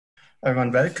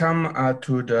Everyone, welcome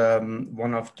to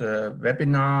one of the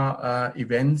webinar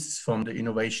events from the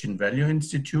Innovation Value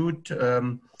Institute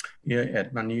here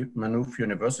at Maynooth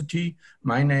University.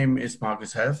 My name is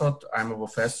Markus Helfert. I'm a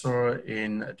professor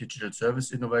in digital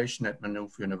service innovation at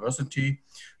Maynooth University,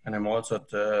 and I'm also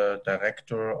the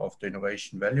director of the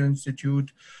Innovation Value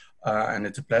Institute. And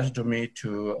it's a pleasure to me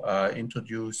to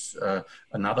introduce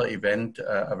another event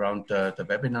around the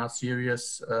webinar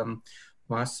series.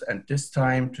 And this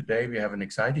time today we have an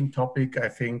exciting topic, I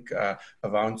think,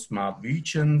 around smart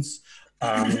regions,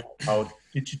 how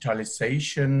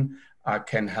digitalization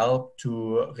can help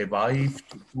to revive,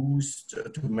 to boost,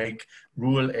 to make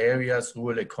rural areas,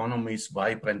 rural economies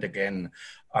vibrant again.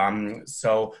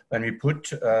 So when we put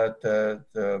the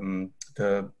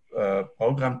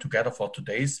program together for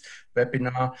today's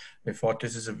webinar, we thought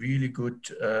this is a really good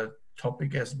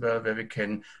topic as well, where we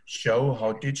can show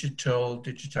how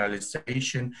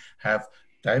digitalization have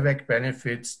direct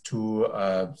benefits to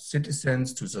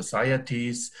citizens, to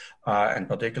societies, and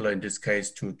particularly in this case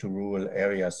to rural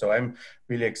areas. So I'm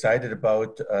really excited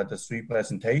about the three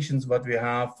presentations what we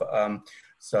have.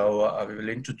 So we will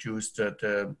introduce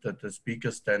the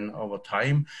speakers then over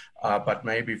time, but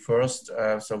maybe first,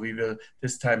 so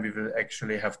this time we will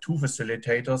actually have two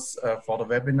facilitators for the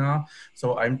webinar.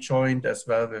 So I'm joined as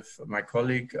well with my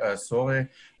colleague Zohreh,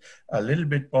 a little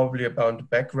bit probably about the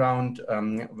background,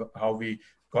 how we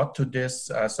got to this.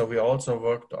 So we also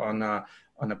worked on a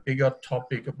bigger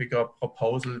topic, a bigger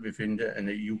proposal within an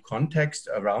EU context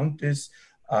around this.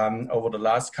 Over the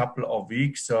last couple of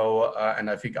weeks. So, and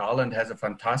I think Ireland has a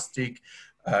fantastic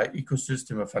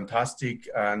ecosystem, a fantastic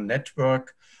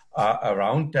network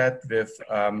around that with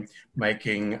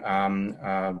making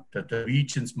the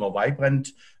regions more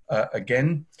vibrant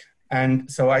again. And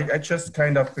so I just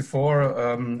kind of, before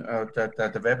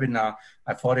the webinar,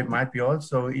 I thought it might be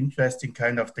also interesting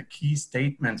kind of the key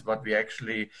statements, what we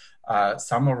actually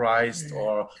summarized,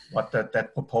 or what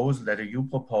that proposal, that EU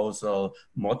proposal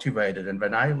motivated. And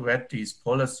when I read these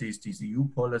policies, these EU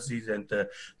policies and the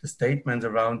statements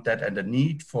around that and the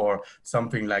need for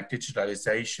something like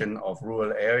digitalization of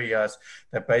rural areas,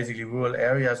 that basically rural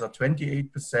areas are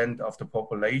 28% of the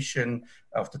population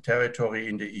of the territory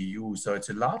in the EU. So it's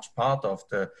a large part of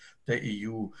the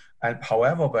EU. And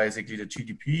however, basically the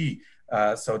GDP,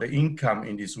 so the income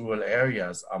in these rural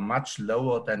areas are much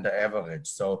lower than the average.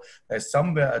 So there's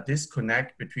somewhere a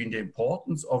disconnect between the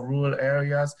importance of rural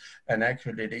areas and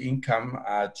actually the income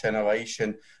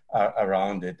generation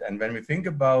around it. And when we think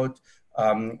about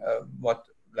what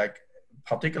like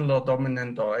particular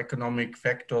dominant or economic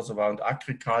factors around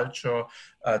agriculture,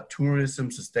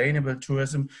 tourism, sustainable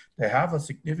tourism, they have a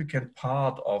significant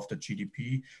part of the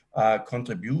GDP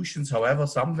contributions. However,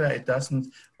 somewhere it doesn't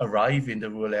arrive in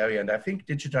the rural area. And I think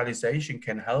digitalization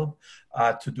can help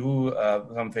to do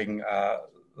something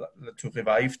to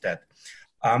revive that.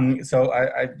 So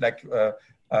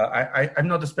I'm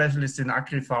not a specialist in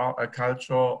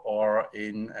agriculture or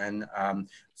in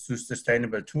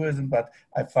sustainable tourism, but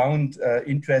I found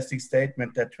interesting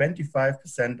statement that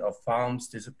 25% of farms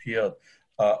disappeared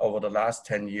over the last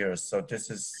 10 years. So this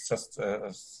is just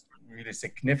really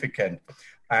significant.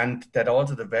 And that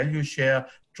also the value share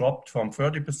dropped from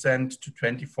 30% to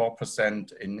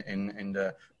 24% in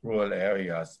the rural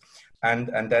areas. And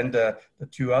then the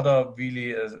two other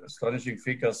really astonishing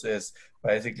figures is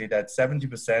basically that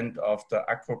 70% of the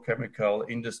agrochemical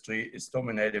industry is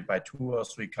dominated by 2 or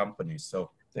 3 companies.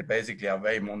 So they basically are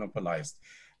very monopolized.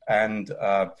 And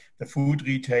the food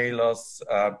retailers,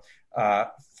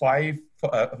 5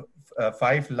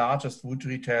 largest food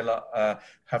retailers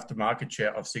have the market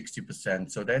share of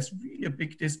 60%. So there's really a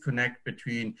big disconnect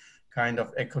between kind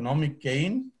of economic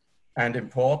gain and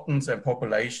importance and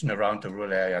population around the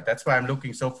rural area. That's why I'm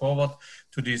looking so forward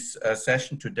to this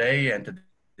session today and the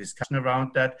discussion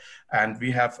around that. And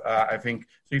we have, I think,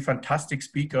 3 fantastic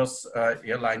speakers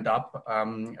here lined up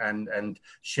and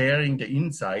sharing the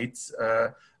insights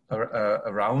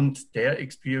around their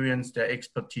experience, their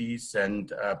expertise,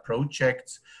 and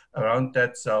projects around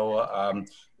that. So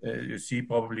you see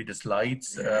probably the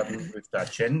slides with the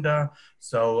agenda.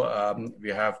 So we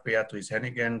have Beatrice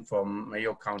Heneghan from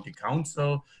Mayo County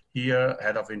Council here,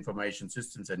 Head of Information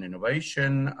Systems and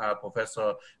Innovation,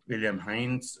 Professor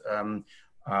Hynes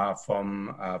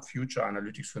from Future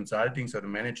Analytics Consulting, so the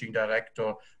Managing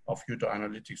Director of Future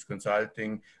Analytics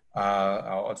Consulting,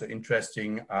 also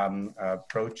interesting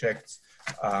projects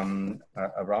around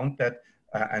that.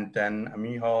 And then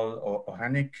Micheál Ó,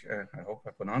 I hope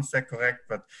I pronounced that correct,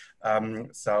 but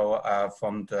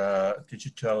from the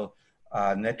digital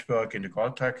network in the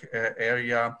Gaeltachta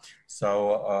area.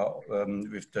 So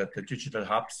with the digital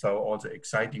hub, so also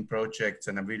exciting projects,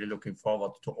 and I'm really looking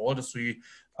forward to all the three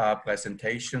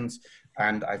presentations.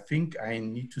 And I think I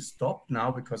need to stop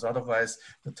now because otherwise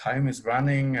the time is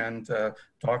running and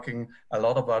talking a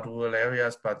lot about rural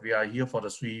areas, but we are here for the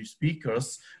three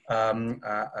speakers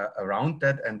around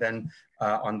that. And then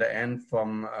on the end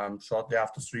from shortly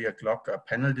after 3 o'clock, a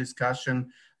panel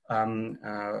discussion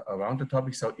around the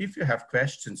topic. So if you have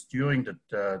questions during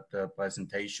the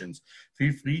presentations,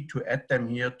 feel free to add them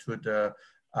here to the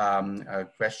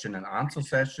question and answer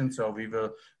session. So we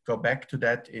will go back to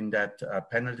that in that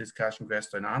panel discussion,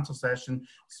 question and answer session.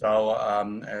 So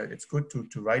it's good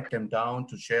to write them down,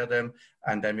 to share them,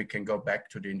 and then we can go back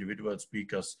to the individual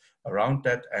speakers around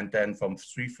that. And then from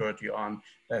 3:30 on,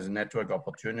 there's network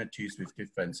opportunities with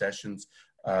different sessions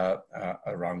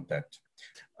around that.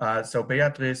 So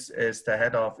Beatrice is the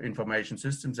head of Information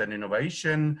Systems and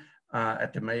Innovation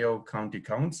at the Mayo County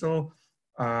Council,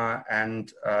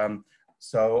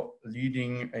 so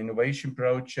leading innovation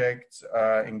projects,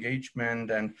 engagement,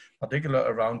 and particular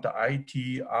around the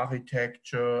IT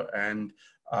architecture and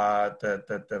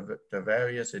the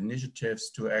various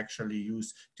initiatives to actually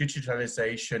use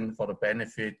digitalization for the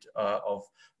benefit of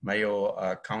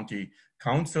Mayo County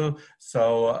Council.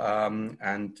 So,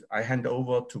 and I hand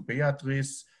over to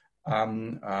Beatrice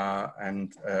and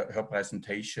her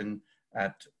presentation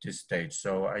at this stage.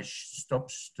 So I stop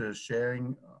the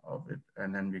sharing of it,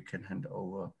 and then we can hand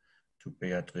over to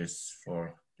Beatrice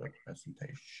for the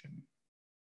presentation.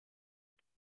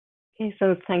 Okay,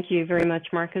 so thank you very much,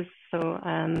 Markus. So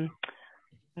I'm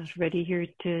ready here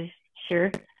to share.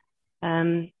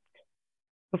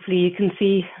 Hopefully you can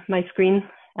see my screen.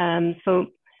 So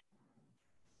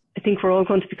I think we're all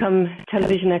going to become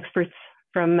television experts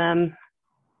from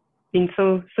being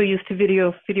so used to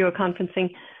video conferencing.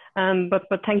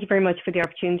 But thank you very much for the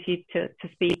opportunity to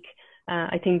speak.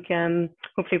 I think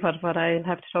hopefully what I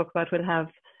have to talk about will have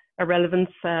a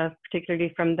relevance,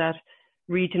 particularly from that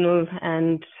regional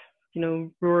and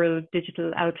rural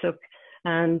digital outlook,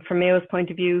 and from Mayo's point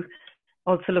of view,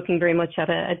 also looking very much at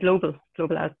a global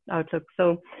outlook.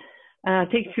 So I'll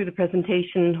take you through the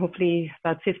presentation, hopefully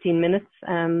about 15 minutes.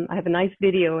 I have a nice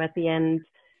video at the end.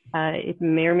 It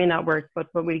may or may not work, but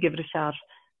we'll give it a shot.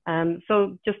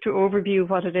 So just to overview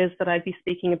what it is that I'd be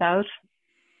speaking about.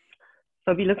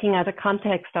 So I'll be looking at a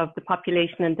context of the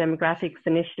population and demographics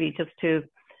initially, just to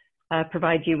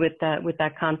provide you with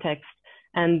that context,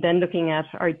 and then looking at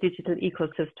our digital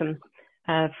ecosystem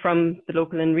from the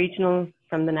local and regional,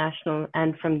 from the national,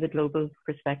 and from the global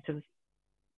perspectives.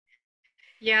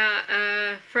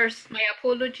 Yeah, first my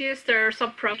apologies, there's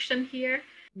some production here,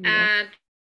 and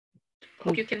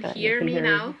hope you can hear me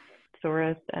now.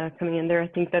 Zohreh coming in there. I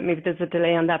think that maybe there's a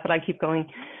delay on that, but I keep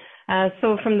going.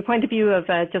 So from the point of view of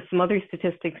just some other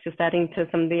statistics, just adding to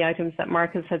some of the items that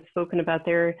Markus had spoken about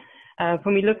there,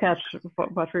 when we look at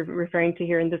what we're referring to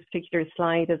here in this particular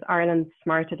slide as Ireland's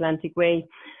Smart Atlantic Way,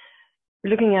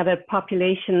 we're looking at a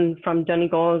population from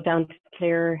Donegal down to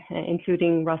Clare,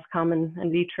 including Roscommon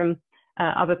and Leitrim,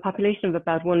 of a population of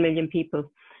about 1 million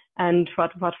people. And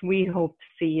what we hope to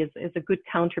see is a good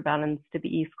counterbalance to the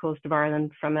east coast of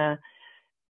Ireland from a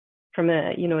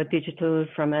digital,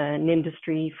 from an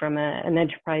industry, from an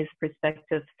enterprise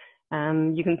perspective.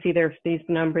 You can see there these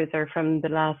numbers are from the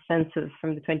last census,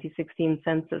 from the 2016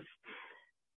 census.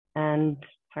 And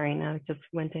sorry, now it just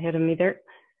went ahead of me there.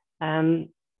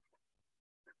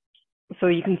 So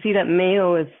you can see that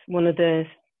Mayo is one of the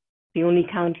only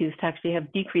counties to actually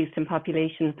have decreased in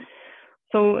population.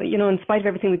 So, in spite of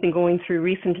everything we've been going through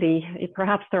recently,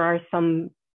 perhaps there are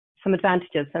some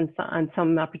advantages and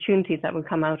some opportunities that will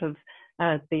come out of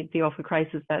the awful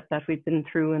crisis that we've been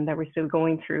through and that we're still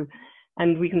going through.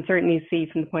 And we can certainly see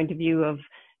from the point of view of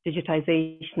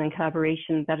digitization and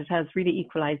collaboration that it has really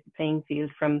equalized the playing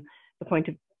field from the point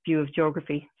of view of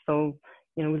geography. So,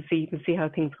 we'll see how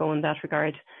things go in that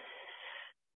regard.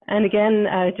 And again,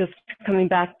 just coming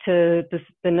back to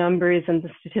the numbers and the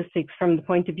statistics from the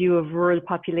point of view of rural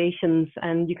populations,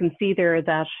 and you can see there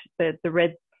that the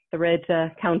red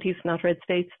counties, not red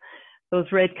states,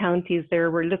 those red counties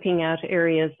there, we're looking at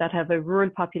areas that have a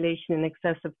rural population in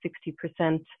excess of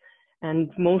 60%, and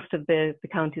most of the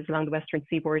counties along the western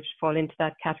seaboard fall into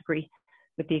that category,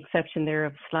 with the exception there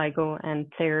of Sligo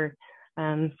and Clare.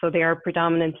 So they are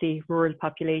predominantly rural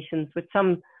populations with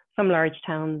some large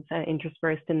towns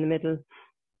interspersed in the middle.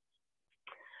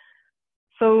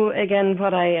 So again,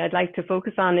 what I'd like to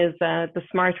focus on is the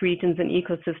smart regions and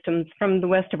ecosystems from the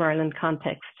west of Ireland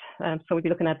context. So we'll be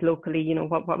looking at locally,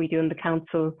 what we do in the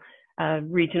council,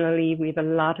 Regionally, we have a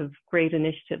lot of great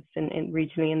initiatives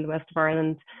regionally in the west of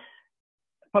Ireland.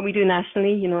 What we do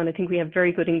nationally, you know, and I think we have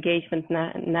very good engagement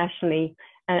nationally,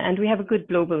 and we have a good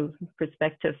global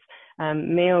perspective.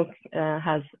 Mayo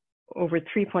has over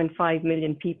 3.5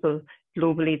 million people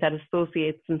globally that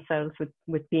associate themselves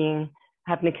with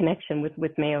having a connection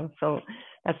with Mayo. So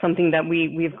that's something that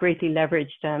we have greatly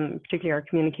leveraged, particularly our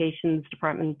communications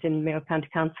department in Mayo County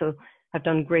Council have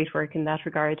done great work in that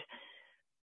regard.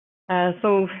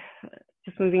 So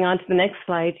just moving on to the next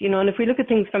slide, you know, and if we look at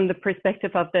things from the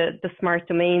perspective of the smart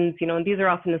domains, you know, and these are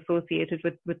often associated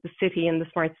with the city and the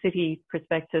smart city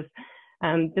perspective.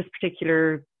 This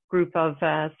particular group of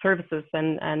services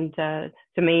and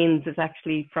domains is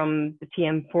actually from the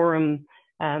TM Forum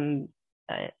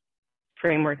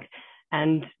framework.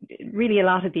 And really a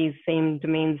lot of these same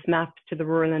domains map to the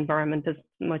rural environment as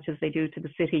much as they do to the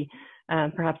city,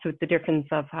 perhaps with the difference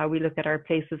of how we look at our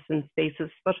places and spaces,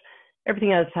 but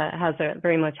everything else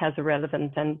very much has a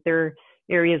relevance, and they're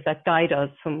areas that guide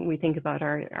us when we think about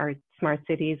our smart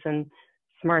cities and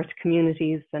smart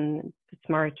communities and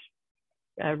smart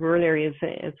rural areas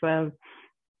as well.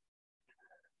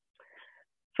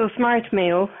 So Smart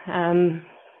Mayo,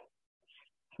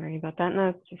 sorry about that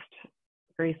now, just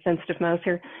very sensitive mouse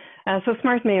here. So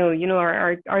Smart Mayo, you know,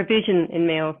 our vision in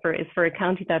Mayo is for a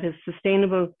county that is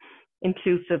sustainable,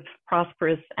 inclusive,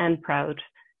 prosperous and proud.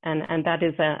 And that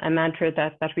is a mantra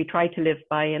that we try to live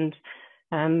by. And,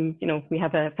 you know, we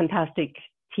have a fantastic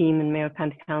team in Mayo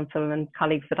County Council and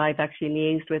colleagues that I've actually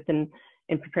liaised with in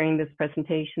preparing this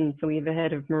presentation. So we have a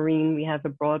head of marine, we have a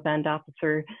broadband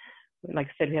officer, like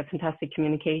I said, we have fantastic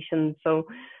communications. So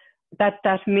that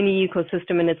mini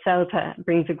ecosystem in itself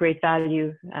brings a great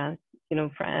value, you know,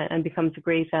 and becomes a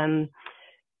great kind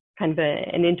of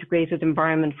an integrated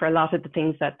environment for a lot of the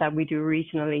things that we do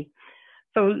regionally.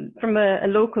 So from a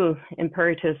local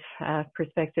imperative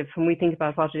perspective, when we think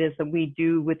about what it is that we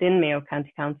do within Mayo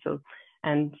County Council,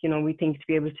 and, you know, we think to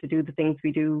be able to do the things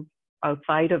we do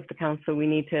outside of the council, we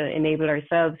need to enable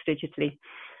ourselves digitally.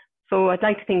 So I'd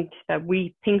like to think that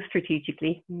we think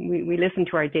strategically, we listen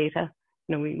to our data,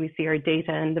 you know, we see our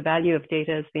data and the value of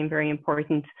data as being very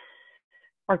important.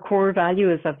 Our core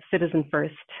value is of citizen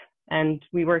first, and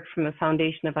we work from a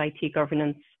foundation of IT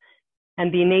governance.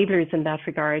 And the enablers in that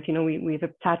regard, you know, we have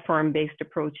a platform-based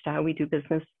approach to how we do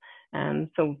business.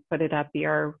 So whether that be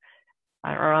our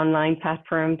online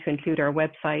platform to include our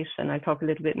website, and I'll talk a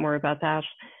little bit more about that,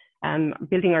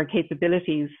 building our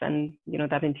capabilities, and, you know,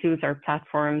 that includes our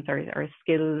platforms, our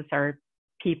skills, our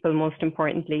people, most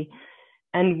importantly.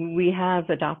 And we have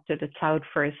adopted a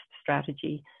cloud-first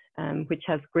strategy, which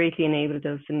has greatly enabled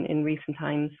us in recent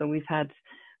times. So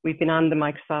we've been on the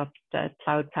Microsoft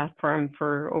cloud platform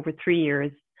for over 3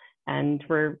 years, and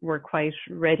we're quite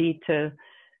ready to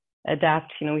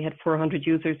adapt. You know, we had 400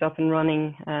 users up and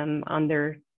running on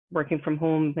their working from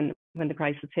home when the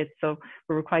crisis hit. So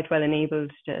we were quite well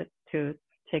enabled to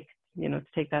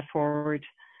take that forward.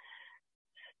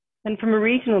 And from a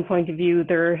regional point of view,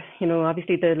 you know,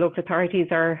 obviously the local authorities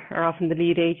are often the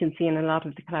lead agency in a lot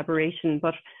of the collaboration,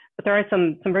 but there are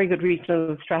some very good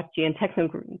regional strategy and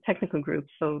technical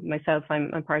groups. So myself,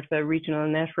 I'm part of a regional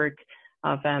network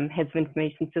of heads of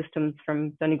information systems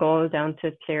from Donegal down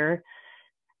to Clare.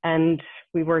 And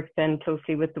we work then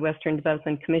closely with the Western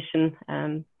Development Commission,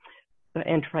 the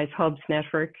Enterprise Hubs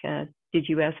Network,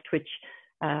 DigWest, which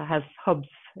has hubs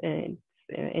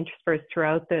interspersed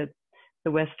throughout the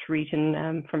West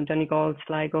region, from Donegal,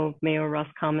 Sligo, Mayo,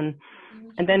 Roscommon.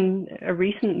 And then a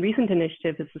recent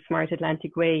initiative is the Smart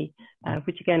Atlantic Way,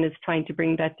 which again is trying to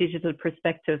bring that digital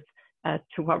perspective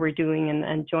to what we're doing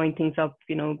and join things up,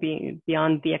 you know,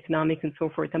 beyond the economic and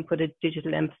so forth, and put a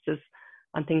digital emphasis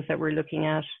on things that we're looking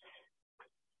at.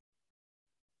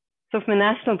 So from a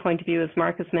national point of view, as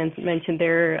Markus mentioned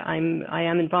there, I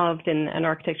am involved in an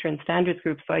architecture and standards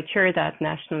group, so I chair that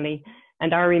nationally.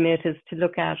 And our remit is to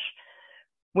look at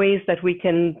ways that we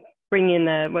can bring in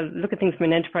look at things from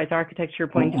an enterprise architecture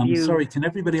point of view. I'm sorry, can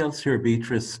everybody else hear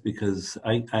Beatrice? Because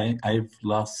I've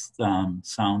lost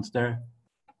sound there.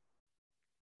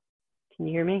 Can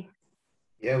you hear me?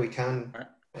 Yeah, we can.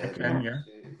 I can,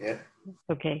 yeah.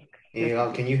 Okay.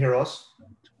 Can you hear us?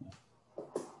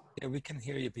 Yeah, we can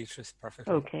hear you, Beatrice,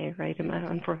 perfectly. Okay, right.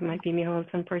 Unfortunately, might be me holds,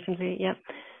 unfortunately. Yeah,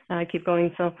 I keep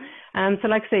going. So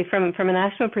like I say, from a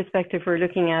national perspective, we're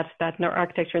looking at that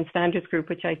architecture and standards group,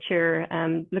 which I chair,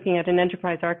 looking at an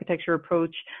enterprise architecture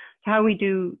approach to how we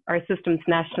do our systems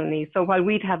nationally. So while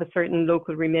we'd have a certain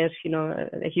local remit, you know,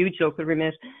 a huge local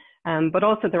remit, but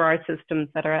also there are systems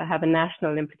that have a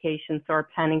national implication. So our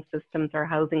planning systems, our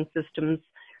housing systems,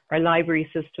 our library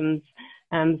systems,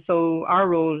 So our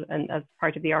role, and as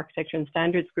part of the Architecture and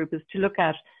Standards Group, is to look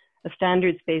at a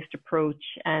standards-based approach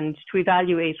and to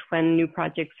evaluate when new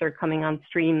projects are coming on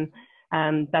stream,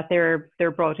 that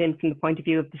they're brought in from the point of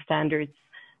view of the standards.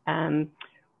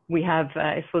 We have,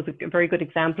 I suppose, a very good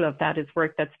example of that is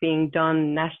work that's being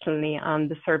done nationally on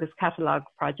the service catalogue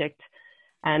project.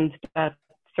 And that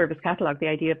service catalogue, the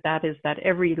idea of that is that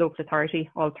every local authority,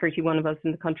 all 31 of us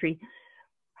in the country,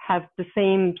 have the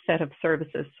same set of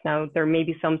services. Now, there may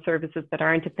be some services that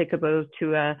aren't applicable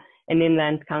to an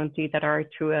inland county, that are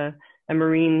to a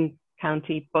marine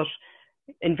county, but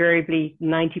invariably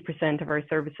 90% of our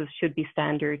services should be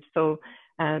standard. So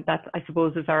that, I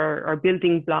suppose, is our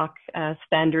building block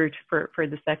standard for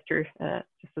the sector,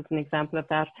 just as an example of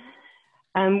that.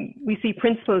 We see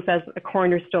principles as a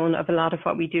cornerstone of a lot of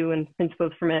what we do, and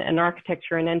principles from an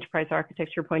architecture and enterprise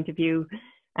architecture point of view.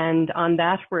 And on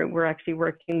that, we're actually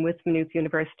working with Maynooth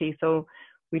University. So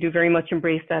we do very much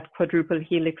embrace that quadruple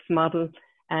helix model,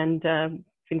 and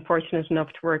been fortunate enough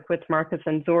to work with Markus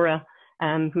and Zohreh,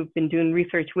 who've been doing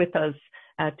research with us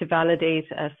to validate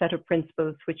a set of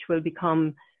principles which will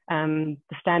become the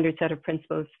standard set of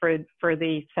principles for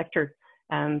the sector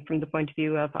from the point of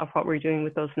view of what we're doing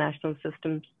with those national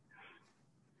systems.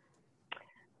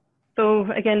 So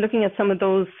again, looking at some of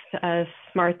those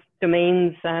smart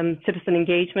domains, citizen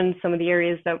engagement, some of the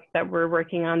areas that we're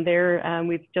working on there,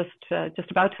 we've just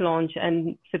about to launch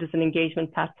a citizen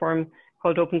engagement platform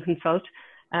called Open Consult.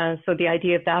 So the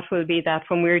idea of that will be that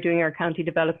when we're doing our county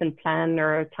development plan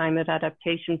or a climate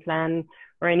adaptation plan,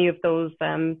 or any of those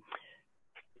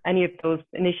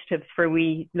initiatives where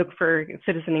we look for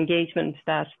citizen engagement,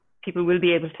 that people will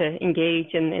be able to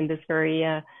engage in this very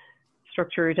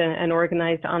structured and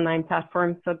organized online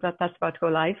platform. So that's about to go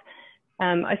live.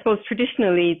 I suppose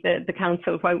traditionally the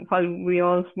council, while we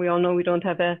all know we don't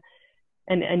have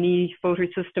an e-voter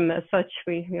system as such,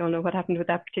 we all know what happened with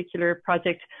that particular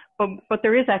project, but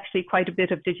there is actually quite a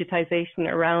bit of digitization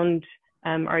around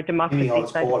our democracy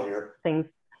side of things.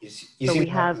 So we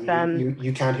have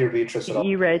you can't hear Beatrice the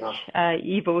e-reg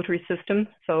e-voter system.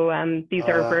 So these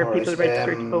are where people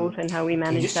register to vote and how we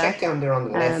manage that. Check down there on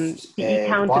the left, the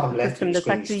e-count system that's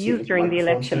actually used during the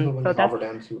election. So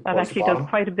that actually does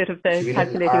quite a bit of the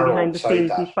calculating behind the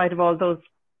scenes, in spite of all those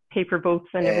paper votes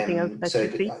and everything else that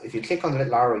you see. If you click on the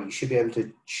little arrow, you should be able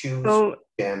to choose. So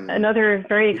another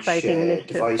very exciting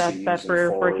initiative that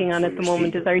we're working on at the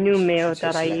moment is our new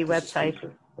Mayo.ie website.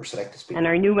 And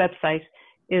our new website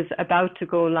is about to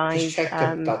go live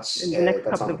in the next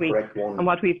couple of weeks. And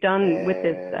what we've done with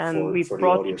this, we've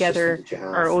brought together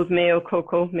our old Mayo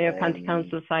County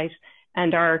Council site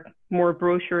and our more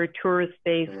brochure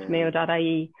tourist-based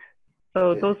Mayo.ie.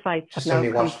 So those sites have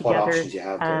now come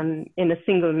together in a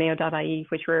single Mayo.ie,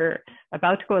 which we're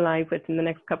about to go live with in the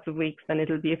next couple of weeks, and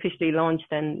it'll be officially launched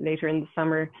then later in the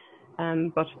summer.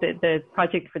 But the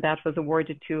project for that was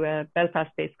awarded to a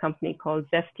Belfast-based company called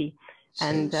Zesty.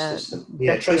 And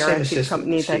Zesty are actually the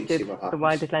company that did the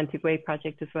Wild Atlantic Way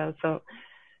project as well. So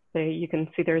there you can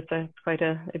see there's quite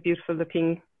a beautiful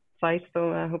looking site.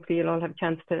 So hopefully you'll all have a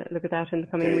chance to look at that in the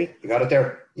coming weeks. You got it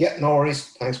there. Yeah, no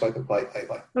worries. Thanks, Michael. Bye.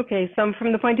 Okay, so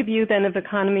from the point of view then of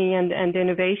economy and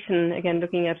innovation, again,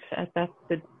 looking at that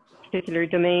the particular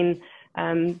domain,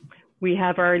 we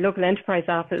have our local enterprise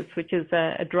office, which is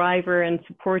a driver and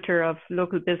supporter of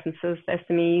local businesses,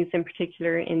 SMEs in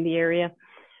particular in the area.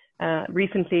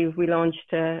 Recently, we launched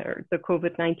the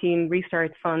COVID-19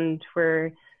 Restart Fund,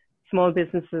 where small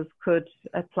businesses could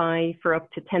apply for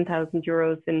up to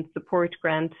 €10,000 in support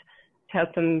grant to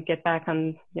help them get back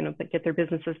on, get their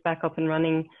businesses back up and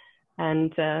running.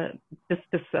 And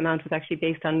this amount was actually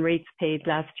based on rates paid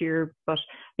last year, but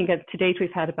I think to date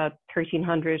we've had about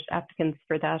 1,300 applicants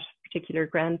for that particular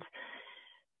grant.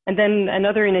 And then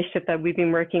another initiative that we've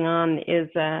been working on is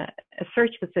a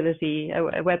search facility,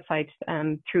 a website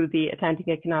through the Atlantic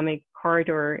Economic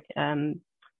Corridor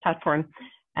platform.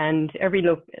 And every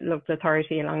local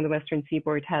authority along the Western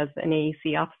Seaboard has an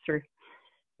AEC officer.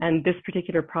 And this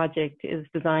particular project is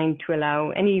designed to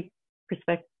allow any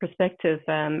prospective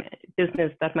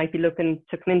business that might be looking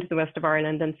to come into the west of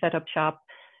Ireland and set up shop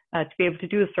to be able to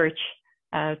do a search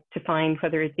to find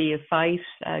whether it be a site,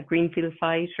 a greenfield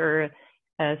site, or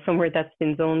somewhere that's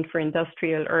been zoned for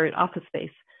industrial or office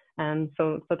space.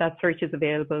 So that search is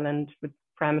available, and with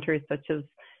parameters such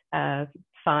as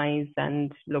size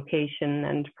and location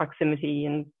and proximity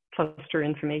and cluster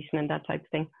information and that type of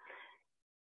thing.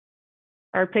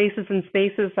 Our places and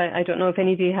spaces, I don't know if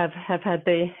any of you have had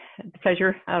the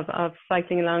pleasure of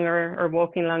cycling along or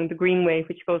walking along the Greenway,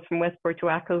 which goes from Westport to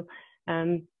Achill,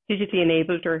 digitally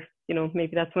enabled, or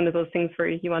maybe that's one of those things where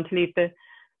you want to leave the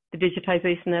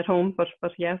digitization at home, but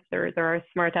yes, there are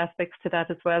smart aspects to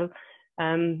that as well.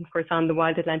 Of course, on the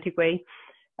Wild Atlantic Way.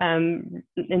 In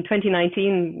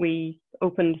 2019, we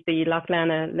opened the Lough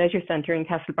Lana Leisure Centre in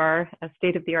Castlebar, a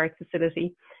state-of-the-art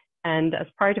facility. And as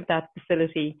part of that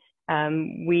facility,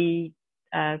 we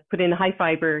put in high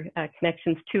fibre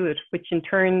connections to it, which in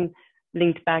turn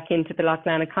linked back into the Lough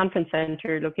Lana Conference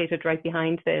Centre, located right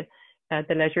behind the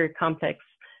leisure complex,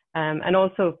 and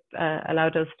also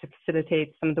allowed us to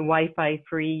facilitate some of the Wi-Fi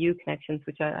for EU connections,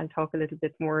 which I'll talk a little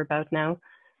bit more about now.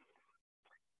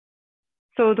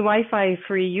 So the Wi-Fi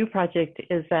for EU project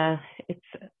is it's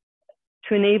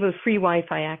to enable free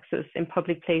Wi-Fi access in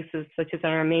public places, such as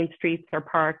on our main streets, our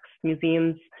parks,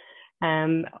 museums.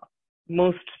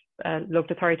 Most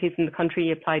local authorities in the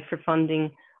country applied for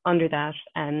funding under that,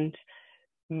 and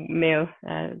Mayo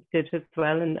did as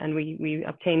well, and we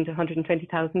obtained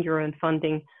 €120,000 in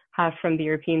funding, half from the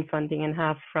European funding and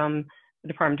half from the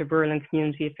Department of Rural and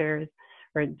Community Affairs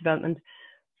or Development.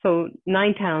 So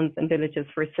 9 towns and villages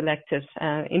were selected,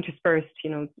 interspersed,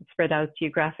 spread out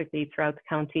geographically throughout the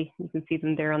county. You can see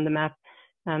them there on the map.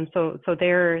 So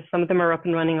there, some of them are up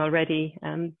and running already,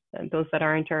 and those that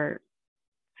aren't are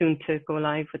soon to go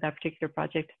live with that particular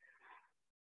project.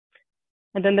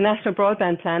 And then the National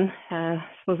Broadband Plan, I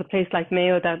suppose a place like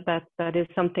Mayo, that is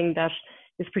something that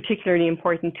is particularly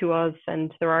important to us,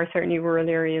 and there are certainly rural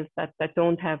areas that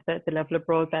don't have the level of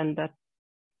broadband that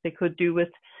they could do with.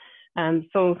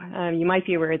 So you might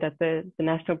be aware that the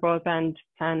National Broadband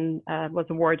Plan was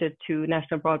awarded to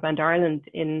National Broadband Ireland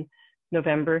in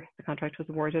November. The contract was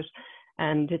awarded,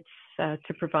 and it's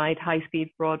to provide high-speed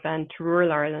broadband to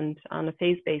rural Ireland on a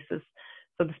phased basis.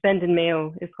 So the spend in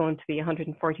Mayo is going to be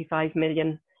 145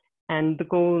 million, and the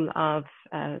goal of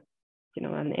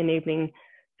enabling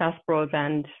fast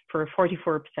broadband for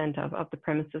 44% of the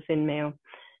premises in Mayo.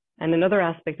 And another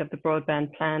aspect of the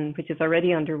broadband plan, which is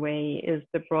already underway, is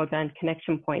the broadband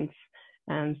connection points.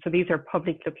 So these are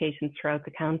public locations throughout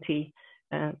the county,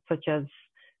 such as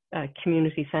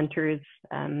community centres.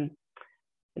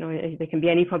 They can be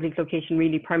any public location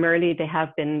really. Primarily, they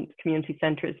have been community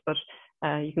centres, but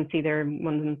you can see there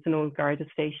one of them is an old Garda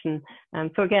station.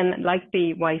 So again, like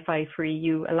the Wi-Fi for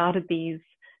EU, a lot of these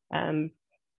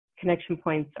connection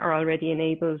points are already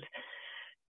enabled.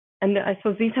 And I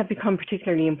suppose these have become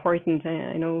particularly important.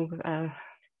 I know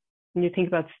when you think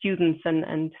about students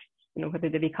and whether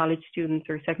they be college students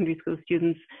or secondary school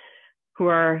students who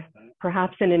are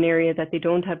perhaps in an area that they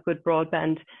don't have good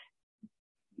broadband,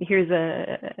 here's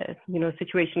a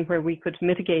situation where we could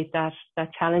mitigate that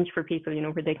challenge for people,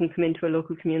 where they can come into a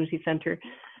local community centre.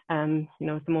 At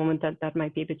the moment that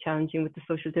might be a bit challenging with the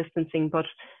social distancing, but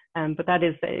that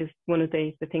is one of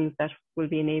the things that will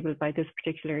be enabled by this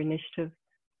particular initiative.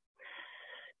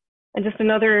 And just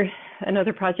another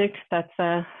project that's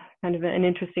kind of an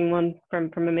interesting one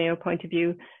from a Mayo point of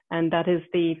view, and that is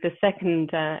the second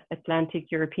Atlantic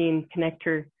European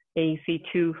Connector,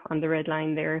 AEC2, on the red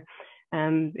line there.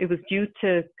 It was due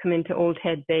to come into Old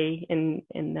Head Bay in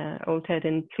Old Head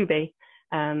in Clubay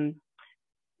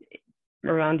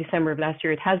around December of last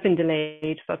year. It has been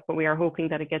delayed, but we are hoping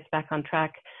that it gets back on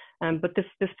track. But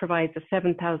this provides a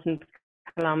 7,000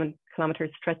 kilometre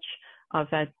stretch of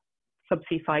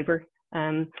subsea fibre.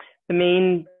 The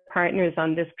main partners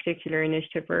on this particular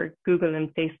initiative were Google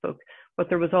and Facebook, but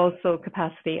there was also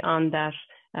capacity on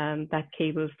that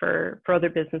cable for other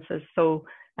businesses. So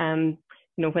when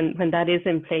that is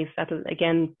in place, that'll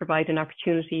again provide an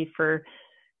opportunity for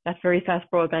that very fast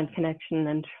broadband connection,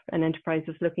 and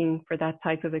enterprises looking for that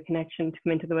type of a connection to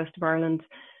come into the west of Ireland.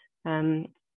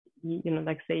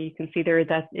 Like I say, you can see there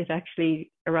that it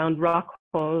actually around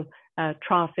Rockhall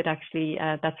Trough, it actually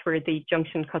that's where the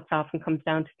junction cuts off and comes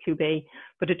down to Clubay,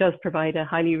 but it does provide a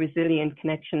highly resilient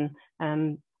connection,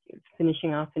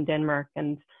 finishing off in Denmark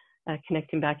and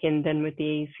connecting back in then with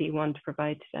the AEC1 to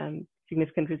provide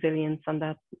significant resilience on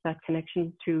that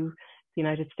connection to the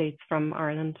United States from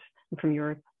Ireland and from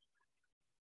Europe.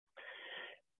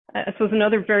 I suppose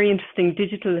another very interesting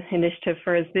digital initiative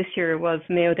for us this year was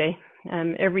Mayo Day.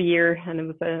 Every year, and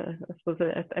it was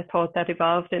a thought that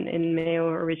evolved in Mayo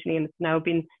originally, and it's now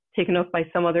been taken up by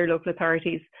some other local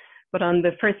authorities. But on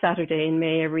the first Saturday in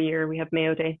May every year, we have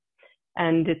Mayo Day,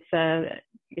 and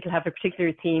it'll have a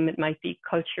particular theme. It might be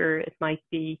culture, it might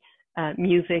be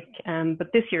music,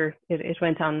 but this year it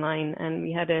went online, and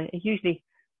we had a hugely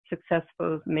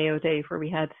successful Mayo Day where we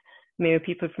had Mayo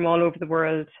people from all over the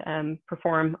world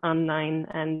perform online,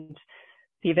 and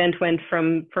the event went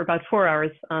for about 4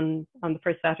 hours on the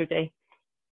first Saturday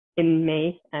in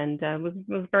May, and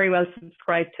was very well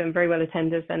subscribed to and very well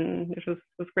attended, and it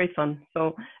was great fun.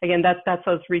 So again, that's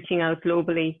us reaching out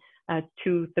globally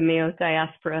to the Mayo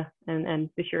diaspora, and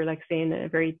this year, like saying, a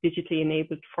very digitally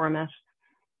enabled format.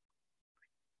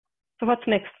 So what's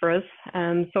next for us?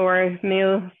 So our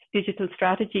Mayo digital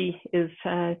strategy is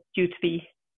due to be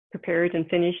prepared and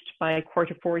finished by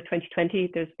Q4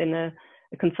 2020. There's been a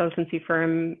consultancy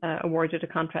firm awarded a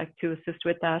contract to assist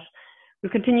with that.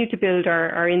 We'll continue to build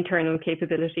our internal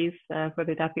capabilities,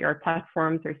 whether that be our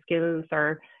platforms, our skills,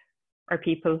 our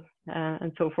people,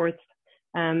 and so forth.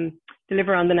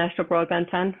 Deliver on the National Broadband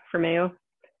Plan for Mayo.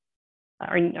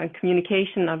 Our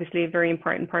communication, obviously, a very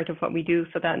important part of what we do.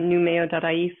 So that new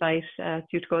mayo.ie site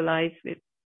due to go live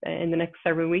in the next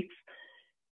several weeks.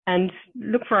 And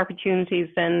look for opportunities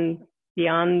then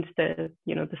beyond the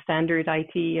standard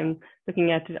IT, and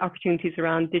looking at opportunities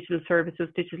around digital services,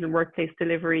 digital workplace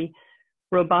delivery,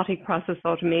 robotic process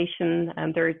automation,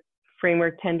 and there are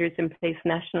framework tenders in place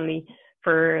nationally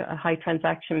for high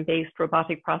transaction-based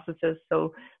robotic processes.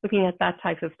 So looking at that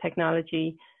type of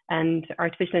technology and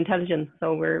artificial intelligence.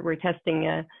 So we're testing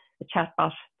a chatbot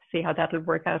to see how that will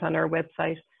work out on our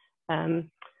website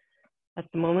at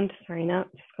the moment. Sorry, now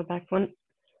just go back one.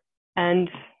 And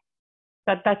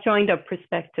that joined up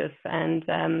perspective, and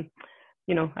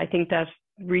I think that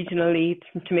regionally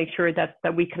to make sure that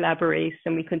we collaborate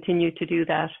and we continue to do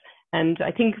that. And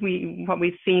I think what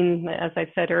we've seen, as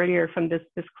I've said earlier, from this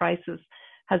crisis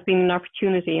has been an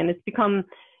opportunity, and it's become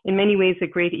in many ways a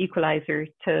great equalizer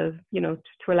to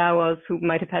allow us who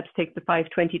might have had to take the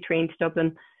 5:20 train to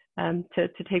Dublin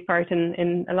to take part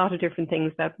in a lot of different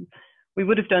things that we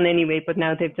would have done anyway, but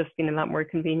now they've just been a lot more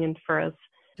convenient for us.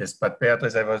 Yes, but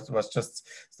Beatrice, I was just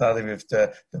starting with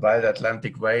the Wild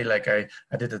Atlantic Way. Like I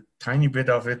did a tiny bit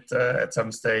of it at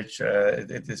some stage.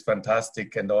 It is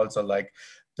fantastic, and also like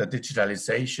the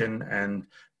digitalization and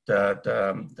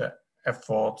the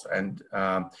efforts and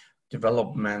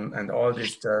development and all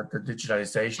this, the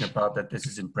digitalization about that. This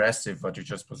is impressive what you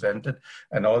just presented,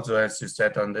 and also as you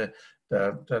said on the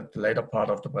later part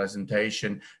of the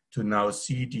presentation, to now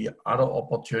see the other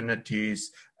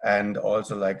opportunities and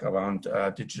also like around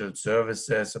digital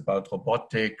services, about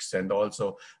robotics and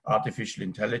also artificial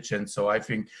intelligence. So I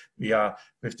think we are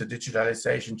with the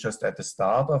digitalization just at the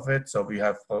start of it. So we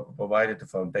have provided the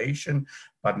foundation,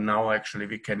 but now actually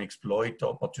we can exploit the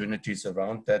opportunities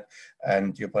around that.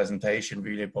 And your presentation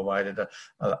really provided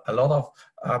a lot of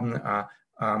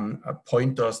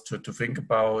pointers to think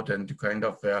about and to kind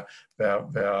of where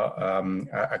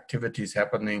activities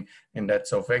happening in that.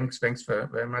 So thanks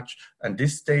very much. And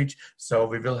this stage, so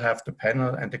we will have the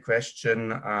panel and the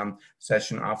question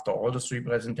session after all the three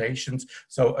presentations.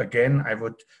 So again, I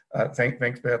would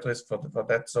thanks Beatrice for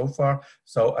that so far.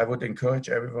 So I would encourage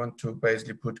everyone to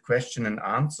basically put questions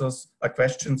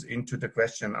into the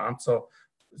question and answer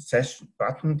session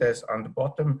button. There's on the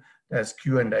bottom, there's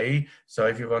Q&A. So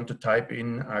if you want to type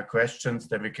in questions,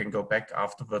 then we can go back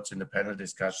afterwards in the panel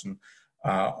discussion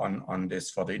on this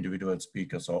for the individual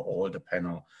speakers or all the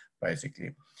panel,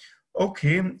 basically.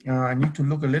 Okay, I need to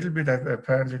look a little bit,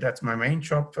 apparently that's my main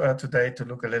job today, to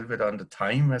look a little bit on the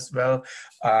time as well.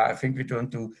 I think we don't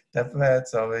do that bad,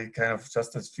 so we kind of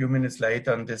just a few minutes late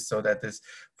on this, so that is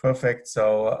perfect.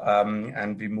 So,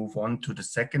 and we move on to the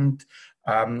second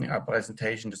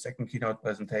presentation, the second keynote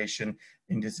presentation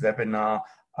in this webinar.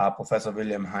 Professor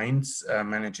William Hynes,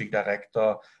 Managing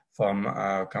Director from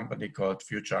a company called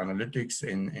Future Analytics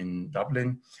in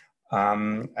Dublin.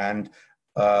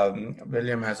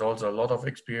 William has also a lot of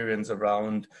experience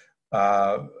around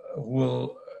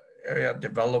rural area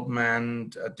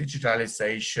development,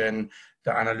 digitalization,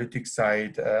 the analytics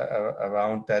side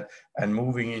around that, and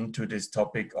moving into this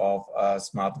topic of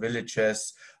smart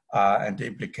villages and the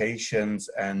implications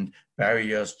and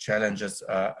barriers, challenges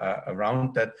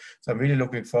around that. So I'm really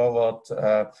looking forward,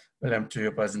 William, to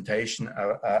your presentation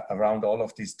around all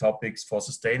of these topics for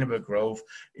sustainable growth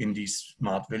in these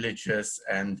smart villages,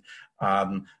 and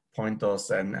pointers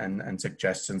and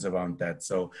suggestions around that.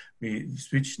 So we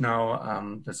switch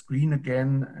now the screen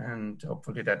again, and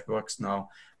hopefully that works now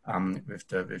with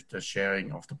the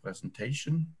sharing of the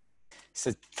presentation.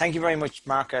 So thank you very much,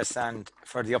 Markus, and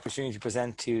for the opportunity to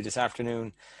present to you this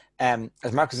afternoon.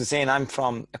 As Markus was saying, I'm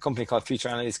from a company called Future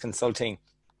Analytics Consulting,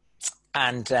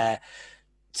 and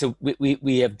so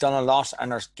we have done a lot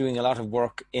and are doing a lot of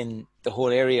work in the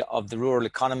whole area of the rural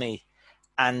economy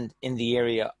and in the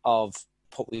area of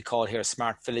what we call here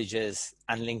smart villages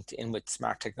and linked in with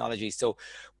smart technology. So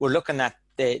we're looking at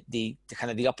the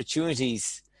kind of the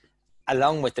opportunities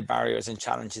along with the barriers and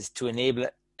challenges to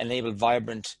enable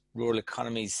vibrant rural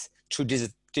economies through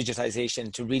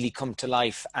digitization to really come to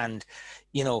life and,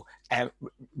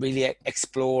 really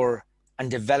explore and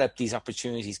develop these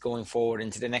opportunities going forward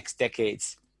into the next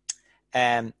decades.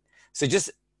 So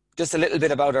just a little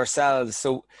bit about ourselves.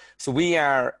 So we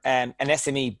are an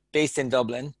SME based in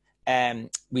Dublin.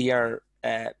 We're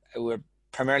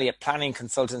primarily a planning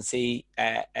consultancy,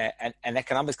 an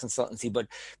economics consultancy, but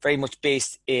very much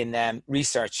based in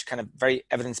research, kind of very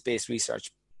evidence-based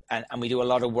research. And we do a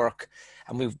lot of work,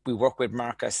 and we work with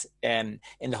Markus in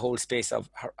the whole space of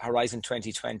Horizon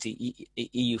 2020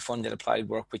 EU funded applied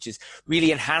work, which is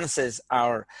really enhances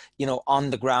our, on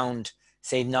the ground,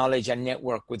 say, knowledge and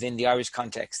network within the Irish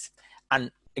context.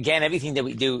 And again, everything that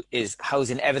we do is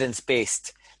housing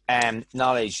evidence-based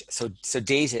knowledge. So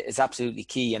data is absolutely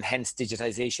key, and hence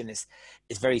digitization is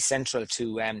very central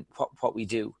to what we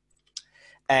do.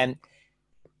 And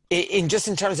in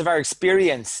terms of our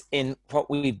experience in what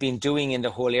we've been doing in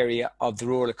the whole area of the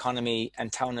rural economy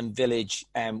and town and village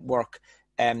work.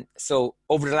 So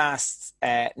over the last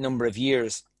number of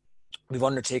years, we've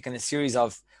undertaken a series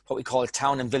of what we call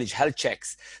town and village health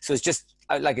checks. So it's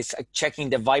like checking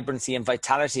the vibrancy and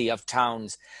vitality of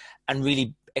towns and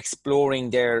really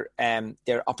exploring their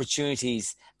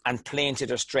opportunities and playing to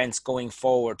their strengths going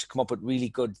forward to come up with really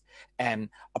good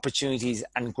opportunities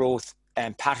and growth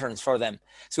patterns for them.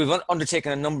 So we've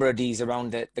undertaken a number of these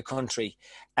around the country.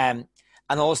 And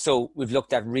also we've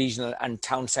looked at regional and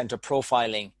town centre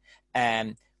profiling.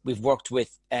 We've worked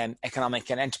with economic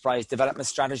and enterprise development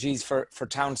strategies for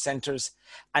town centres.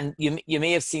 And you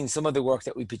may have seen some of the work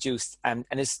that we produced. And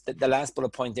the last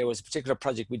bullet point there was a particular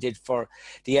project we did for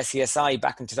the SESI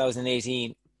back in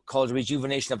 2018 called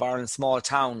Rejuvenation of Ireland's Small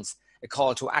Towns, a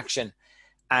call to action.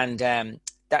 And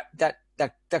that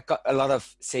got a lot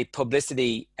of, say,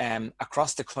 publicity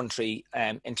across the country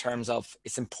in terms of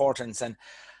its importance and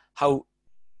how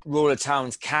rural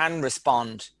towns can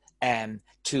respond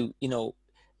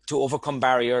to overcome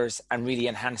barriers and really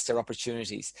enhance their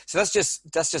opportunities. So that's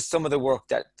just some of the work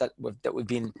that we've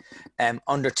been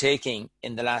undertaking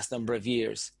in the last number of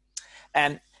years.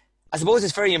 And I suppose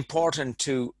it's very important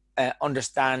to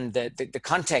understand the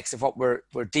context of what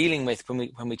we're dealing with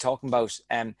when we talk about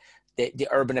the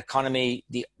urban economy,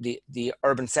 the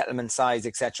urban settlement size,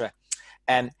 etc.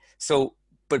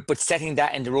 But setting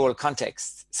that in the rural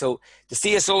context. So the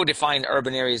CSO defined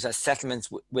urban areas as settlements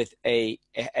with a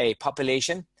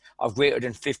population of greater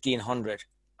than 1,500.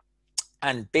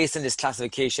 And based on this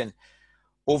classification,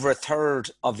 over a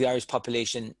third of the Irish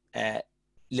population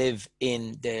live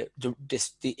in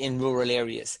in rural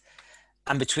areas.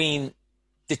 And between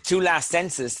the two last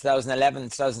census, 2011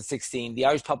 and 2016, the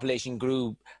Irish population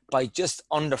grew by just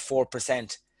under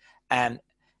 4%. And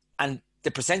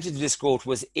the percentage of this growth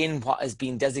was in what has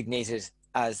been designated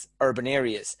as urban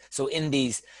areas. So in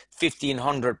these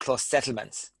 1,500 plus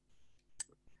settlements.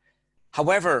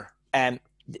 However,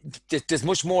 there's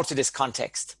much more to this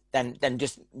context than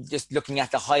just looking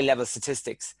at the high level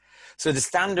statistics. So the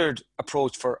standard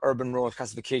approach for urban rural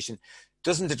classification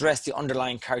doesn't address the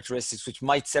underlying characteristics which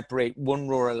might separate one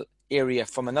rural area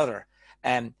from another.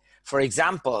 For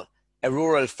example, a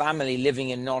rural family living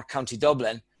in North County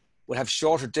Dublin will have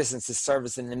shorter distances,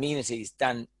 service and amenities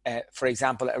than, for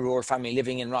example, a rural family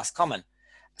living in Roscommon.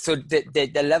 So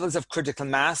the levels of critical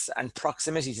mass and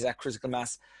proximity to that critical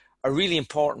mass are really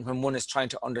important when one is trying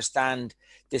to understand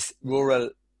this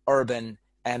rural-urban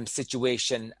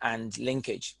situation and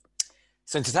linkage.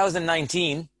 So in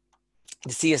 2019, the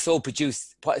CSO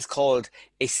produced what is called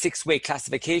a 6-way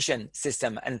classification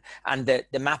system. And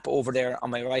the map over there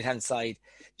on my right-hand side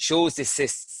shows this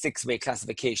 6-way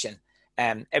classification.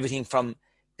 Everything from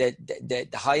the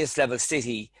highest level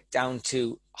city down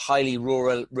to highly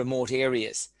rural, remote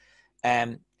areas.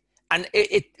 And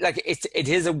it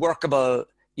is a workable,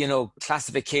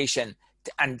 classification,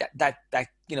 and that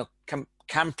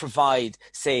can provide,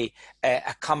 say,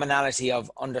 a commonality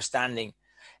of understanding.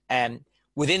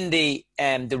 Within the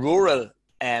rural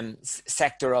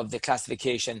sector of the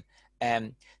classification,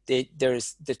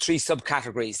 there's the 3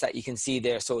 subcategories that you can see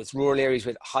there. So it's rural areas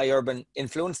with high urban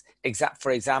influence.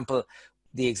 For example,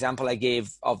 the example I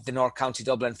gave of the North County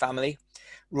Dublin family.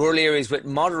 Rural areas with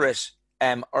moderate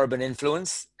urban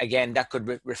influence. Again, that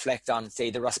could reflect on,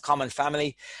 say, the Roscommon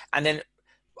family. And then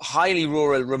highly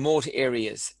rural, remote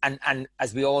areas. And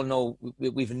as we all know,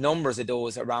 we've numbers of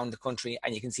those around the country,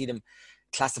 and you can see them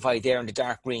classified there in the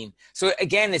dark green. So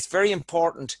again, it's very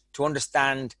important to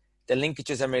understand the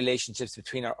linkages and relationships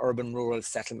between our urban rural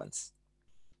settlements.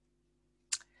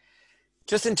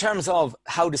 Just in terms of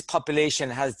how this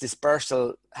population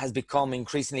dispersal has become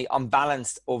increasingly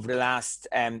unbalanced over the last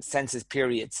census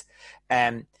periods.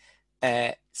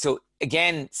 So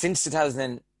again, since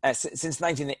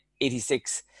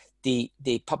 1986, the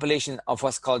population of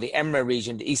what's called the EMRA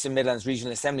region, the Eastern Midlands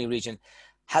Regional Assembly region,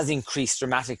 has increased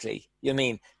dramatically.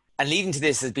 And leading to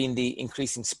this has been the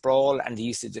increasing sprawl and the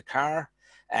use of the car.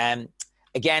 Again,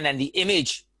 and the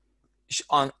image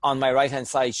on my right-hand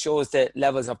side shows the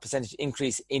levels of percentage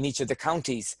increase in each of the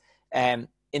counties in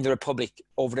the Republic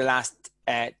over the last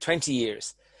 20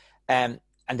 years. And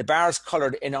the bars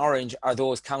coloured in orange are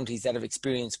those counties that have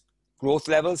experienced growth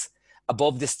levels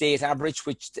above the state average,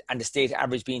 and the state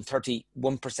average being 31%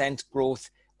 growth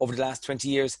over the last 20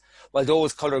 years, while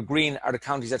those coloured green are the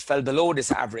counties that fell below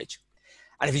this average.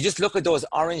 And if you just look at those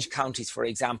orange counties, for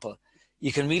example,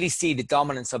 you can really see the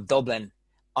dominance of Dublin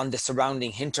on the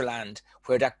surrounding hinterland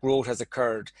where that growth has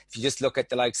occurred. If you just look at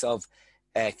the likes of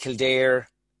Kildare,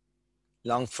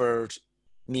 Longford,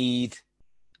 Meath,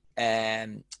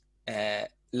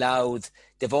 Louth,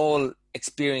 they've all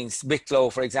experienced, Wicklow,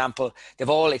 for example, they've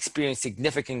all experienced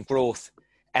significant growth.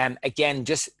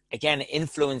 Again,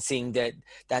 influencing that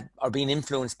are being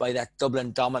influenced by that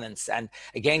Dublin dominance. And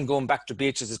again, going back to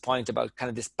Beatrice's point about kind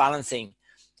of this balancing,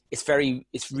 it's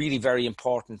really very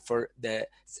important for a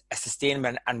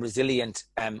sustainable and resilient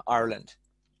Ireland.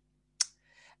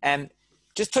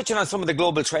 Just touching on some of the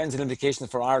global trends and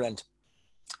implications for Ireland,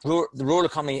 the rural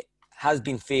economy has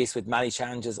been faced with many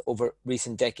challenges over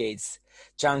recent decades,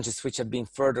 challenges which have been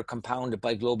further compounded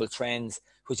by global trends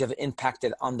which have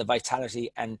impacted on the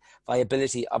vitality and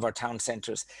viability of our town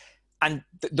centres. And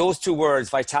those two words,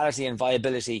 vitality and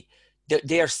viability,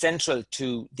 they are central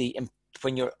to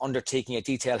when you're undertaking a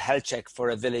detailed health check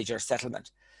for a village or settlement.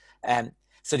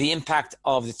 So the impact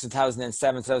of the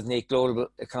 2007-2008 global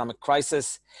economic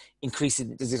crisis,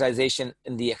 increasing digitalisation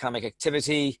in the economic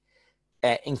activity,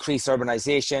 increased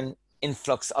urbanisation,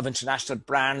 influx of international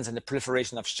brands and the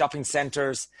proliferation of shopping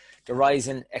centres, the rise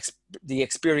in the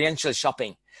experiential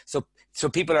shopping. So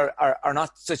people are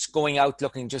not such going out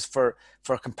looking just for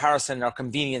comparison or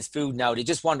convenience food now. They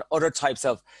just want other types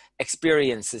of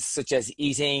experiences such as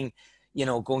eating,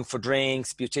 going for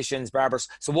drinks, beauticians, barbers.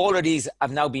 So all of these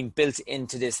have now been built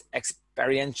into this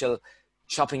experiential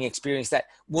shopping experience that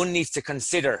one needs to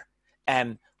consider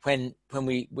when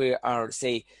we are,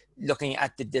 say, looking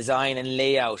at the design and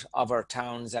layout of our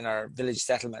towns and our village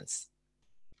settlements.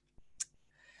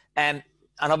 And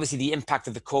obviously the impact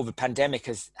of the COVID pandemic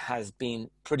has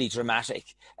been pretty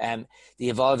dramatic. The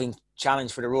evolving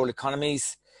challenge for the rural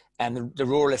economies and the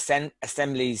rural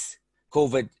assemblies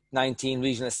COVID-19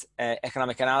 regional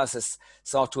economic analysis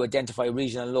sought to identify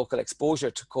regional and local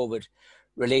exposure to COVID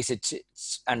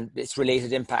and its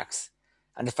related impacts.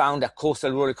 And they found that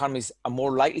coastal rural economies are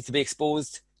more likely to be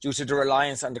exposed due to the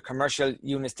reliance on the commercial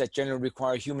units that generally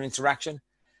require human interaction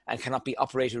and cannot be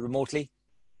operated remotely.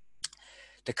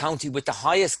 The county with the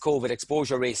highest COVID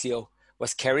exposure ratio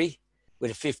was Kerry,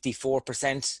 with a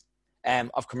 54%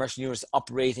 of commercial units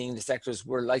operating in the sectors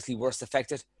were likely worst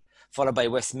affected, followed by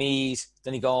Westmeath,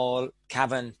 Donegal,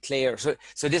 Cavan, Clare.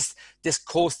 So this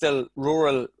coastal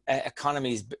rural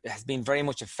economy has been very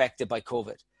much affected by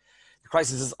COVID. The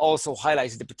crisis has also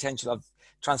highlighted the potential of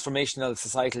transformational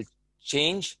societal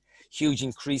change, huge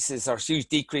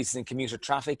decreases in commuter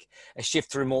traffic, a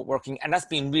shift to remote working, and that's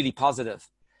been really positive.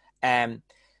 And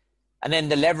then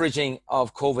the leveraging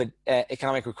of COVID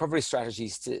economic recovery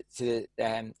strategies to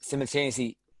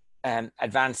simultaneously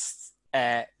advance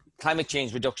climate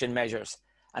change reduction measures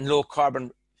and low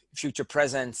carbon future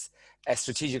presents a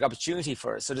strategic opportunity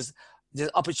for us. So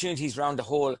there's opportunities around the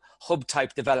whole hub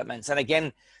type developments. And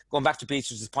again, going back to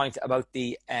Beatrice's point about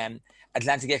the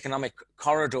Atlantic Economic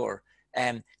Corridor,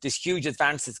 there's huge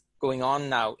advances going on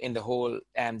now in the whole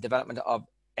development of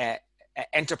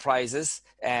enterprises,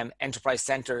 enterprise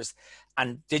centres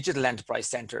and digital enterprise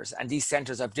centres. And these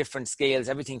centres have different scales,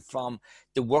 everything from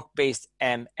the work-based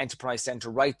enterprise centre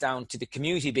right down to the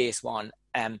community-based one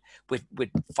with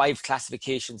 5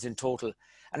 classifications in total.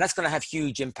 And that's going to have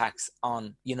huge impacts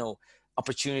on,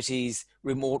 opportunities,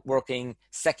 remote working,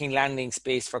 second landing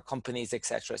space for companies,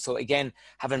 etc. So again,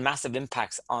 having massive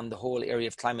impacts on the whole area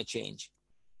of climate change.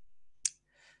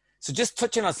 So just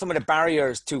touching on some of the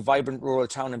barriers to vibrant rural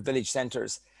town and village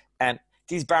centres.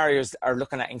 These barriers are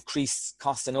looking at increased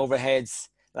costs and overheads,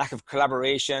 lack of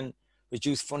collaboration,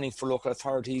 reduced funding for local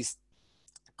authorities,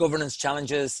 governance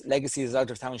challenges, legacies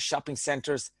out of town shopping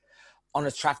centres,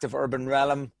 unattractive urban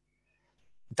realm,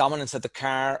 dominance of the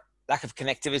car, lack of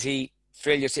connectivity,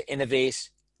 failure to innovate,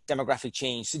 demographic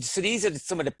change. So these are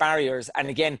some of the barriers. And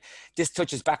again, this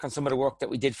touches back on some of the work that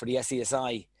we did for the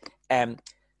SESI.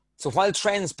 So while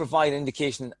trends provide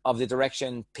indication of the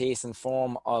direction, pace and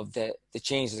form of the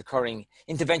changes occurring,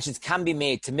 interventions can be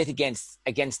made to mitigate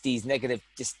against these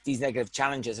negative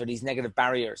challenges or these negative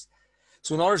barriers.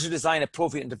 So in order to design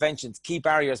appropriate interventions, key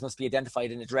barriers must be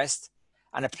identified and addressed,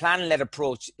 And a plan-led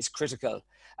approach is critical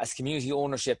as community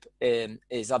ownership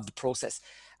is of the process.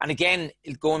 And again,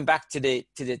 going back to the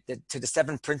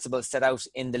 7 principles set out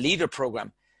in the Leader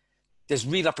program, there's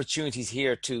real opportunities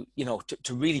here to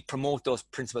really promote those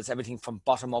principles, everything from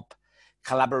bottom up,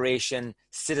 collaboration,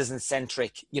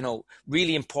 citizen-centric,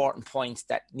 really important points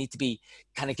that need to be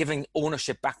kind of giving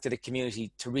ownership back to the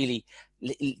community to really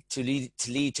lead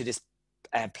to this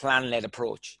plan-led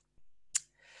approach.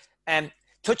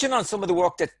 Touching on some of the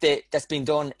work that's been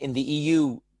done in the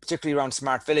EU, particularly around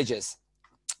smart villages.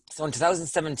 So in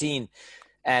 2017,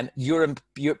 the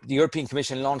European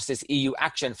Commission launched this EU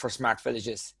Action for Smart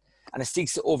Villages, and it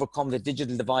seeks to overcome the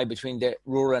digital divide between the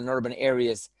rural and urban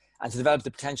areas and to develop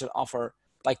the potential offer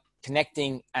by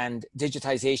connecting and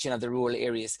digitization of the rural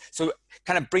areas. So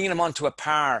kind of bringing them onto a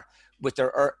par with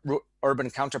their urban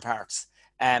counterparts.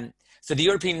 So the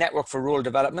European Network for Rural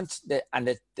Development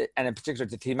and in particular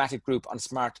the thematic group on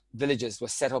smart villages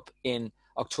was set up in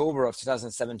October of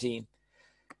 2017.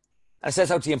 And it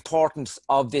sets out the importance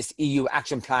of this EU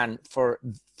action plan for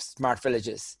smart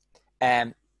villages.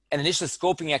 An initial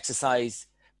scoping exercise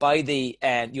by the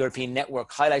European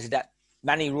network highlighted that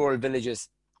many rural villages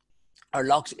are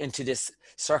locked into this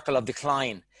circle of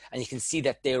decline. And you can see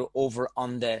that they're over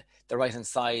on the right-hand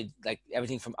side, like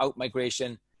everything from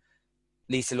out-migration,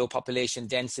 leads to low population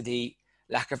density,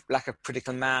 lack of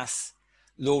critical mass,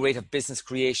 low rate of business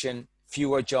creation,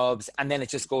 fewer jobs, and then it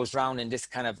just goes round in this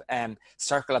kind of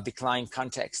circle of decline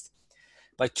context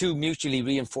by 2 mutually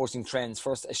reinforcing trends.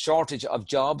 First, a shortage of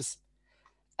jobs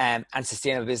and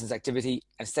sustainable business activity,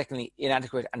 and secondly,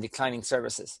 inadequate and declining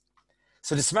services.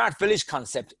 So the smart village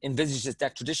concept envisages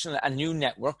that traditional and new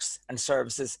networks and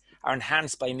services are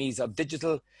enhanced by means of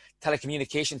digital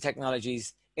telecommunication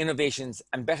technologies, innovations,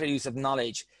 and better use of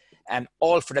knowledge,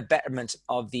 all for the betterment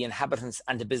of the inhabitants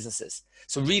and the businesses.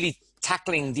 So really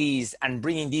tackling these and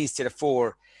bringing these to the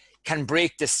fore can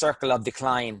break this circle of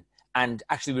decline and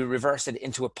actually we reverse it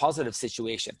into a positive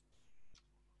situation.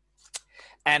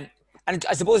 And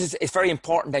I suppose it's very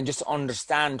important then just to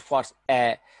understand what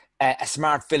a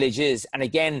smart village is. And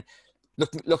again,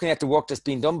 looking at the work that's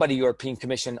been done by the European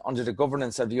Commission under the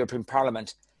governance of the European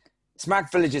Parliament,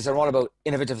 smart villages are all about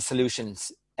innovative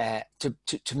solutions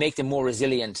to make them more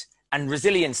resilient. And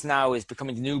resilience now is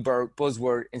becoming the new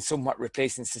buzzword in somewhat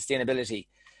replacing sustainability.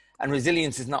 And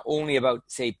resilience is not only about,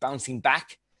 say, bouncing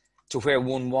back to where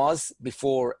one was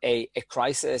before a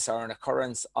crisis or an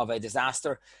occurrence of a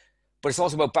disaster, but it's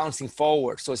also about bouncing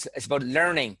forward. So it's about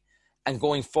learning and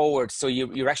going forward. So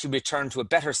you're actually returned to a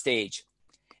better stage.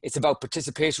 It's about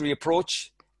participatory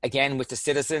approach, again, with the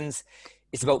citizens.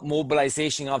 It's about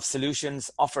mobilization of solutions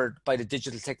offered by the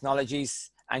digital technologies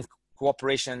and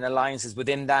cooperation and alliances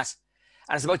within that.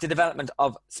 And it's about the development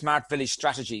of smart village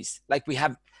strategies. Like we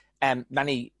have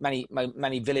many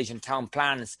village and town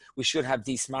plans, we should have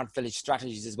these smart village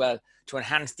strategies as well to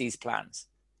enhance these plans.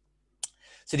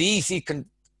 So the EEC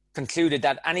concluded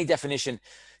that any definition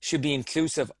should be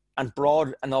inclusive and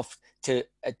broad enough to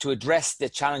address the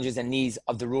challenges and needs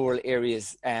of the rural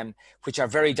areas, which are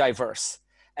very diverse.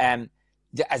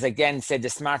 As again said, the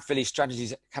smart village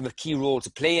strategies have a key role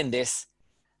to play in this,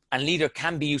 and Leader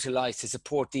can be utilised to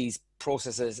support these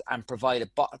processes and provide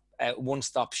a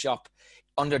one-stop shop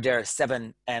under their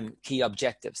 7 key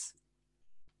objectives.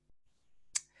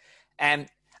 And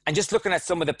just looking at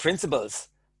some of the principles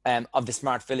of the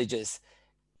smart villages,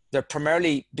 they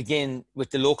primarily begin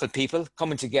with the local people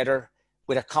coming together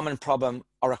with a common problem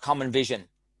or a common vision.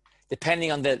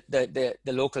 Depending on the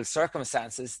local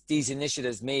circumstances, these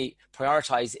initiatives may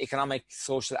prioritize economic,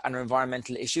 social, and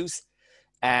environmental issues,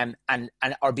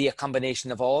 or be a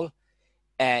combination of all.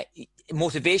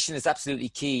 Motivation is absolutely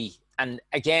key. And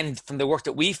again, from the work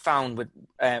that we found with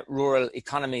rural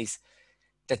economies,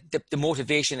 that the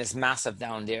motivation is massive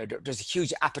down there. There's a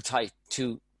huge appetite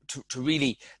to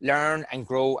really learn and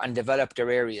grow and develop their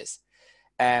areas.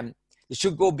 They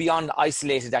should go beyond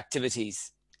isolated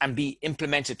activities and be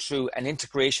implemented through an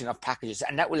integration of packages.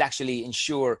 And that will actually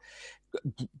ensure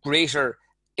greater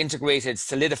integrated,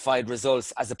 solidified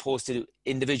results as opposed to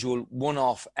individual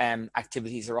one-off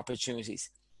activities or opportunities.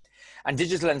 And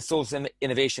digital and social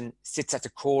innovation sits at the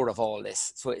core of all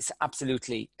this. So it's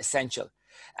absolutely essential.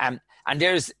 And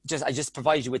there's I just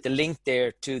provide you with the link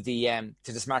there to the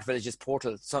Smart Villages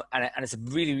portal. So, and it's a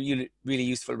really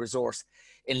useful resource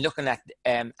in looking at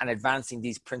and advancing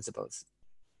these principles.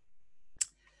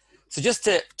 So just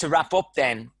to wrap up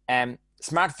then,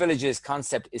 Smart Villages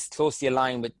concept is closely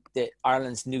aligned with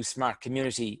Ireland's new Smart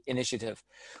Community Initiative,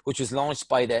 which was launched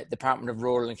by the Department of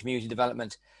Rural and Community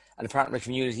Development and the Department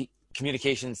of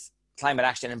Communications, Climate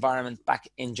Action and Environment back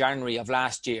in January of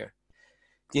last year.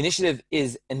 The initiative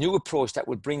is a new approach that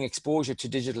would bring exposure to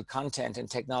digital content and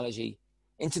technology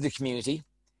into the community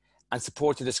and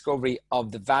support the discovery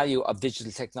of the value of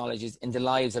digital technologies in the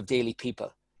lives of daily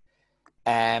people.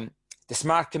 The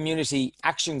Smart Community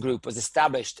Action Group was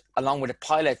established along with a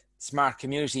pilot Smart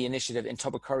Community Initiative in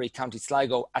Tubbercurry, County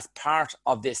Sligo, as part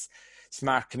of this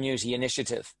Smart Community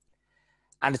Initiative.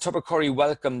 And the Tubbercurry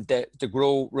welcomed the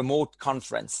Grow Remote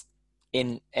Conference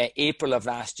in April of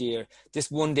last year. This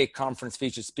one-day conference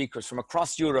featured speakers from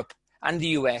across Europe and the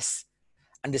US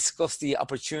and discussed the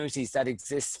opportunities that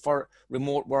exist for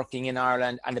remote working in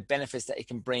Ireland and the benefits that it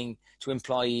can bring to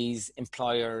employees,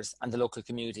 employers, and the local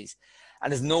communities.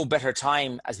 And there's no better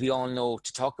time, as we all know,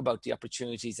 to talk about the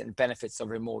opportunities and benefits of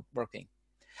remote working.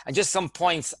 And just some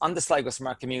points on the Sligo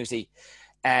Smart Community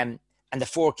and the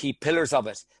 4 key pillars of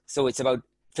it. So it's about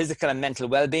physical and mental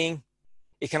well-being,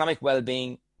 economic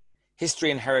well-being,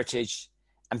 history and heritage,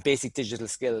 and basic digital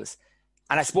skills.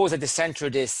 And I suppose at the center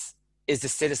of this is the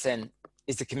citizen,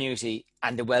 is the community,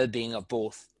 and the well-being of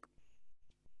both.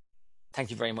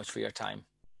 Thank you very much for your time.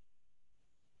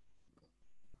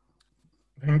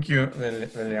 Thank you,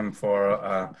 William,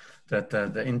 for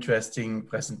the interesting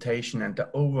presentation and the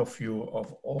overview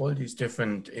of all these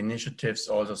different initiatives,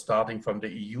 also starting from the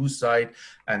EU side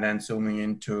and then zooming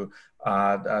into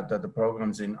the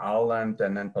programs in Ireland,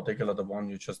 and in particular the one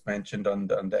you just mentioned on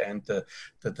the end,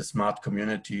 the smart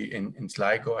community in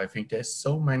Sligo. I think there's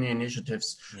so many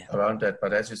initiatives around that,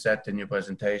 but as you said in your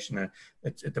presentation,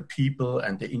 it's the people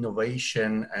and the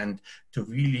innovation, and to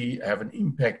really have an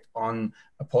impact on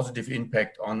a positive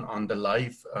impact on the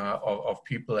life of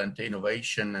people, and the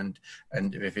innovation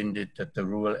and within the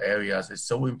rural areas is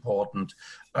so important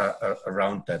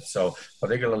around that. So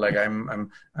particularly, like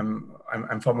I'm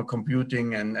from a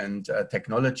computing and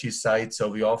technology side, so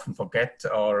we often forget,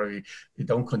 or we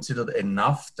don't consider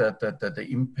enough that the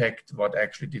impact what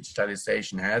actually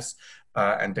digitalization has.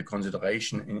 And the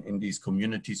consideration in these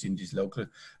communities, in these local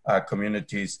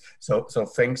communities. So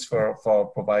thanks for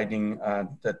providing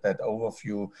that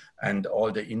overview and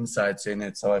all the insights in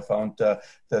it. So I found that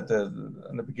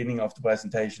in the beginning of the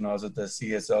presentation, also the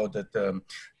CSO, that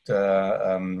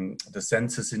the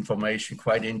census information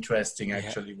quite interesting,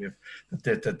 actually, with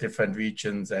the different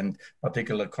regions, and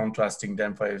particular contrasting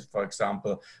them, for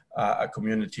example, a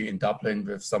community in Dublin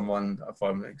with someone,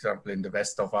 for example, in the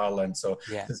west of Ireland. So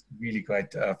it's really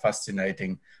quite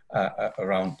fascinating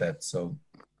around that. So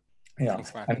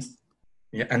Thanks, Markus.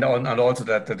 And also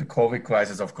that the COVID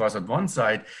crisis, of course, on one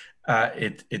side,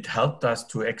 it helped us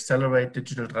to accelerate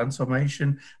digital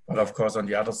transformation, but of course on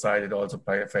the other side it also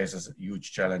faces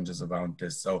huge challenges around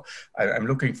this. So I'm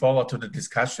looking forward to the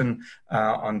discussion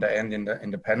on the end in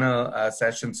the panel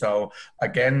session. So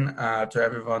again, to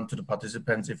everyone, to the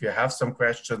participants, if you have some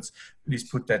questions, please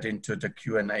put that into the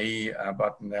Q&A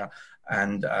button there,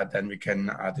 and then we can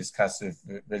discuss with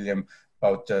William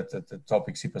about the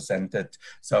topics he presented.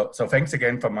 So thanks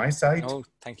again from my side. Oh,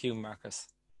 thank you, Markus.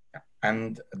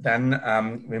 And then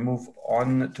we move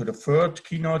on to the third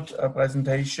keynote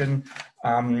presentation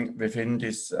within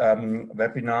this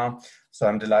webinar. So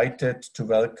I'm delighted to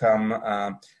welcome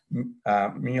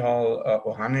Micheál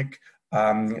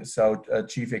Ó,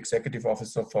 Chief Executive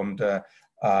Officer from the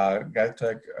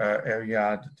Gaeltachta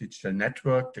area, the digital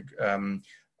network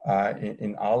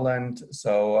in Ireland.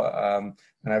 So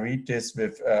when I read this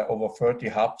with over 30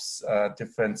 hubs,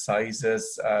 different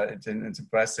sizes, it's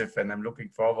impressive, and I'm looking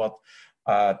forward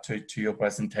to your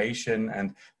presentation,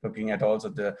 and looking at also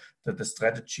the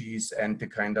strategies and the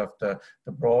kind of the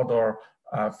broader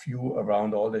view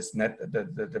around all this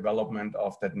the development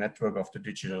of that network of the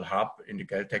digital hub in the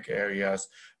Gaeltach areas.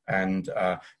 And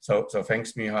so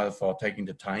thanks, Micheál, for taking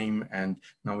the time. And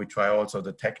now we try also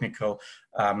the technical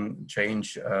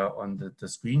change on the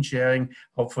screen sharing.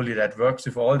 Hopefully that works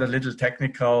with all the little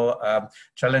technical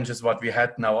challenges what we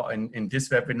had now in this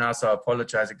webinar. So I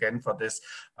apologize again for this,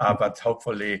 but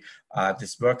hopefully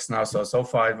this works now. So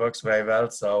far it works very well.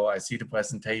 So I see the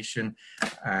presentation,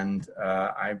 and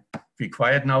I be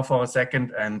quiet now for a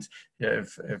second, and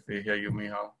if we hear you,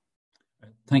 Micheál.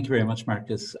 Thank you very much,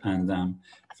 Markus, and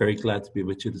very glad to be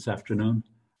with you this afternoon.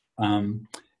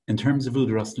 In terms of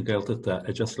Údarás na Gaeltachta,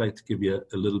 I'd just like to give you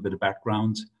a little bit of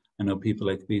background. I know people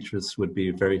like Beatrice would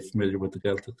be very familiar with the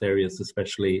Gaeltacht areas,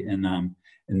 especially in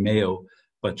Mayo,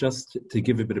 but just to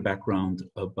give a bit of background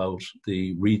about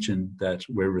the region that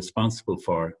we're responsible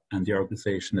for and the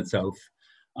organization itself.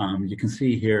 You can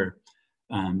see here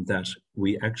that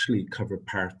we actually cover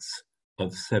parts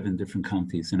of 7 different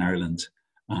counties in Ireland,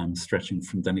 stretching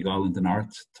from Donegal in the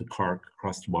north to Cork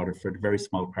across the Waterford, a very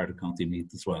small part of County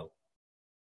Meath as well.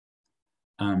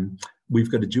 We've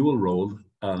got a dual role.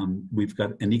 we've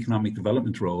got an economic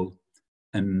development role,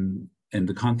 and in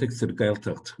the context of the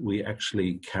Gaeltachta, we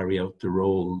actually carry out the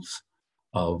roles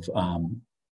of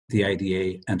the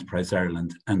IDA, Enterprise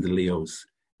Ireland, and the LEOs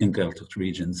in Gaeltacht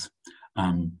regions.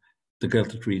 The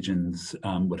Gaeltacht regions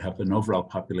would have an overall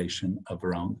population of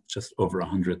around just over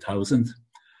 100,000.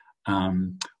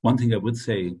 One thing I would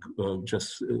say,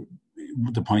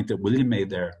 the point that William made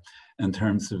there, in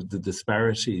terms of the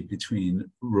disparity between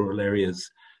rural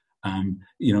areas,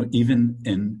 even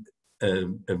in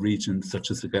a region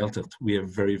such as the Gaeltacht, we have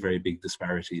very, very big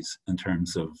disparities in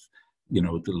terms of,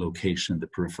 the location, the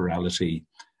peripherality,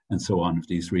 and so on of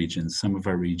these regions. Some of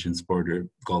our regions border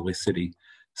Galway City.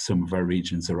 Some of our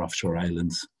regions are offshore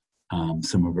islands.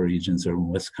 Some of our regions are in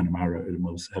West Connemara,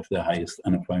 have the highest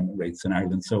unemployment rates in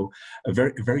Ireland. So a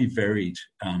very, very varied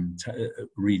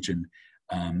region,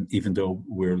 even though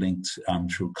we're linked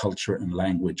through culture and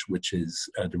language, which is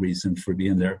the reason for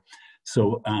being there.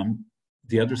 So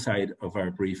the other side of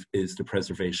our brief is the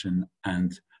preservation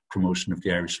and promotion of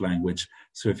the Irish language.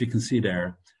 So if you can see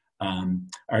there,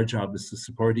 our job is to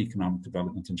support economic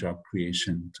development and job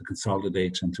creation, to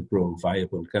consolidate and to grow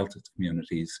viable Gaeltacht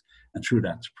communities, and through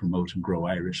that to promote and grow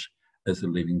Irish as a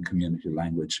living community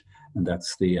language. And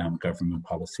that's the government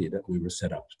policy that we were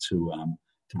set up to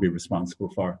be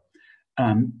responsible for.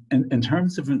 In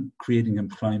terms of creating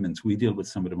employment, we deal with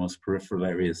some of the most peripheral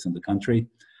areas in the country.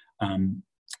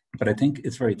 But I think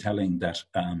it's very telling that,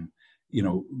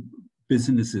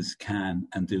 businesses can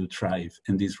and do thrive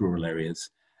in these rural areas.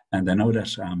 And I know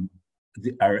that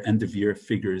our end of year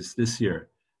figures this year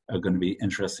are going to be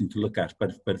interesting to look at.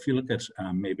 But if you look at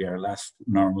maybe our last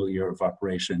normal year of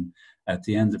operation, at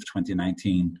the end of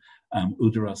 2019,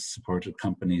 Údarás supported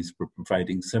companies were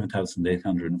providing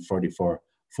 7,844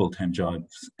 full-time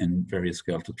jobs in various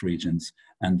Gaeltacht regions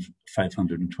and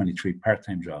 523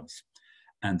 part-time jobs.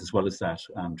 And as well as that,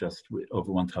 just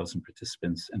over 1,000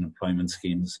 participants in employment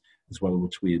schemes as well,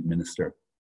 which we administer.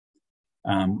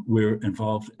 We're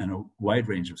involved in a wide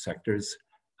range of sectors.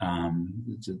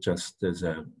 Just there's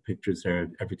pictures there,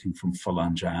 everything from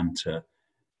full-on jam to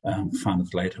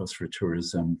Fannacht Lighthouse for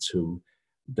tourism, to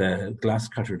the glass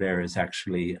cutter there is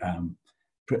actually,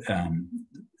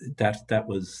 that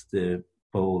was the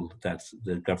bowl that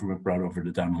the government brought over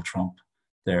to Donald Trump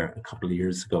there a couple of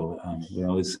years ago. We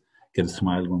always get a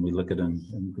smile when we look at him.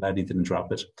 I'm glad he didn't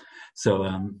drop it. So,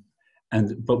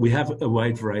 but we have a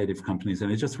wide variety of companies,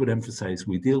 and I just would emphasize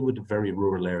we deal with a very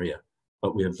rural area,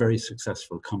 but we have very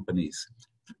successful companies.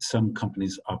 Some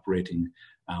companies operating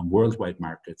worldwide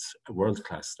markets,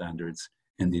 world-class standards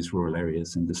in these rural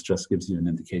areas, and this just gives you an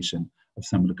indication of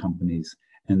some of the companies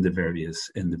in the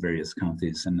various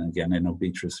counties. And again, I know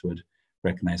Beatrice would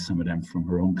recognize some of them from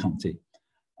her own county.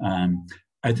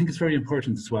 I think it's very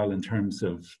important as well in terms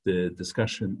of the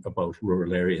discussion about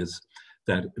rural areas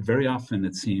that very often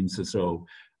it seems as though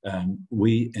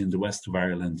we in the west of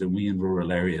Ireland and we in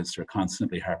rural areas are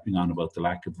constantly harping on about the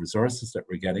lack of resources that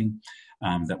we're getting,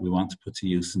 that we want to put to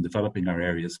use in developing our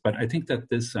areas. But I think that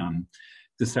this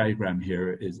diagram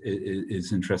here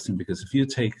is interesting, because if you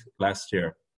take last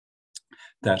year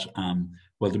that,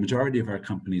 well, the majority of our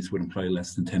companies would employ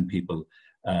less than 10 people.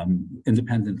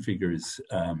 Independent figures,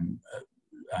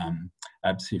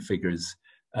 ABSI figures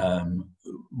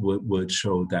would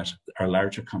show that our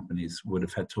larger companies would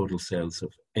have had total sales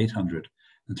of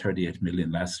 838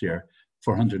 million last year.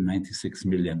 496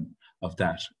 million of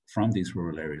that from these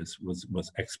rural areas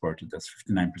was exported. That's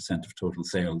 59% of total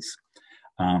sales.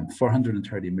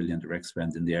 430 million direct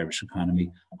spend in the Irish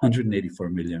economy, 184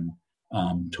 million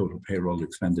total payroll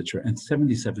expenditure, and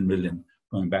 77 million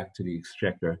going back to the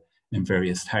exchequer in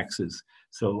various taxes.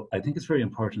 So I think it's very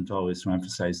important always to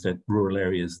emphasize that rural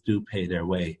areas do pay their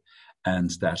way, and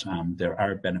that there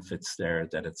are benefits there,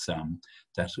 that it's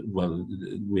that, well,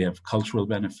 we have cultural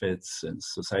benefits and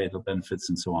societal benefits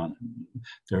and so on.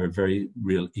 There are very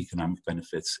real economic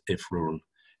benefits if rural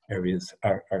areas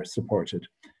are supported.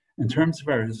 In terms of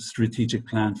our strategic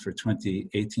plan for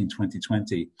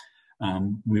 2018-2020,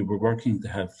 we were working to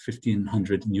have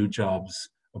 1,500 new jobs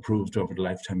approved over the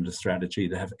lifetime of the strategy,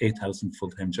 to have 8,000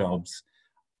 full-time jobs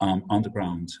on the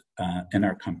ground in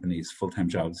our companies, full-time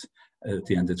jobs at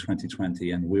the end of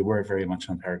 2020. And we were very much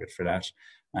on target for that.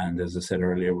 And as I said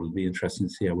earlier, it will be interesting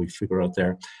to see how we figure out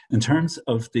there. In terms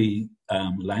of the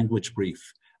language brief,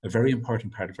 a very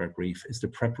important part of our brief is the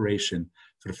preparation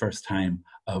for the first time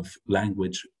of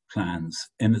language plans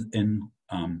in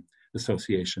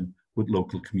association with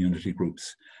local community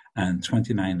groups. And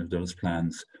 29 of those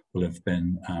plans will have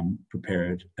been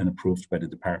prepared and approved by the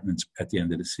department at the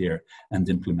end of this year and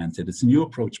implemented. It's a new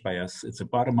approach by us. It's a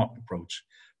bottom-up approach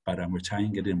but we're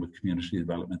tying it in with community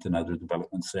development and other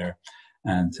developments there.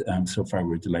 And so far,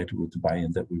 we're delighted with the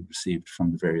buy-in that we've received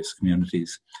from the various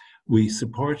communities. We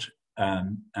support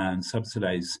and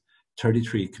subsidize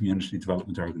 33 community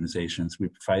development organizations. We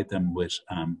provide them with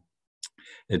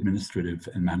administrative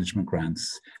and management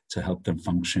grants to help them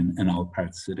function in all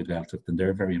parts of the Gaeltacht, and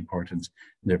they're very important.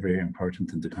 They're very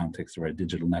important in the context of our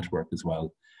digital network as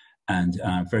well. And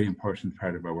a very important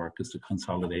part of our work is the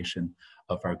consolidation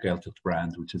of our Gaeltacht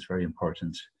brand, which is very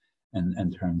important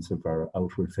in terms of our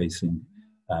outward facing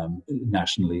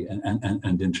nationally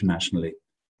and internationally.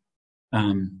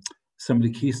 Some of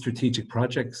the key strategic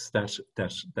projects that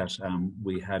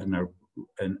we had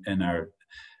in our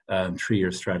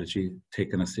 3-year strategy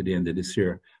taken us to the end of this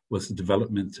year was the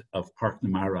development of Park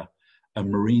Namara, a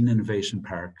marine innovation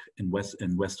park in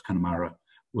West Connemara,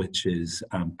 which is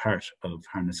part of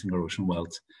harnessing our ocean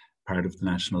wealth, part of the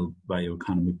national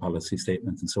bioeconomy policy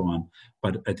statement and so on.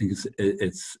 But I think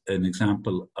it's an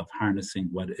example of harnessing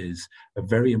what is a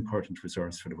very important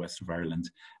resource for the west of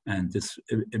Ireland. And this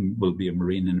will be a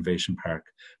marine innovation park,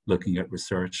 looking at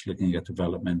research, looking at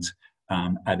development,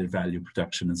 added value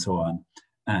production and so on.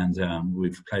 And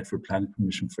we've applied for planning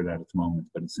permission for that at the moment,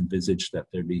 but it's envisaged that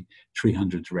there'll be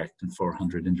 300 direct and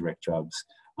 400 indirect jobs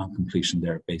on completion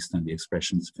there based on the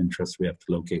expressions of interest we have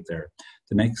to locate there.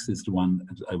 The next is the one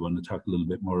I want to talk a little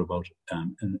bit more about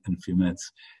in a few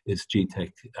minutes, is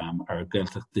GTech, our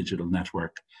Gaeltacht digital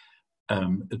network.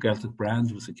 The Gaeltacht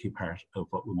brand was a key part of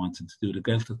what we wanted to do. The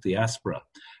Gaeltacht diaspora,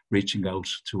 reaching out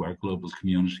to our global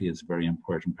community, is a very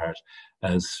important part,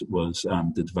 as was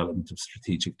the development of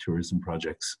strategic tourism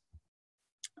projects.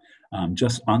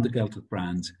 Just on the Gaeltacht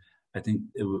brand, I think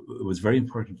it was very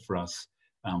important for us.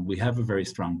 We have a very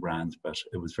strong brand, but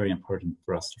it was very important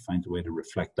for us to find a way to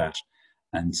reflect that,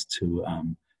 and to,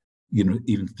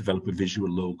 even to develop a visual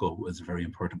logo was a very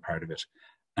important part of it.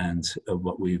 And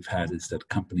what we've had is that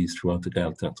companies throughout the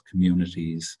Gaeltacht,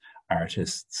 communities,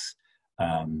 artists,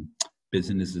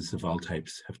 businesses of all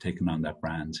types have taken on that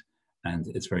brand. And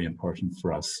it's very important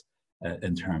for us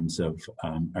in terms of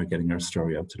our getting our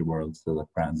story out to the world, so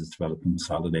that brand is developed and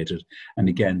consolidated. And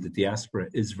again, the diaspora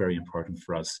is very important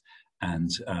for us.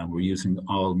 And we're using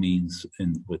all means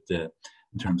in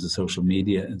terms of social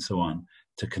media and so on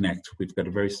to connect. We've got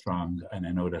a very strong, and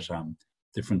I know that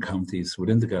different counties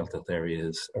within the Gaeltacht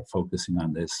areas are focusing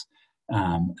on this,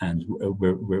 and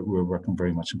we're working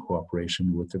very much in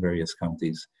cooperation with the various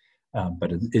counties.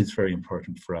 But it is very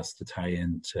important for us to tie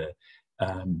into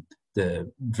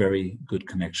the very good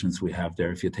connections we have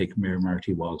there. If you take Mayor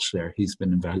Marty Walsh there, he's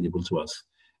been invaluable to us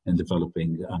in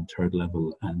developing third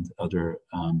level and other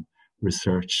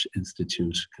research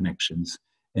institute connections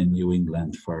in New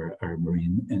England for our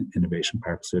marine innovation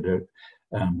park. So there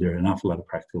are an awful lot of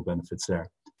practical benefits there.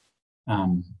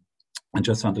 And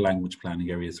just on the language planning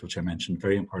areas, which I mentioned,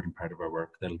 very important part of our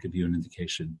work, that'll give you an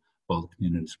indication of all the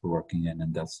communities we're working in,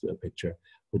 and that's a picture,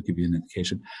 would give you an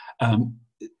indication.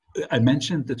 I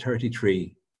mentioned the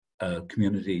 33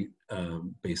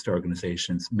 community-based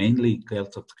organizations, mainly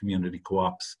Gaeltacht community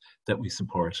co-ops that we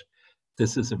support.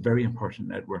 This is a very important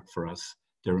network for us.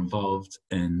 They're involved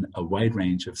in a wide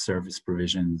range of service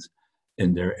provisions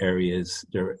in their areas.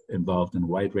 They're involved in a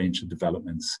wide range of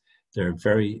developments. They're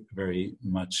very, very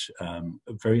much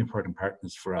very important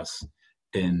partners for us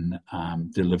in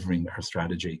delivering our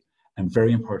strategy, and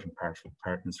very important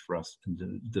partners for us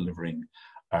in delivering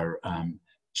our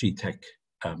GTech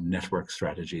network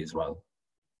strategy as well.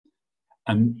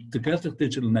 The Gaeltacht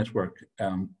Digital Network,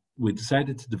 we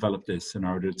decided to develop this in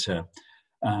order to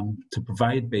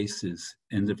provide bases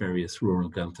in the various rural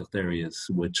Gaeltacht areas,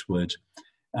 which would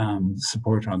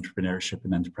support entrepreneurship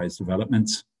and enterprise development.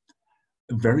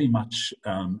 Very much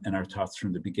in our thoughts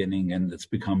from the beginning, and it's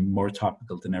become more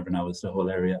topical than ever now, is the whole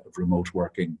area of remote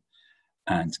working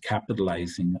and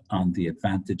capitalizing on the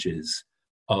advantages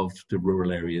of the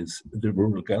rural areas, the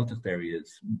rural Gaeltacht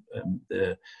areas,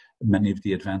 many of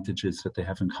the advantages that they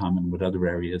have in common with other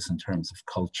areas in terms of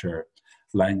culture,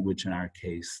 language in our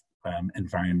case,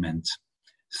 environment,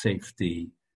 safety,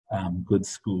 good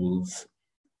schools,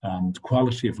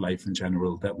 quality of life in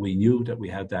general, that we knew that we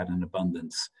had that in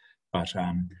abundance. But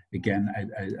again,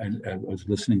 I was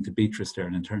listening to Beatrice there,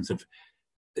 and in terms of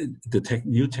the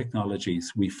new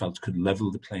technologies we felt could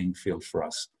level the playing field for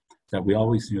us, that we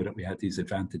always knew that we had these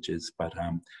advantages, but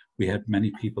we had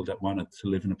many people that wanted to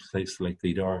live in a place like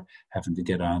Leador, having to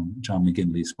get on John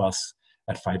McGinley's bus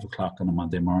at 5 o'clock on a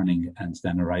Monday morning and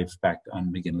then arrive back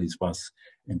on McGinley's bus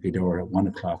in Leador at 1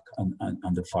 o'clock on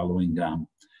the following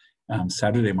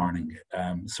Saturday morning.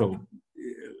 So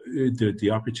the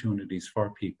opportunities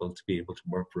for people to be able to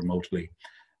work remotely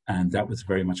And that was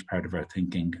very much part of our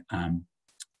thinking.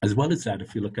 As well as that,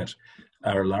 if you look at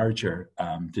our larger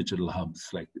digital hubs,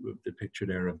 like the picture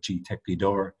there of GTech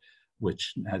Lidor,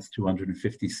 which has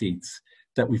 250 seats,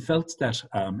 that we felt that,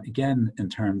 again, in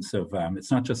terms of,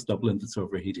 it's not just Dublin that's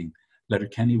overheating,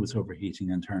 Letterkenny was overheating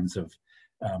in terms of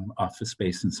office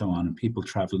space and so on, and people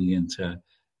traveling into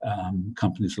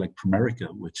companies like Promerica,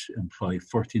 which employ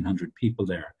 1,400 people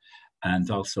there, and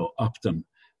also Optum.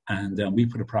 And we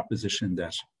put a proposition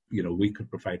that, we could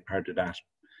provide part of that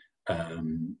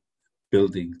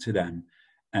building to them.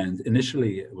 And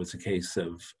initially it was a case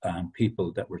of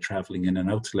people that were traveling in and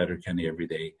out to Letterkenny every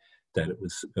day, that it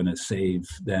was going to save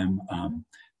them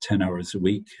 10 hours a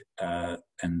week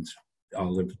and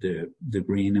all of the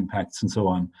green impacts and so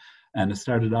on. And it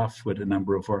started off with a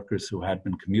number of workers who had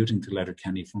been commuting to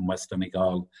Letterkenny from West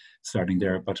Donegal, starting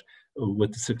there. But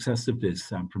with the success of this,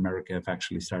 Promerica have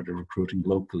actually started recruiting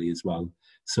locally as well.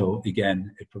 So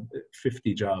again,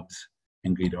 50 jobs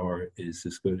in Gweedore is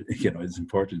as good, as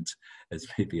important as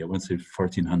maybe, I won't say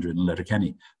 1,400 in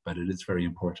Letterkenny, but it is very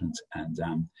important. And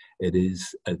it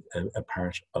is a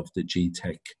part of the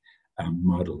GTech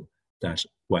model that,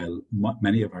 while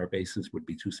many of our bases would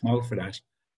be too small for that,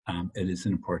 it is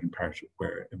an important part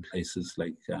where in places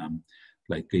like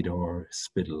Gweedore,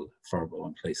 Spiddal, Forbo,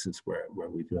 and places where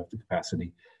we do have the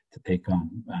capacity to take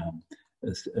on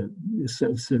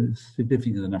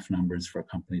significant enough numbers for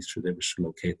companies should they wish to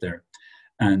locate there.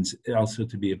 And also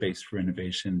to be a base for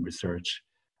innovation research.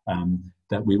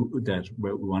 What we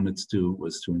wanted to do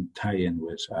was to tie in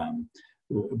with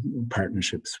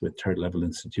partnerships with third level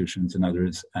institutions and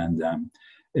others, and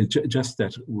just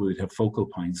that we would have focal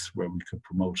points where we could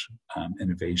promote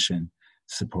innovation,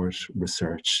 support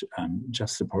research,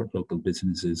 just support local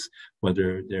businesses,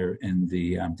 whether they're in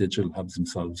the digital hubs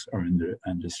themselves or in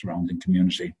the surrounding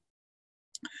community.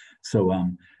 So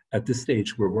at this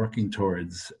stage, we're working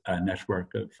towards a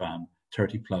network of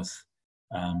 30 plus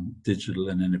digital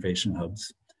and innovation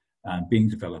hubs being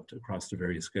developed across the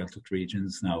various Gaeltacht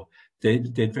regions. Now, they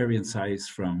vary in size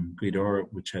from Gweedore,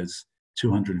 which has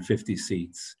 250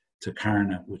 seats, to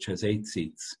Carna, which has 8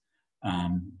 seats.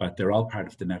 But they're all part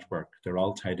of the network. They're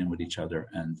all tied in with each other,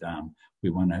 and we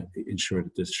want to ensure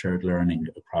that there's shared learning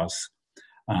across.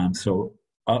 So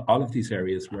all of these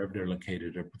areas, wherever they're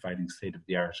located, are providing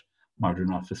state-of-the-art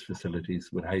modern office facilities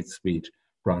with high-speed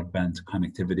broadband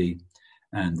connectivity,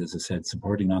 and, as I said,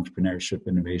 supporting entrepreneurship,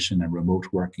 innovation, and remote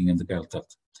working in the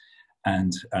Gaeltacht.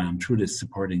 And through this,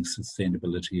 supporting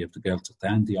sustainability of the Gaeltacht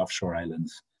and the offshore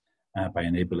islands by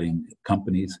enabling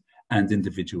companies and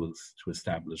individuals to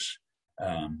establish,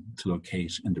 to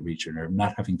locate in the region, or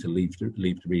not having to leave the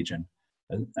region.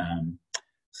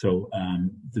 So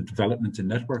the development and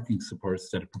networking supports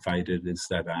that are provided is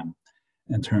that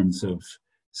in terms of,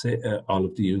 say, all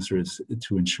of the users,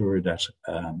 to ensure that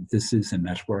this is a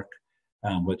network,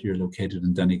 whether you're located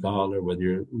in Donegal or whether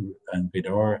you're in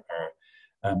Gweedore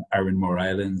or Arranmore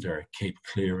Island or Cape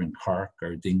Clear in Cork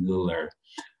or Dingle or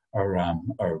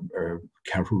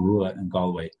Carrarua in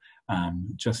Galway,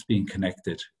 just being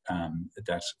connected,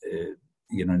 that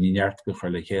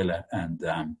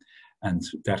and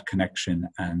that connection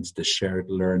and the shared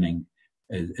learning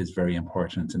is very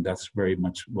important, and that's very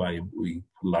much why we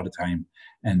put a lot of time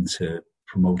into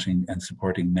promoting and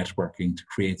supporting networking to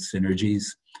create synergies,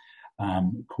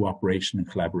 cooperation and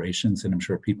collaborations. And I'm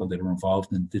sure people that are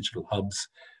involved in digital hubs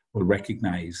will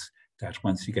recognize that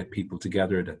once you get people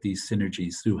together, that these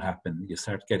synergies do happen. You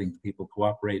start getting people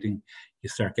cooperating, you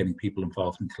start getting people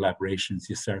involved in collaborations,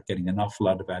 you start getting an awful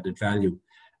lot of added value.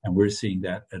 And we're seeing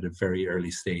that at a very early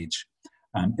stage.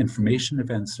 Information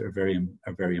events are very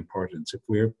important. If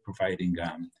we're providing,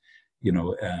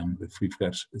 if we've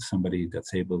got somebody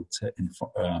that's able to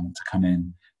come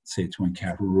in, say, to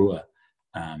Carrarua,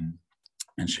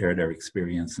 and share their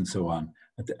experience and so on.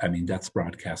 I mean, that's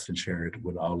broadcast and shared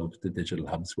with all of the digital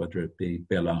hubs, whether it be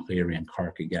Bealach, and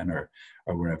Cork again, or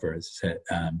wherever, as I said.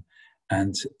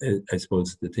 And I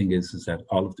suppose the thing is that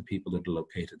all of the people that are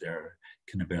located there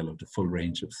can avail of the full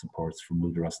range of supports from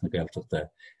Údarás na Gaeltachta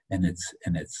in its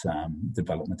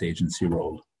development agency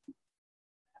role.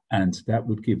 And that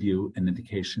would give you an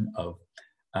indication of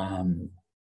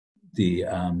the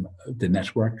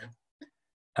network.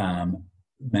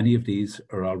 Many of these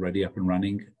are already up and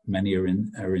running. Many are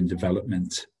in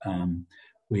development.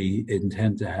 We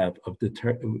intend to have, of the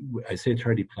I say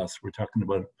 30 plus, we're talking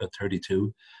about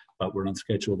 32, but we're on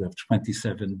schedule to have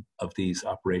 27 of these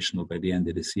operational by the end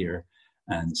of this year,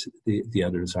 and the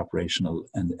others operational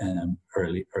and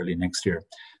early next year.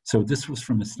 So this was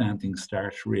from a standing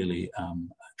start, really,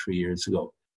 3 years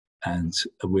ago, and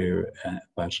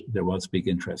but there was big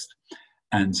interest.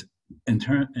 And in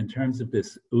terms of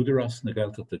this, Údarás na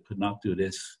Gaeltachta could not do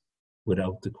this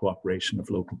without the cooperation of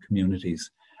local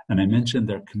communities. And I mentioned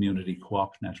their community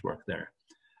co-op network there.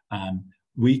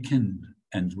 We can,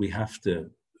 and we have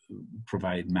to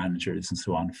provide managers and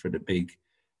so on for the big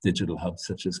digital hubs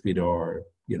such as Vidor,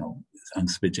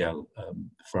 Angspigel,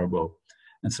 Furbo,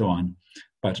 and so on.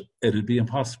 But it'll be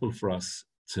impossible for us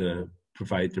to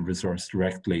provide the resource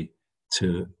directly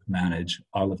to manage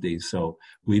all of these. So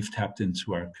we've tapped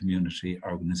into our community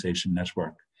organization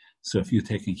network. So if you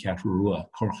take in Catarua,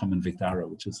 Corcham and Victara,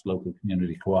 which is local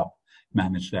community co-op,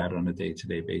 manage that on a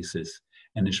day-to-day basis.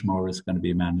 And Ishmore is going to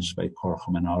be managed by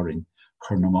Corcham and Oring,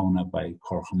 Cernamona by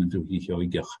Corcham and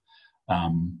Duhihioigach,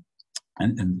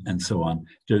 and so on.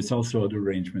 There's also other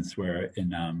arrangements where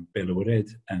in Belawared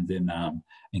and in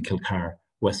Kilcar,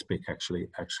 Westbic actually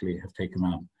have taken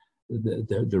on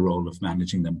the role of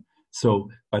managing them. So,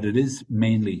 but it is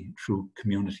mainly through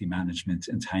community management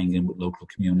and tying in with local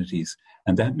communities.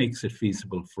 And that makes it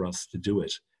feasible for us to do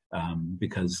it,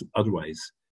 because otherwise,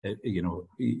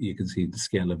 you can see the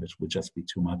scale of it would just be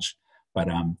too much. But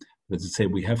as I say,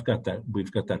 we've got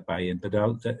that buy-in, but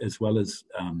as well as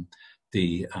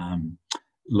the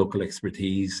local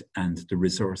expertise and the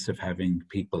resource of having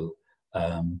people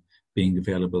being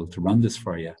available to run this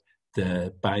for you,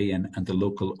 the buy-in and the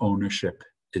local ownership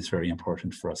is very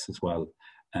important for us as well.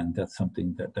 And that's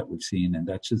something that we've seen. And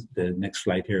that's just the next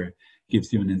slide here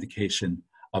gives you an indication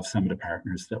of some of the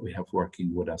partners that we have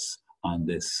working with us on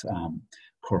this.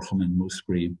 Corcham and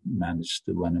Musgrave managed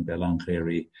the one in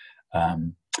Belangleri.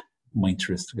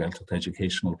 Mointerest Gaeltacht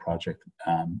Educational Project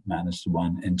managed the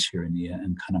one in Chirania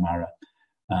and Connemara.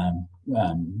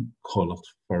 Colacht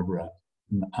Ferbera,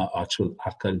 Achel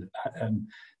Akal,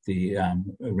 the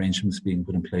arrangements being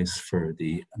put in place for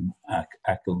the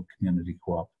Akal Community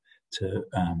Co-op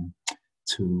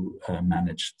to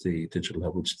manage the digital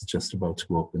hub, which is just about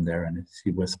to open there, and it's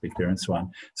Westbic there and so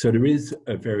on. So there is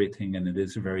a very thing, and it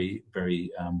is a very,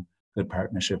 very good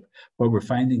partnership. What we're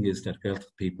finding is that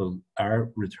Gaeltacht people are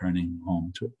returning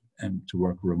home to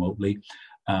work remotely.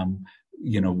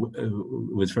 It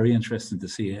was very interesting to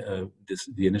see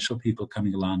the initial people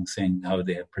coming along saying how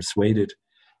they have persuaded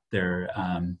their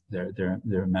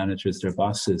managers, their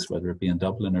bosses, whether it be in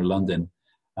Dublin or London,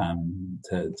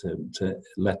 to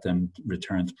let them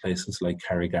return to places like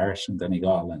Carrigash and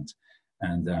Donegal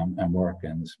and work,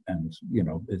 and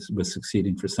it was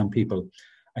succeeding for some people.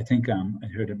 I think I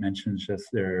heard it mentioned just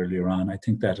there earlier on. I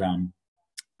think that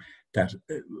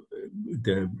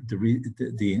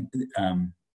the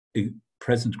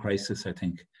present crisis, I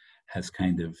think, has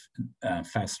kind of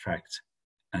fast-tracked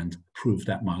and proved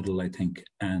that model, I think.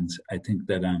 And I think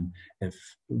that if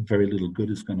very little good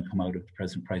is going to come out of the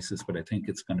present crisis, but I think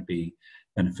it's going to be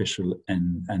beneficial,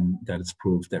 and that it's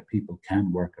proved that people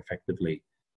can work effectively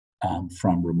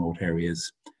from remote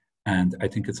areas. And I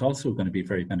think it's also going to be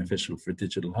very beneficial for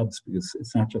digital hubs, because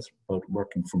it's not just about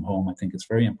working from home. I think it's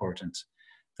very important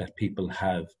that people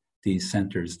have these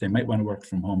centers. They might want to work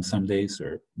from home some days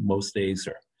or most days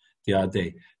or the odd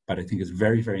day, but I think it's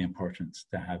very, very important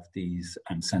to have these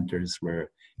centers where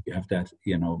you have that,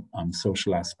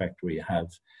 social aspect, where you have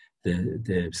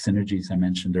the synergies I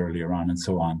mentioned earlier on and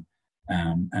so on,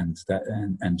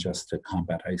 and just to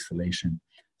combat isolation.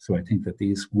 So I think that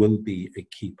these will be a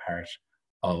key part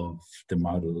of the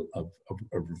model of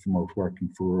remote working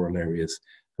for rural areas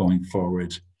going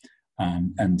forward.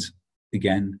 And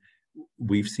again,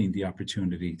 we've seen the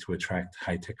opportunity to attract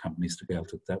high-tech companies to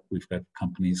Gaeltacht. That we've got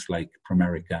companies like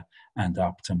Promerica and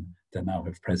Optum that now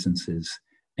have presences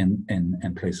in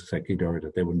places like Idor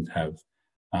that they wouldn't have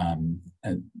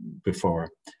before.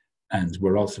 And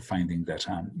we're also finding that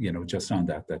just on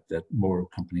that more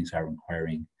companies are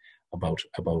inquiring about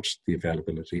the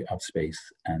availability of space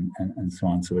and so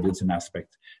on. So it is an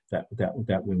aspect that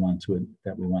we want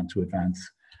to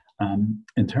advance.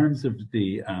 In terms of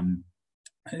the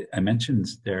I mentioned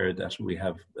there that we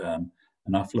have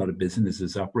an awful lot of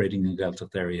businesses operating in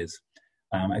Gaeltacht areas.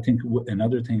 I think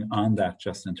another thing on that,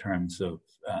 just in terms of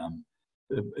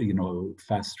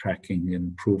fast tracking,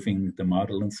 improving the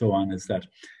model and so on, is that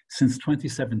since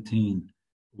 2017,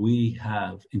 we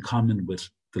have, in common with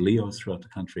the LEOs throughout the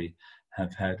country,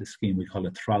 have had a scheme we call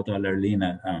it $3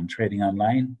 Lina, trading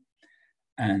online.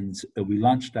 And we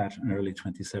launched that in early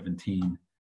 2017.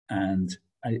 And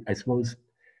I suppose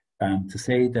to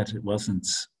say that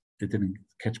it didn't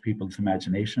catch people's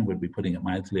imagination would be putting it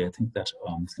mildly. I think that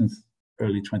since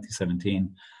early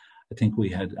 2017, I think we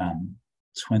had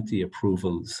 20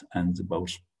 approvals and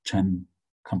about 10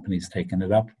 companies taking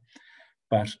it up.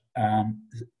 But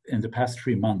in the past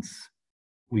 3 months,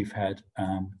 we've had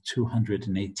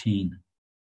 218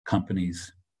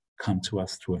 companies come to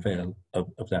us to avail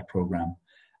of that program,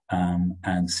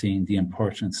 and seeing the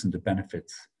importance and the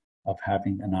benefits of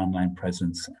having an online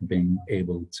presence and being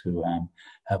able to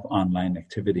have online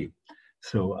activity.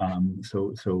 So,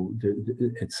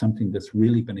 it's something that's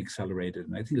really been accelerated,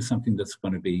 and I think it's something that's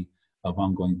going to be of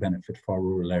ongoing benefit for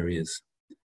rural areas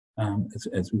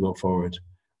as we go forward.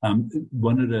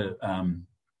 One of the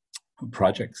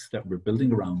projects that we're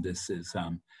building around this is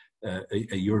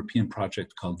a European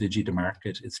project called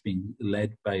Digitalisation. It's being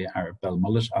led by our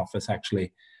Belmullet office,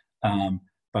 actually,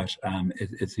 but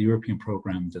it's a European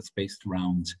program that's based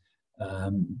around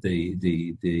the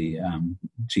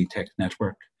GTech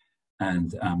network,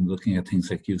 and looking at things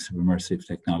like use of immersive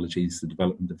technologies, the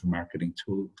development of a marketing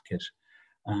toolkit,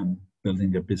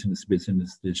 building a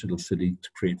business-to-business digital city to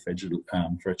create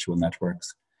virtual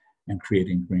networks, and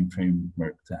creating green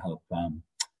framework to help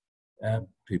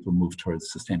people move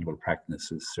towards sustainable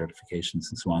practices, certifications,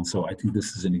 and so on. So I think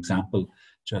this is an example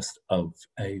just of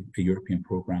a European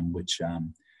program which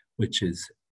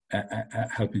is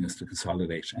helping us to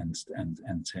consolidate and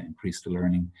to increase the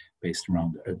learning based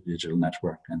around a digital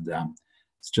network. And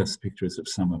it's just pictures of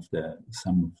some of the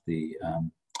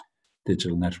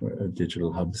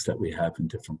digital hubs that we have in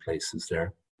different places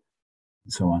there,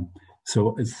 and so on.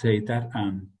 So I'd say that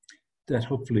that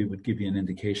hopefully would give you an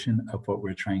indication of what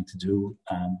we're trying to do.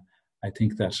 I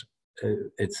think that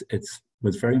it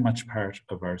was very much part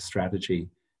of our strategy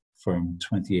from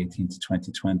 2018 to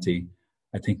 2020.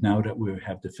 I think now that we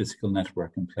have the physical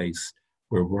network in place,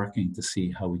 we're working to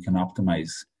see how we can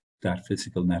optimize that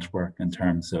physical network in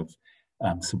terms of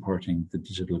supporting the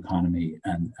digital economy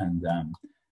and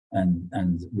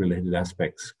related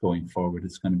aspects going forward.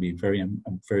 It's going to be a very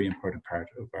important part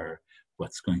of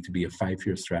what's going to be a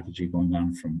 5-year strategy going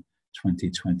on from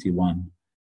 2021.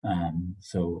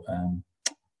 So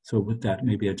with that,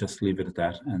 maybe I'll just leave it at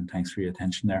that, and thanks for your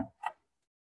attention there.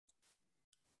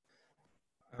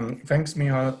 Thanks,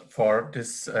 Micheál, for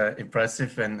this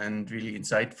impressive and really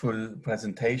insightful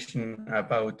presentation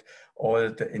about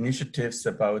all the initiatives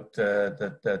about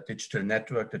the digital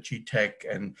network, the GTech,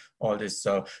 and all this.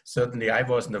 So certainly I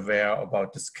wasn't aware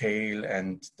about the scale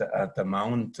and the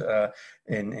amount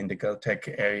in the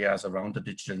Gaeltachta areas around the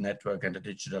digital network and the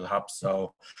digital hub.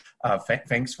 So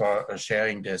thanks for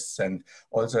sharing this. And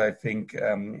also I think,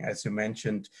 as you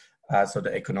mentioned, so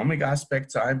the economic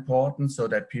aspects are important so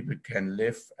that people can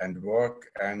live and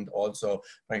work and also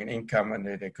bring an income and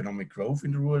the economic growth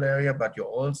in the rural area. But you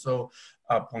also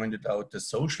pointed out the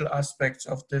social aspects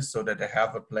of this, so that they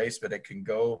have a place where they can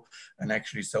go and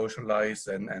actually socialize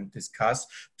and discuss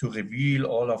to reveal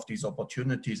all of these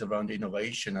opportunities around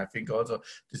innovation. I think also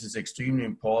this is extremely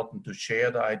important to share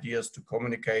the ideas, to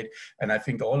communicate. And I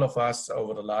think all of us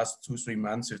over the last 2-3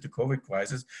 months with the COVID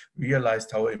crisis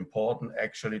realized how important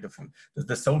actually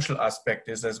the social aspect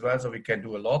is as well. So we can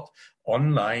do a lot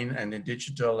online and in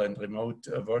digital and remote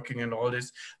working and all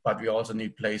this, but we also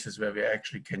need places where we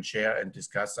actually can share and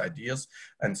discuss ideas.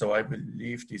 And so I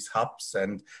believe these hubs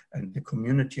and the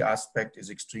community aspect is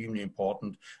extremely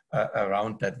important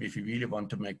around that if we really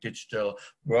want to make digital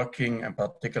working, and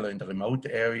particularly in the remote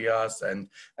areas, and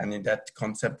in that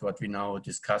concept what we now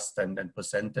discussed and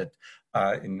presented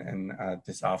in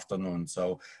this afternoon.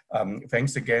 So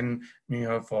thanks again,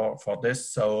 Micheál, for this.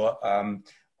 So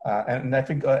and I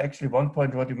think actually one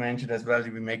point what you mentioned as well,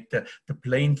 we make the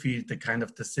playing field the kind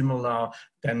of the similar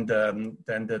than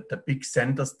the big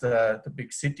centers, the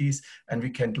big cities, and we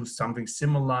can do something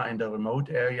similar in the remote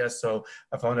areas. So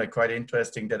I found it quite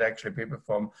interesting that actually people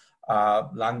from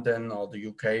London or the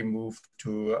UK move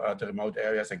to the remote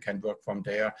areas and can work from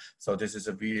there. So this is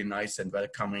a really nice and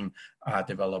welcoming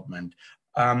development.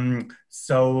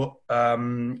 Before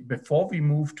we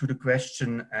move to the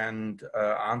question and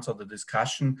answer the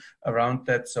discussion around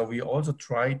that, so we also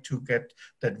try to get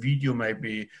that video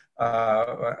maybe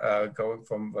going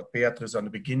from what Beatrice on the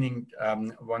beginning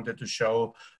wanted to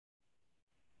show.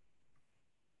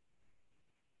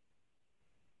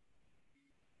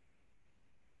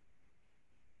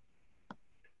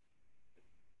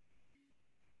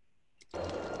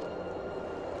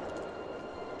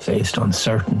 Faced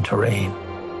uncertain terrain,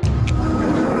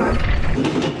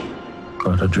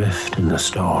 caught adrift in the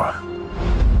storm.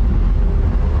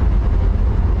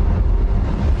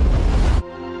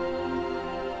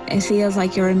 It feels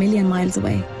like you're a million miles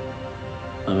away.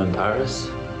 I'm in Paris.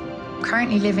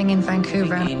 Currently living in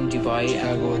Vancouver. In Dubai,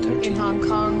 Argo 13. In Hong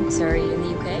Kong, Surrey in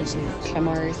the UK.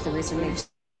 Clamars, the recently.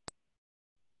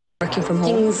 Working from home.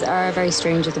 Things are very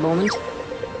strange at the moment. I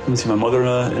haven't seen my mother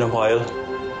in a while.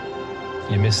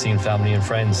 You miss seeing family and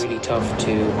friends. Really tough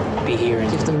to be here.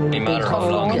 Give them no matter how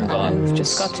long you're gone. We've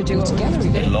just got to do it together.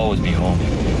 It'll always be home.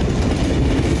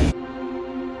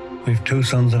 We've 2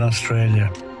 sons in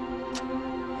Australia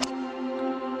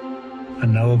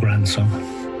and now a grandson.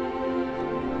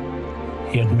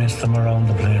 He had missed them around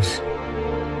the place.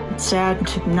 It's sad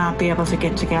to not be able to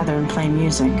get together and play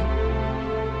music.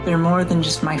 They're more than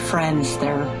just my friends,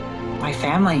 they're my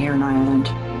family here in Ireland.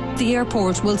 The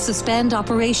airport will suspend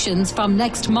operations from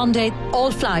next Monday.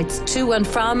 All flights to and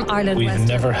from Ireland We've West.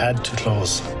 never had to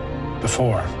close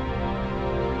before.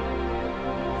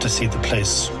 To see the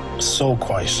place so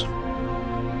quiet.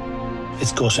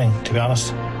 It's gutting, to be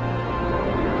honest.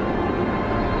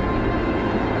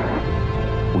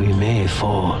 We may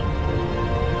fall.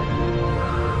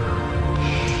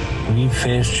 We've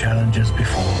faced challenges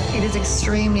before. It is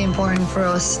extremely important for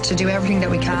us to do everything that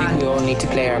we can. I think we all need to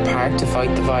play our part to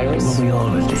fight the virus. Well, we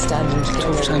always do. Standing together.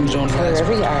 Tough times don't last.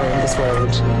 Wherever we are in this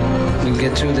world. We'll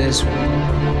get through this.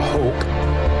 Hope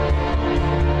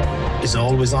is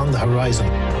always on the horizon.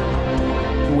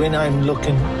 When I'm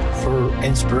looking for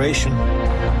inspiration,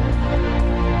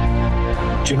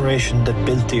 generation that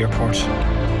built the airport,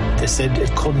 they said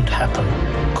it couldn't happen,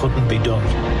 couldn't be done.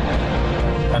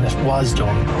 And it was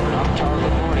done.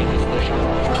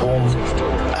 Home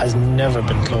has never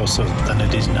been closer than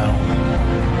it is now.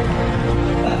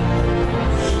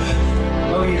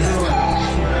 What are you doing?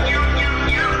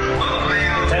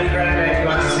 Tell Grandad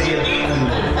wants to see you.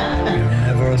 You're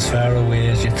never as far away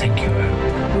as you think you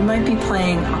are. We might be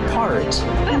playing a part,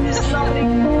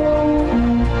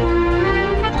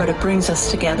 but it brings us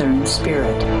together in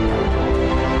spirit.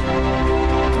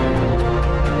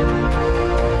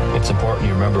 It's important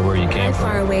you remember where you came from.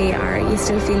 How far away you are, you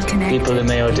still feel connected. People in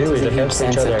Mayo do, we look out for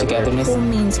each other. Togetherness. Home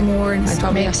means more.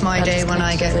 It makes my day when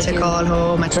I get to call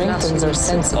home. It Strengthens our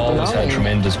sense of Always had belonging.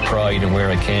 tremendous pride in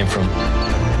where I came from.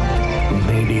 We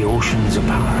may be oceans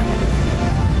apart,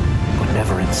 but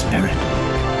never in spirit.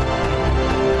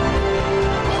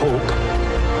 Hope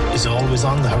is always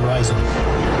on the horizon.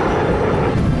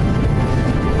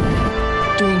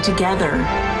 Doing together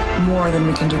more than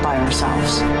we can do by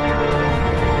ourselves.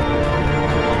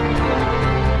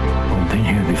 We've been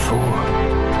here before.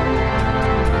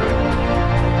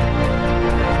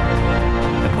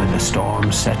 But when the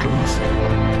storm settles,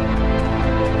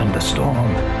 and the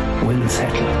storm will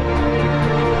settle,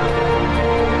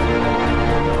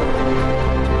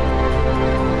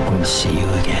 we'll see you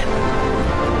again.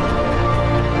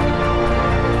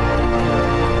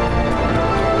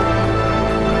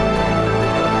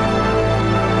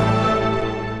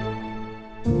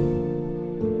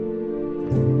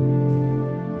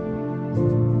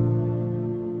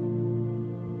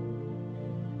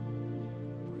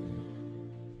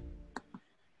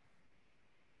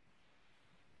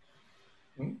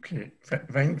 Okay,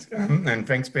 thanks, and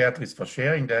thanks, Beatrice, for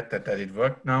sharing that it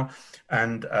worked now,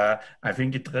 and I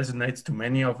think it resonates to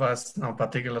many of us now,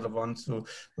 particularly the ones who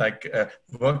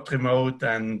worked remote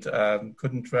and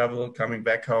couldn't travel, coming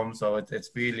back home. So it's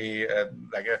really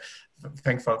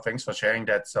thanks for sharing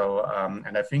that. So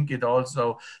and I think it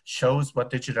also shows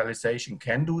what digitalization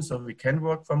can do. So we can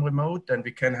work from remote, and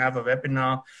we can have a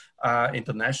webinar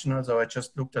international. So I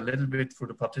just looked a little bit through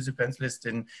the participants list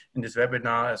in this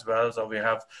webinar as well. So we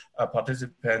have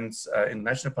participants,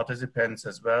 international participants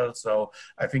as well. So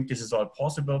I think this is all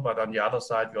possible, but on the other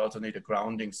side, we also need a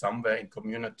grounding somewhere in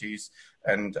communities,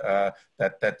 and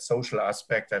that social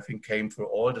aspect, I think, came through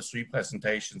all the 3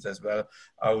 presentations as well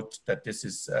out, that this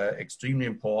is extremely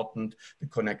important, the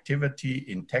connectivity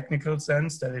in technical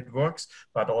sense that it works,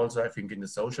 but also I think in the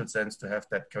social sense to have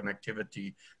that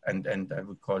connectivity and I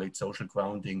would call it social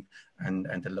grounding and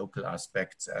the local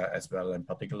aspects as well, in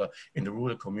particular in the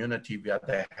rural community where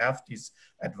they have these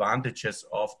advantages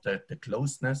of the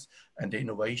closeness and the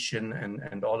innovation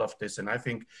and all of this. And I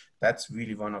think that's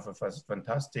really one of the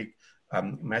fantastic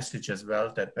message as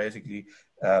well, that basically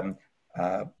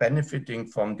benefiting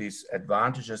from these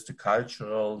advantages, the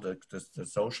cultural, the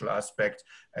social aspect,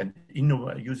 and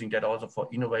using that also for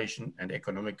innovation and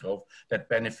economic growth that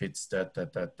benefits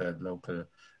the local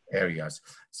areas.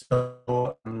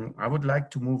 So I would like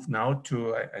to move now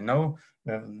to, I know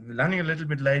we're running a little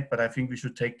bit late, but I think we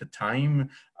should take the time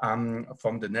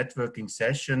from the networking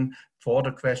session for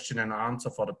the question and answer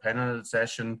for the panel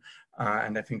session.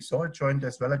 And I think Zohreh joined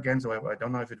as well again, so I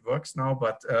don't know if it works now,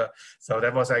 but so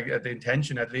that was the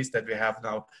intention, at least, that we have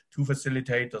now 2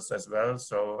 facilitators as well.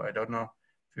 So I don't know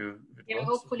if it works.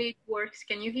 Hopefully it works.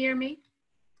 Can you hear me?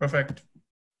 Perfect.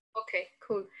 Okay,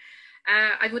 cool.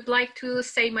 I would like to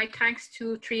say my thanks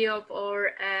to 3 of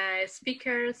our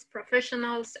speakers,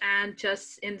 professionals, and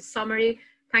just in summary,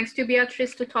 thanks to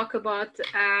Beatrice to talk about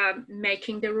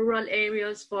making the rural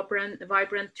areas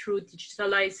vibrant through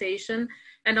digitalization,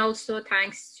 and also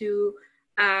thanks to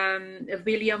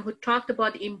William, who talked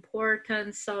about the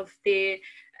importance of the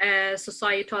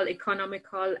societal,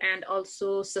 economical, and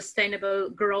also sustainable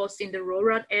growth in the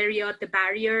rural area, the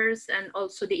barriers, and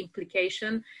also the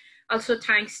implication. Also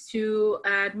thanks to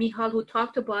Micheál, who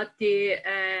talked about the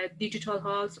digital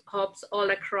hubs all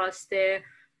across the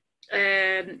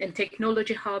and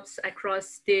technology hubs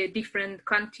across the different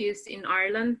counties in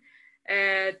Ireland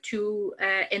to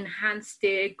enhance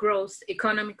the growth,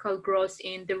 economical growth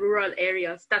in the rural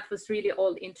areas. That was really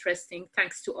all interesting.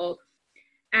 Thanks to all.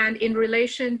 And in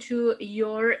relation to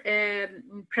your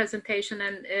presentation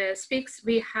and speaks,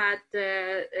 we had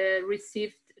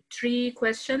received 3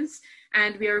 questions,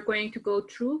 and we are going to go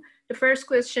through. The first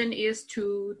question is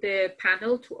to the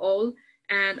panel, to all,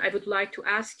 and I would like to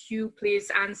ask you, please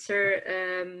answer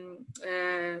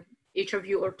each of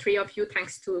you or 3 of you.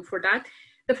 Thanks for that.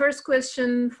 The first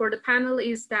question for the panel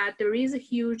is that there is a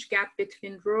huge gap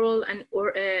between rural and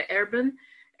urban.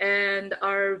 And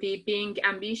are we being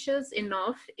ambitious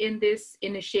enough in these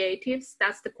initiatives?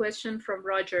 That's the question from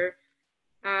Roger.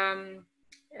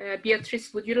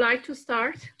 Beatrice, would you like to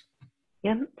start?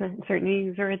 Yeah,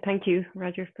 certainly, Zohreh. Thank you,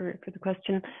 Roger, for the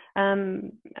question.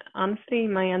 Honestly,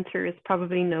 my answer is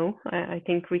probably no. I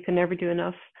think we can never do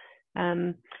enough.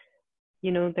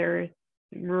 You know, there are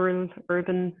rural,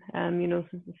 urban, you know,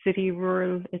 city,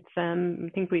 rural. It's I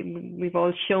think we've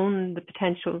all shown the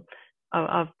potential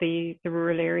of the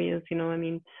rural areas. You know, I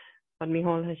mean, what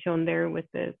Micheál has shown there with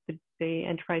the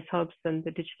enterprise hubs and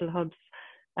the digital hubs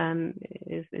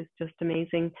is just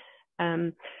amazing.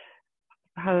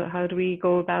 How do we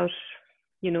go about,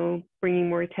 you know, bringing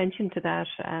more attention to that?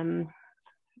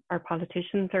 Our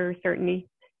politicians are certainly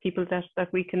people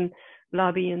that we can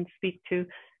lobby and speak to.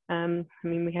 I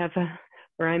mean, we have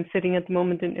where I'm sitting at the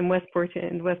moment in Westport,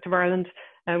 in the west of Ireland,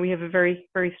 we have a very,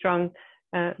 very strong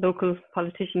local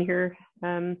politician here.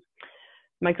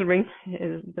 Michael Ring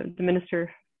is the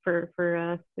Minister for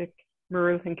the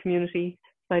rural and community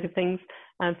side of things.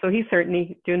 So he's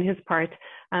certainly doing his part.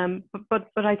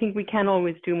 But I think we can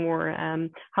always do more.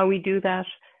 How we do that,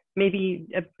 maybe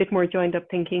a bit more joined up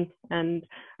thinking. And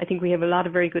I think we have a lot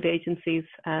of very good agencies,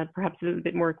 perhaps a little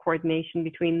bit more coordination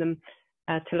between them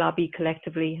to lobby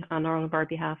collectively on all of our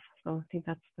behalf. So I think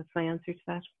that's my answer to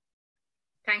that.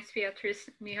 Thanks, Beatrice.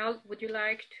 Micheál, would you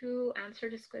like to answer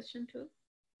this question too?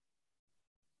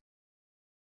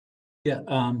 Yeah,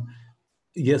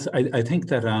 yes, I think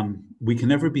that we can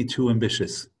never be too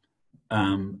ambitious.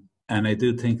 And I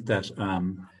do think that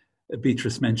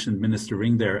Beatrice mentioned Minister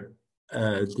Ring there.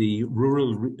 The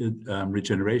rural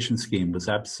regeneration scheme was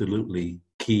absolutely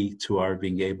key to our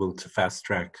being able to fast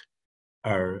track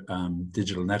our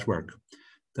digital network.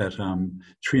 That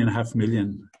 3.5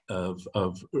 million of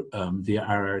the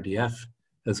RRDF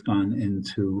has gone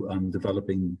into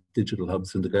developing digital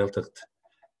hubs in the Gaeltachta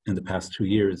in the past 2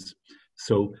 years.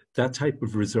 So that type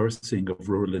of resourcing of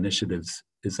rural initiatives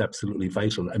is absolutely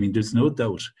vital. I mean, there's no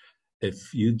doubt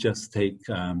if you just take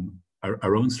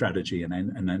our own strategy,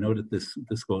 and I know that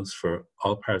this goes for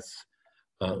all parts,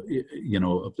 you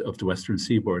know, of the Western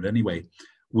Seaboard anyway,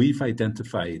 we've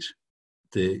identified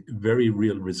the very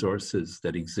real resources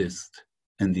that exist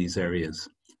in these areas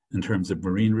in terms of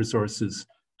marine resources,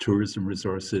 tourism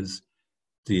resources,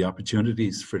 the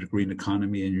opportunities for the green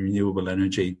economy and renewable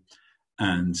energy,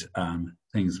 and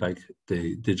things like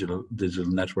the digital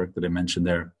network that I mentioned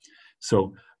there.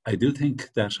 So I do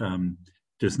think that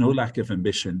there's no lack of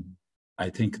ambition. I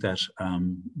think that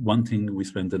one thing we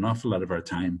spend an awful lot of our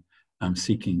time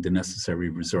seeking the necessary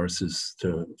resources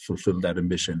to fulfill that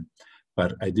ambition.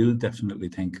 But I do definitely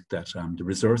think that the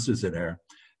resources are there.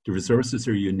 The resources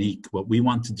are unique. What we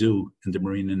want to do in the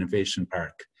Marine Innovation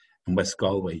Park in West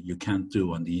Galway, you can't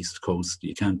do on the East Coast.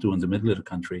 You can't do in the middle of the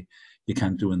country. You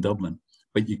can't do in Dublin.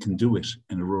 But you can do it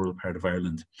in a rural part of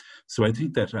Ireland. So I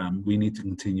think that we need to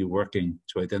continue working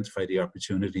to identify the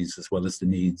opportunities as well as the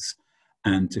needs,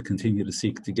 and to continue to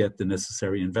seek to get the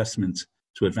necessary investment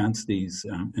to advance these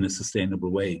in a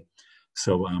sustainable way.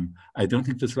 So I don't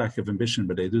think there's lack of ambition,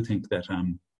 but I do think that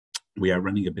we are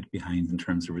running a bit behind in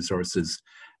terms of resources.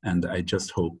 And I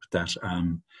just hope that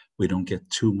we don't get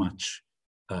too much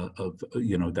of,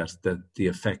 you know, that the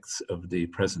effects of the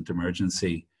present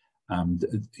emergency,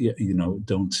 you know,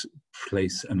 don't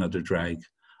place another drag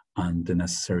on the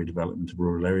necessary development of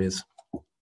rural areas.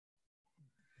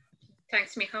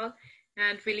 Thanks, Micheál.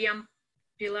 And William,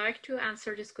 would you like to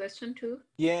answer this question too?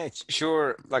 Yeah,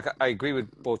 sure. Like, I agree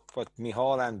with both what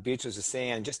Micheál and Beatrice are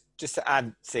saying. Just to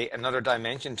add, say, another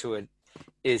dimension to it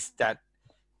is that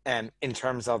in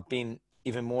terms of being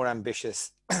even more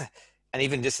ambitious, and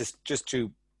even this is just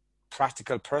to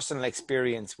practical personal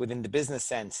experience within the business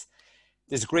sense,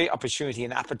 there's a great opportunity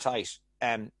and appetite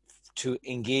to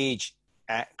engage,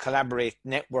 collaborate,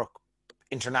 network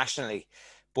internationally,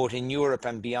 both in Europe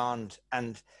and beyond.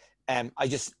 And I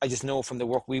just know from the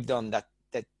work we've done that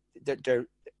there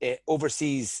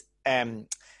overseas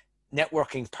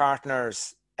networking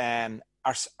partners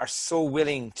are so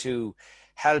willing to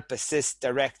help, assist,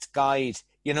 direct, guide,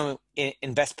 you know,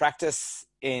 in best practice,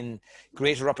 in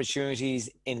greater opportunities,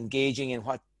 engaging in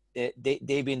what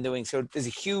they've been doing. So there's a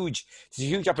huge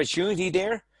opportunity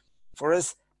there for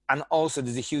us, and also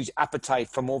there's a huge appetite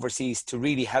from overseas to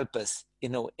really help us, you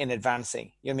know, in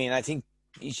advancing. You know what I mean? I think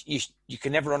you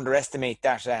can never underestimate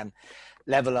that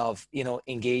level of, you know,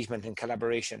 engagement and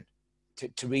collaboration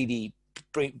to really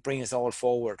bring us all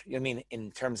forward. You know what I mean?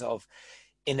 In terms of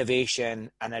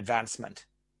innovation and advancement.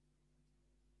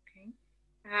 Okay.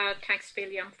 Thanks,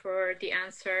 William, for the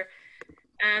answer.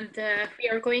 And we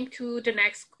are going to the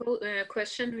next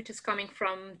question, which is coming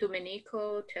from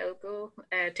Domenico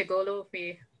Tegolo.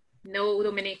 We know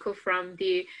Domenico from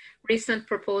the recent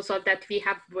proposal that we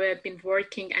have been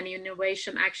working, an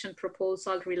innovation action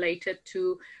proposal related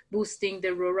to boosting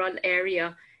the rural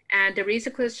area. And there is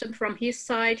a question from his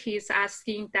side. He's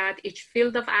asking that each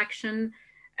field of action,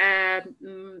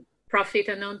 profit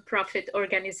and non-profit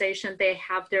organization, they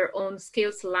have their own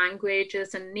skills,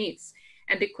 languages, and needs.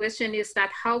 And the question is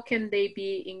that how can they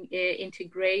be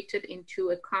integrated into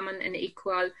a common and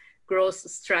equal growth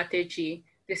strategy?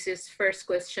 This is first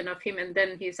question of him. And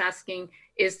then he's asking,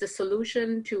 is the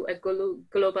solution to a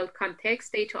global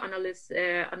context data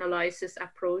analysis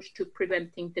approach to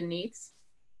preventing the needs?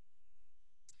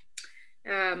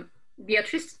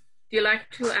 Beatrice, do you like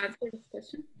to answer this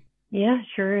question? Yeah,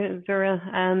 sure,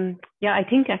 Zohreh. Yeah, I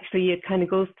think actually it kind of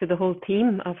goes to the whole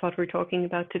theme of what we're talking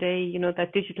about today, you know,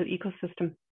 that digital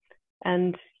ecosystem,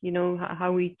 and, you know,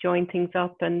 how we join things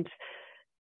up and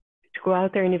to go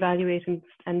out there and evaluate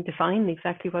and define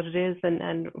exactly what it is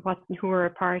and who are a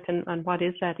part and what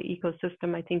is that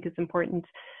ecosystem, I think is important.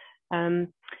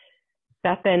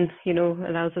 That then, you know,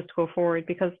 allows us to go forward,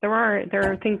 because there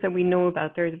are things that we know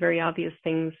about. There's very obvious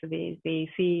things, the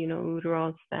AEC, you know,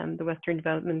 Údarás, the Western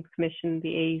Development Commission, the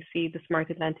AEC, the Smart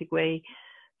Atlantic Way.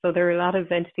 So there are a lot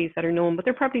of entities that are known, but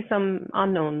there are probably some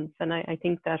unknowns. And I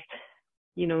think that,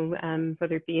 you know,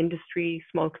 whether it be industry,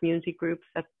 small community groups,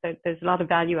 that there's a lot of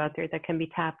value out there that can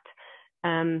be tapped.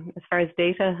 As far as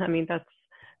data, I mean,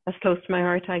 that's close to my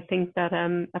heart. I think that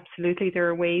absolutely there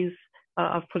are ways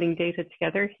of putting data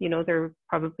together. You know, there are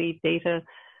probably data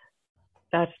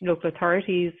that local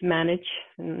authorities manage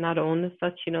and not own as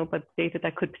such, you know, but data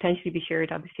that could potentially be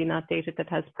shared, obviously not data that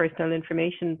has personal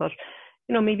information, but,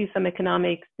 you know, maybe some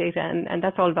economic data, and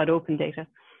that's all about open data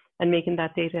and making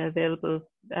that data available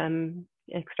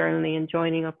externally and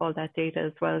joining up all that data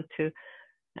as well to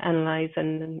analyze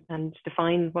and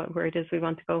define where it is we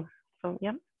want to go. So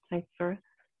yeah, thanks, Zohreh.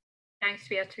 Thanks,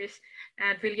 Beatrice.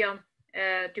 And William,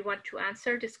 do you want to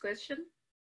answer this question?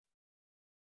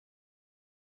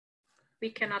 We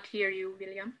cannot hear you,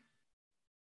 William.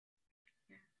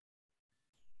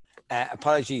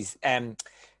 Apologies.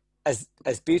 As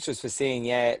Beatrice was saying,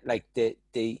 yeah, like the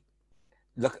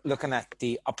looking at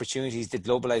the opportunities, the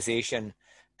globalization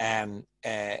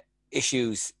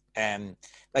issues,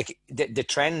 like the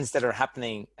trends that are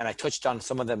happening, and I touched on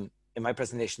some of them in my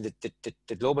presentation.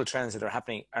 The global trends that are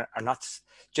happening are not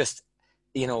just,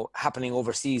 you know, happening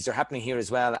overseas, they're happening here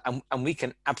as well, and we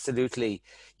can absolutely,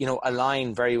 you know,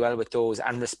 align very well with those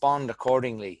and respond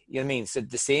accordingly. You know what I mean? So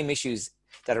the same issues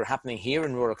that are happening here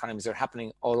in rural economies are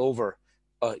happening all over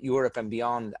Europe and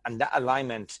beyond, and that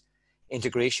alignment,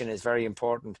 integration is very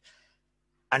important.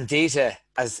 And data,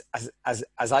 as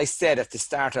I said at the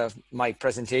start of my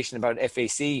presentation about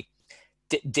FAC,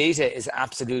 data is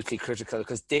absolutely critical,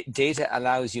 because data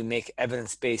allows you make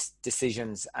evidence-based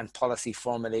decisions and policy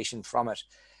formulation from it,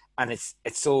 and it's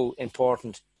so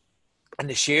important. And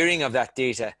the sharing of that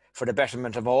data for the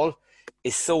betterment of all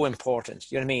is so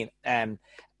important. You know what I mean?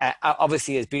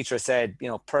 Obviously, as Beatrice said, you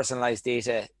know, personalized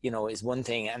data, you know, is one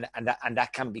thing, and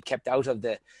that can be kept out of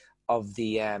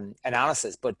the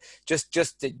analysis. But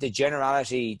just the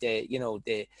generality,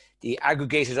 the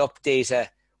aggregated up data,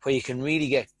 where you can really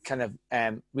get kind of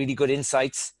really good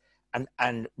insights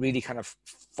and really kind of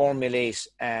formulate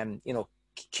you know,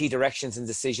 key directions and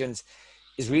decisions,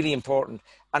 is really important.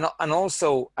 And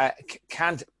also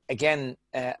can't again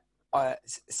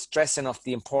stress enough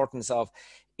the importance of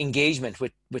engagement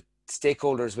with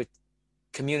stakeholders, with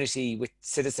community, with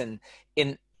citizen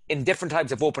in different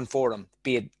types of open forum,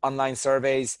 be it online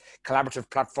surveys, collaborative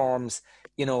platforms,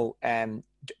 you know,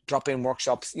 drop-in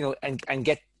workshops, you know, and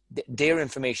get their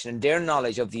information and their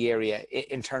knowledge of the area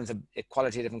in terms of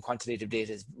qualitative and quantitative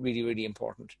data is really, really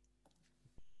important.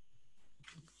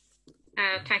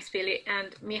 Thanks, Billy.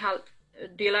 And Micheál,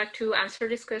 do you like to answer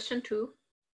this question too?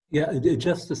 Yeah,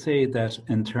 just to say that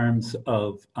in terms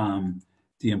of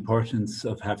the importance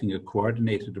of having a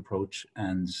coordinated approach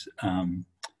and an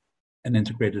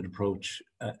integrated approach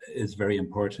is very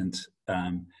important.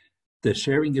 The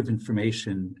sharing of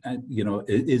information,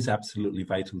 is absolutely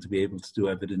vital to be able to do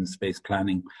evidence-based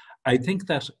planning. I think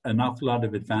that an awful lot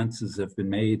of advances have been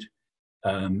made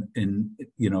in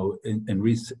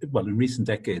recent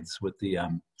decades with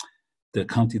the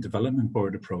County Development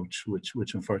Board approach,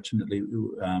 which unfortunately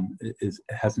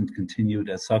hasn't continued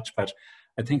as such. But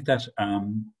I think that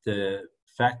the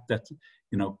fact that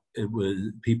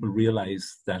people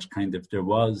realized that kind of there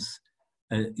was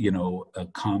a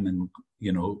common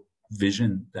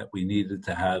vision that we needed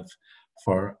to have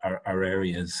for our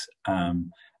areas,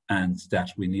 and that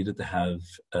we needed to have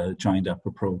a joined up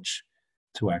approach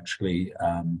to actually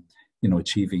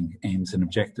achieving aims and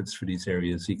objectives for these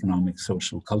areas, economic,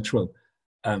 social, cultural.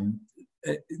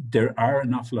 There are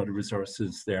an awful lot of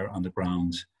resources there on the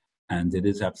ground, and it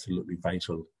is absolutely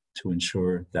vital to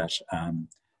ensure that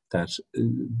that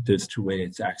there's two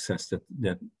ways access,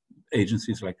 that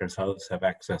agencies like ourselves have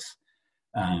access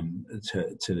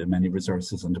to the many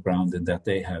resources on the ground, and that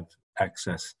they have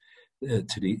access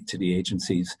to the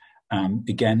agencies.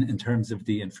 Again, in terms of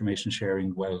the information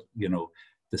sharing, well,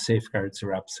 the safeguards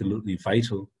are absolutely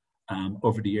vital.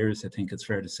 Over the years, I think it's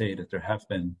fair to say that there have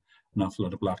been an awful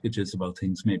lot of blockages about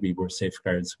things maybe where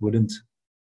safeguards wouldn't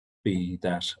be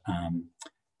that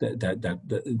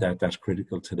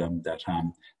critical to them, that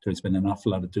there's been an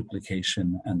awful lot of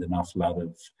duplication and an awful lot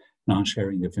of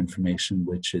non-sharing of information,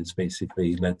 which is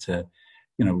basically led to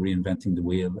reinventing the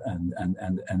wheel and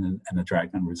a drag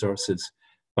on resources.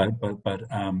 But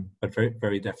very,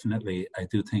 very definitely, I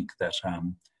do think that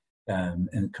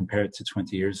and compared to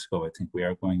 20 years ago, I think we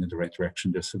are going in the right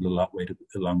direction. There's still a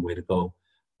long way to go,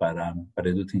 but I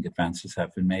do think advances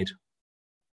have been made.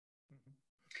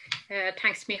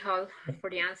 Thanks, Micheál, for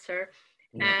the answer.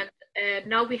 Yeah. And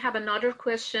now we have another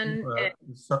question.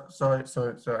 So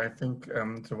I think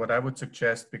so what I would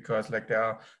suggest, because there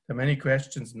are many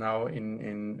questions now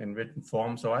in written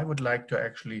form, so I would like to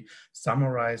actually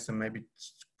summarize and maybe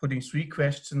putting 3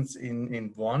 questions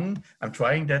in one. I'm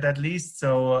trying that at least.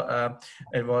 So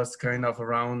it was kind of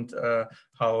around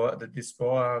how the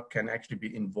diaspora can actually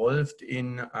be involved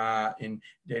in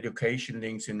the education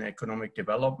links in economic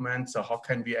development. So how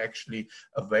can we actually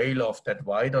avail of that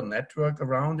wider network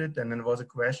around it? And then there was a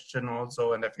question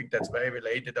also, and I think that's very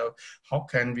related, of how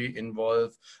can we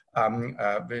involve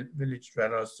village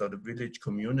dwellers, so the village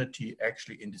community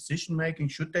actually in decision making?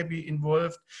 Should they be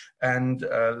involved? And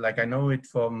I know it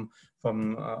from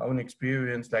our own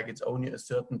experience, it's only a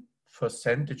certain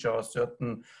percentage or a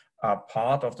certain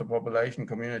part of the population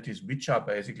communities which are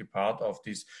basically part of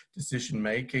this decision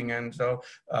making. And so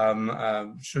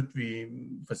should we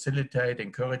facilitate,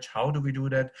 encourage? How do we do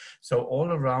that? So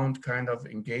all around kind of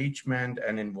engagement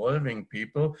and involving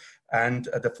people. And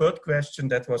the third question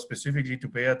that was specifically to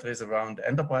Beatrice around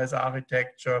enterprise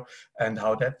architecture and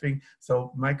how that thing.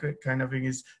 So my kind of thing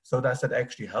is, so does that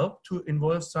actually help to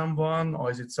involve someone, or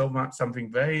is it so much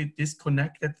something very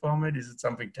disconnected from it? Is it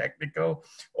something technical,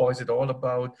 or is it all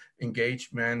about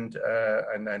engagement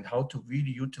and how to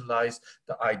really utilize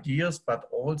the ideas, but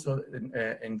also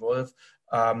involve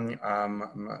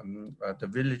the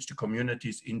village, the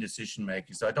communities in decision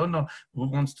making? So I don't know who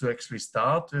wants to actually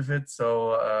start with it.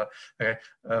 So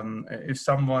if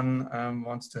someone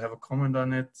wants to have a comment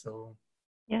on it, so.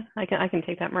 Yeah, I can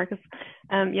take that, Markus.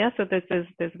 Yeah, so there's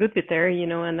a good bit there,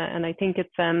 and I think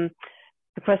it's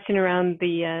the question around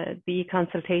the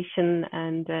consultation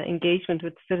and engagement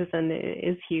with the citizen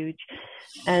is huge,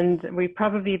 and we're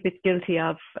probably a bit guilty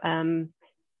of.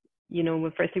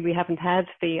 Well, firstly, we haven't had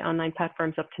the online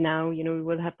platforms up to now. We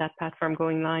will have that platform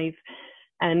going live,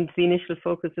 and the initial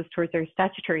focus is towards our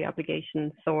statutory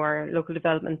obligations, so our local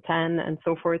development plan and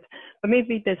so forth. But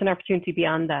maybe there's an opportunity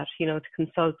beyond that, to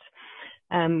consult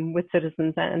with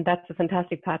citizens, and that's a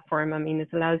fantastic platform. I mean,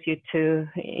 it allows you to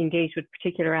engage with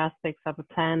particular aspects of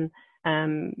a plan.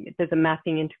 There's a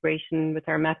mapping integration with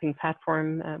our mapping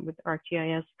platform with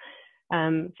ArcGIS.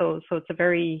 So it's a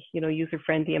very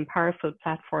user-friendly and powerful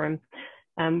platform.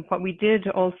 What we did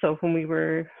also when we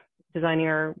were designing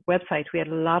our website, we had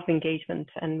a lot of engagement,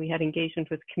 and we had engagement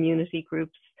with community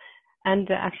groups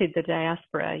and actually the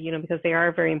diaspora, because they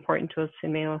are very important to us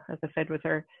in Mayo, as I said, with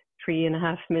our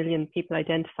 3.5 million people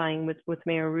identifying with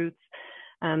Mayo roots.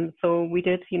 So we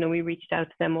did, we reached out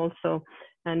to them also,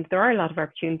 And there are a lot of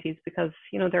opportunities because,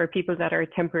 you know, there are people that are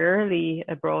temporarily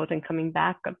abroad and coming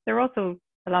back. There are also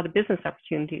a lot of business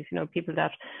opportunities, you know, people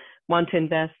that want to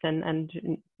invest and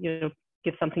you know,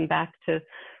 give something back to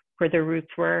where their roots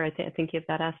were. I think you have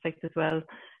that aspect as well.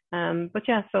 But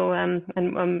yeah, so,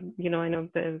 you know, I know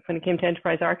when it came to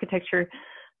enterprise architecture,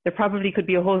 there probably could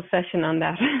be a whole session on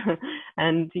that.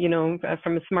 And, you know,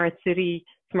 from a smart city,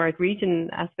 smart region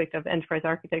aspect of enterprise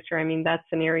architecture, I mean, that's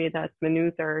an area that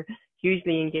Maynooth are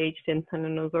hugely engaged in. I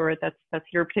don't know, Zohreh, that's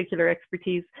your particular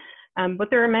expertise. But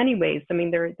there are many ways. I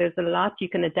mean, there's a lot you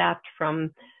can adapt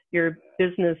from your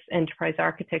business enterprise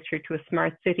architecture to a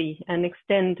smart city and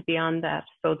extend beyond that.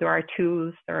 So there are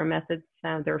tools, there are methods,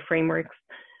 there are frameworks.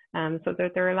 So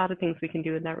there are a lot of things we can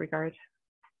do in that regard.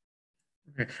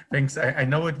 Okay, thanks. I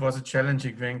know it was a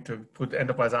challenging thing to put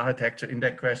enterprise architecture in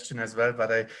that question as well, but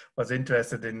I was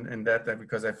interested in that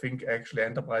because I think actually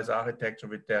enterprise architecture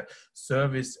with their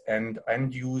service and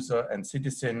end user and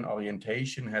citizen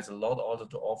orientation has a lot also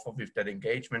to offer with that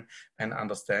engagement and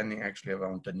understanding actually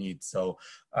around the needs. So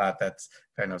that's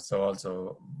kind of so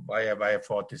also why I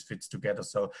thought this fits together.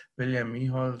 So William,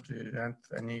 Micheál, do you have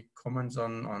any comments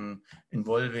on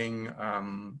involving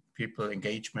people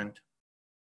engagement?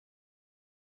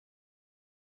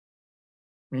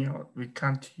 We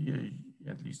can't hear you.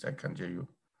 At least I can't hear you.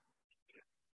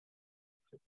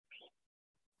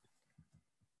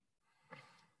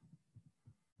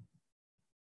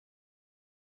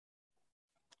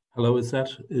 Hello,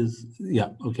 yeah,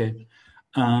 okay.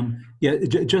 Yeah,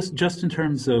 just in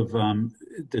terms of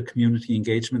the community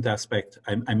engagement aspect,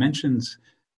 I mentioned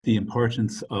the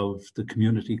importance of the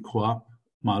community co-op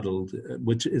model,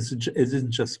 which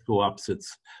isn't just co-ops,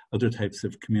 it's other types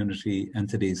of community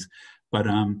entities. But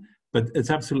it's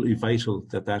absolutely vital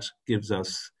that gives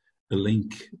us a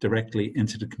link directly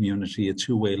into the community, a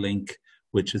two-way link,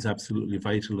 which is absolutely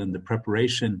vital in the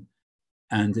preparation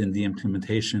and in the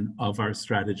implementation of our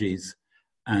strategies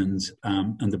and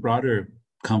the broader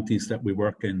counties that we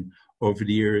work in over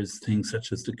the years. Things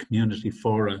such as the community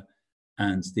fora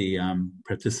and the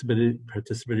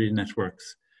participatory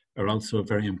networks are also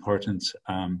very important.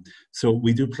 So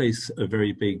we do place a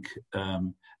very big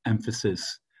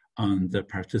emphasis on the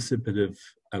participative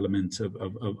element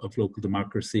of local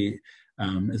democracy,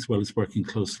 as well as working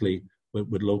closely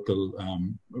with local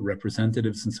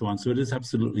representatives and so on. So it is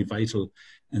absolutely vital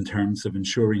in terms of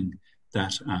ensuring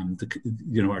that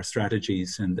our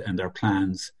strategies and our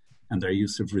plans and our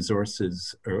use of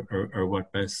resources are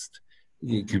what best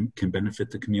can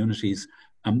benefit the communities.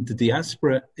 The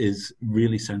diaspora is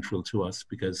really central to us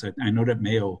because I know that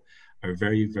Mayo are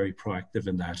very, very proactive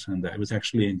in that. And I was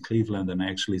actually in Cleveland and I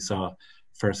actually saw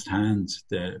firsthand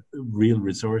the real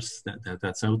resource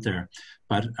that's out there.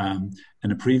 But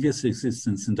in a previous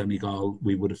existence in Donegal,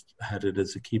 we would have had it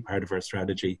as a key part of our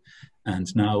strategy.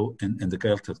 And now in the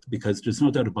Gaeltachta, because there's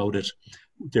no doubt about it,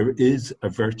 there is a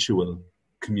virtual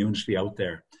community out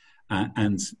there.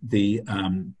 And the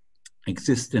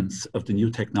existence of the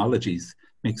new technologies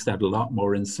makes that a lot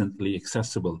more instantly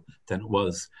accessible than it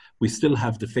was. We still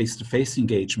have the face-to-face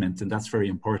engagement, and that's very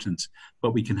important,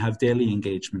 but we can have daily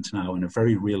engagement now in a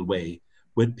very real way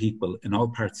with people in all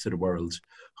parts of the world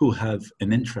who have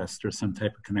an interest or some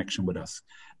type of connection with us.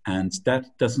 And that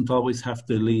doesn't always have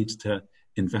to lead to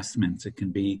investment. It can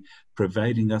be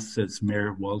providing us, as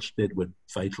Mayor Walsh did, with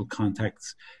vital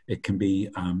contacts. It can be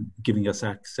giving us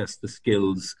access to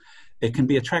skills. It can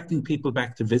be attracting people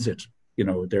back to visit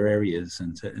their areas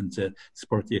and to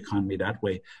support the economy that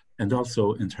way, and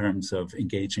also in terms of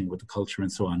engaging with the culture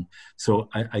and so on. So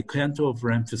I can't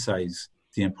overemphasize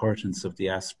the importance of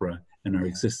diaspora in our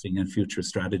existing and future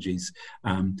strategies.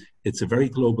 It's a very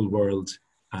global world.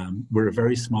 We're a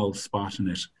very small spot in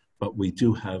it, but we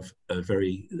do have a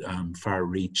very far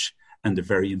reach and a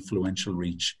very influential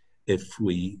reach if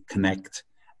we connect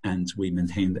and we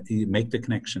make the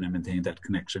connection and maintain that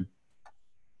connection.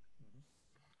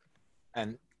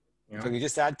 And if I could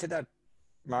just add to that,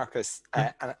 Markus,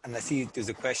 and I see there's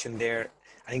a question there,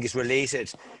 I think it's related,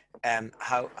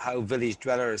 how village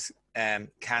dwellers can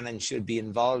and should be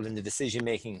involved in the decision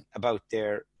making about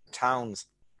their towns.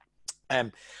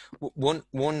 One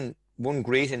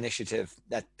great initiative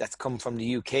that's come from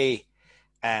the UK,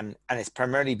 and it's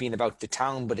primarily been about the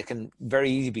town, but it can very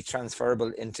easily be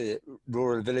transferable into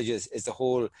rural villages, is the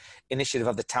whole initiative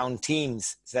of the town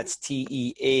teams. So that's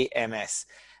TEAMS.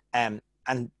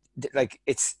 And like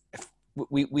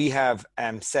we have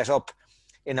set up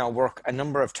in our work a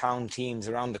number of town teams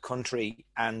around the country,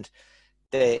 and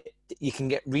you can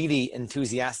get really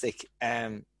enthusiastic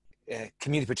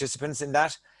community participants in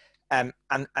that. And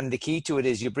the key to it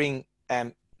is you bring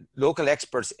local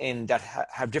experts in that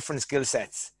have different skill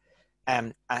sets,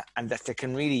 and that they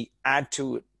can really add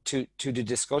to the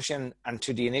discussion and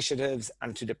to the initiatives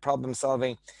and to the problem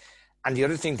solving. And the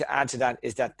other thing to add to that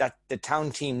is that the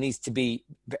town team needs to be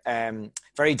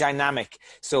very dynamic.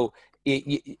 So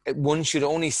one should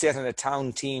only sit on a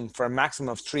town team for a maximum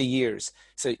of 3 years.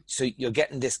 So you're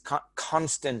getting this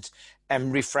constant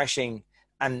refreshing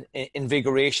and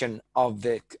invigoration of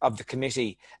the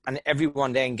committee, and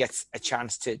everyone then gets a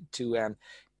chance to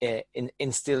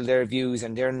instill their views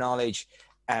and their knowledge.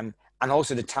 And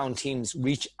also the town teams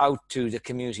reach out to the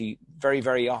community very,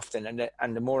 very often,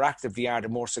 and the more active you are, the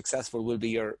more successful will be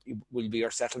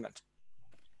your settlement.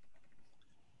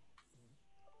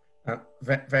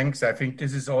 Thanks. I think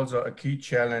this is also a key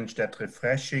challenge, that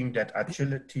refreshing, that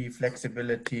agility,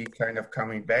 flexibility, kind of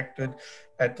coming back to it.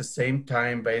 At the same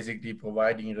time, basically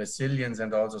providing resilience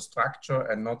and also structure,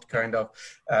 and not kind of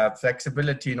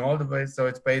flexibility in all the ways. So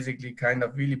it's basically kind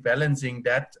of really balancing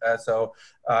that. The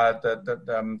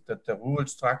rural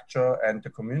structure and the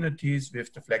communities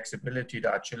with the flexibility,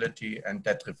 the agility, and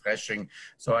that refreshing.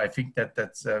 So I think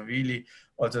that's really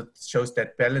also shows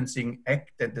that balancing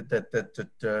act,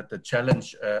 the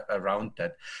challenge around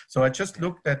that. So I just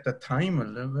looked at the time a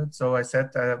little bit. So I said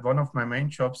one of my main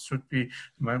jobs should be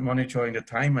monitoring the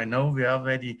time. I know we are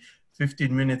already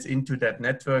 15 minutes into that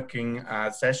networking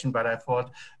session, but I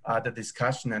thought the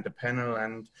discussion and the panel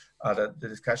and the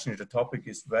discussion of the topic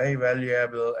is very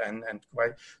valuable and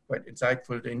quite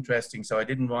insightful, interesting. So I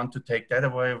didn't want to take that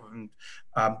away.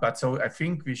 But so I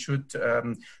think we should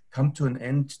come to an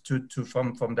end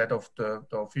from that of the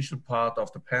official part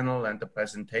of the panel and the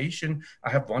presentation. I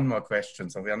have one more question,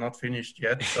 so we are not finished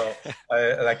yet. So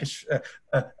like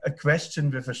a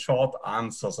question with a short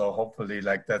answer. So hopefully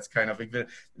like that's kind of,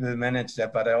 we'll manage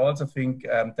that. But I also think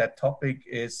that topic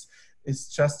is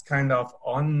just kind of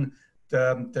on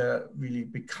the really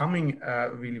becoming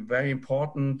really very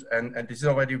important, and this is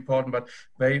already important, but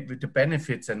with the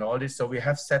benefits and all this. So we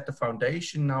have set the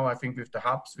foundation now, I think, with the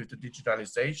hubs, with the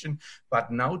digitalization,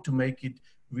 but now to make it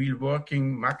real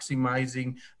working,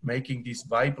 maximizing, making these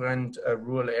vibrant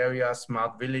rural areas,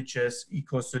 smart villages,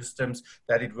 ecosystems,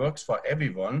 that it works for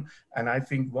everyone. And I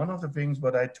think one of the things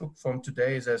what I took from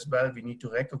today is as well, we need to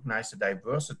recognize the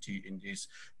diversity in these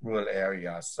rural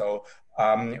areas. So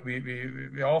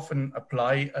we often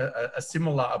apply a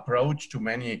similar approach to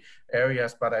many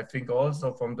areas, but I think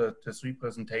also from the three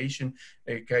presentation,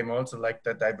 it came also like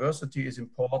the diversity is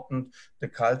important, the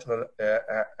cultural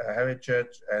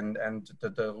heritage and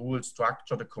the rural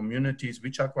structure, the communities,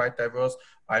 which are quite diverse,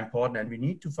 are important. And we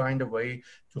need to find a way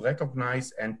to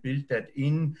recognize and build that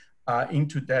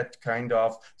into that kind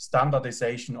of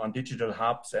standardization on digital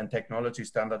hubs and technology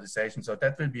standardization. So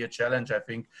that will be a challenge, I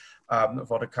think,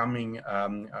 for the coming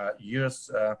years,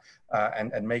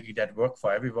 and making that work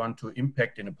for everyone to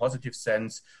impact in a positive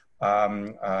sense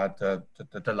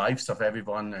the lives of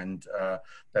everyone, and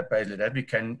that basically that we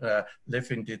can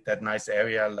live in that nice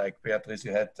area, like Beatrice,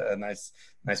 you had nice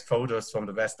photos from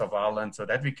the west of Ireland, so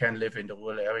that we can live in the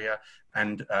rural area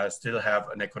and still have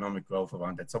an economic growth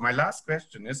around it. So my last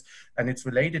question is, and it's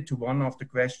related to one of the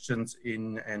questions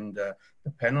in the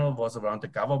panel, was around the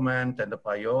government and the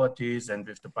priorities and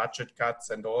with the budget cuts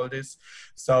and all this.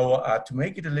 So to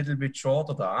make it a little bit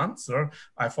shorter, the answer,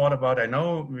 I thought about, I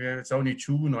know it's only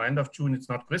June or end of June, it's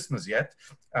not Christmas yet,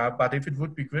 but if it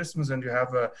would be Christmas and you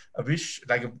have a wish,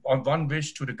 like one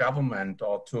wish to the government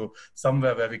or to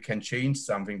somewhere where we can change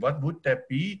something, what would that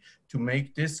be to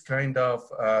make this kind of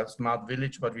smart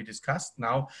village, what we discussed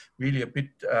now, really a bit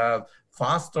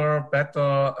faster,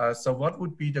 better? So what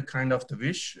would be the kind of the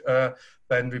wish?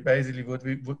 Then we basically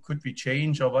could we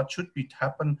change, or what should be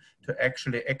happen to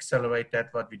actually accelerate that,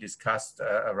 what we discussed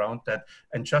around that?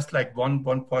 And just like one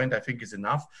point I think is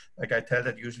enough. Like I tell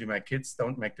that usually my kids,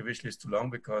 don't make the wish list too long,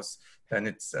 because then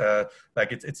it's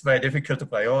it's very difficult to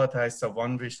prioritize. So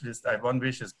one wish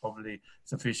is probably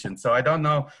sufficient. So I don't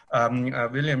know,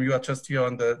 William, you are just here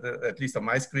on the at least on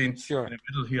my screen, sure, in the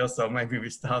middle here. So maybe we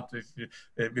start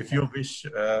with your wish,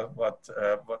 what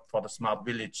for the smart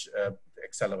village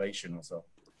acceleration or so.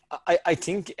 I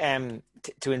think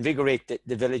to invigorate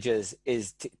the villages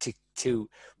is to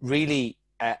really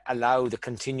allow the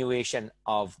continuation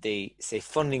of the, say,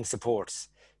 funding supports,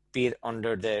 be it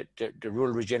under the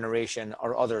rural regeneration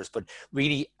or others, but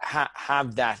really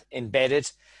have that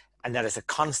embedded, and that is a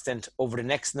constant over the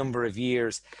next number of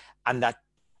years, and that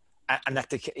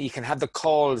you can have the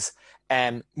calls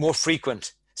more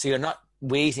frequent, so you're not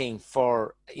waiting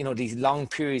for these long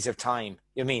periods of time.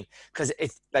 You know what I mean? Because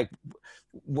it's like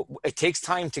it takes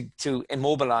time to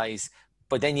immobilize,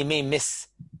 but then you may miss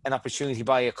an opportunity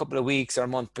by a couple of weeks or a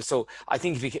month. So I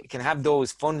think if we can have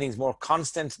those fundings more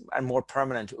constant and more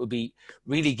permanent, it would be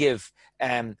really give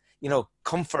you know,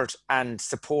 comfort and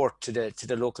support to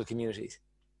the local communities.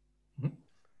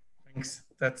 Thanks.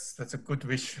 That's a good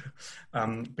wish.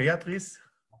 Beatrice?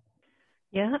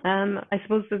 Yeah, I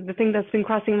suppose the thing that's been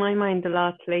crossing my mind a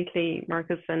lot lately,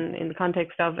 Markus, and in the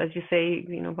context of, as you say,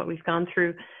 you know, what we've gone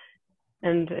through,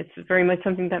 and it's very much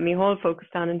something that Micheál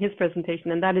focused on in his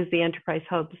presentation, and that is the enterprise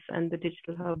hubs and the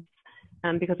digital hubs,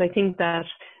 because I think that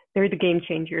they're the game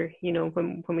changer. You know,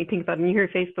 when we think about, and you hear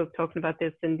Facebook talking about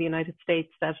this in the United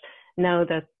States, that now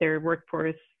that their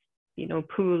workforce, you know,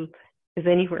 pool is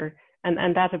anywhere,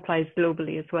 and that applies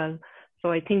globally as well.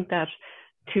 So I think that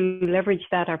to leverage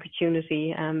that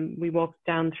opportunity, we walk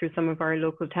down through some of our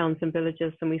local towns and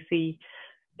villages and we see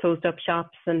closed up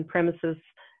shops and premises.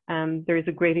 There is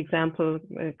a great example,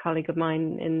 a colleague of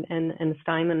mine in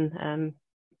Steinman,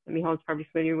 Micheál's probably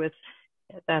familiar with,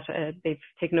 that they've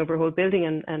taken over a whole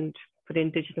building and put in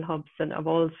digital hubs and of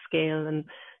all scale and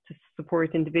to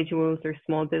support individuals or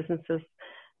small businesses.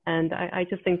 And I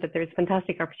just think that there's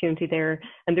fantastic opportunity there.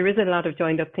 And there is a lot of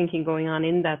joined up thinking going on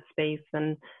in that space.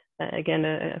 And again,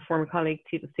 a former colleague,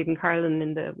 Stephen Carlin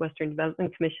in the Western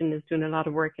Development Commission, is doing a lot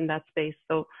of work in that space.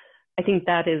 So I think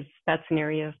that's an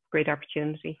area of great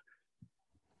opportunity.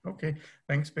 Okay,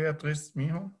 thanks, Beatrice.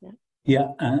 Micheál?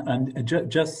 Yeah, and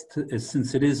just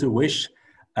since it is a wish,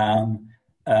 well,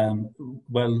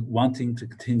 wanting to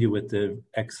continue with the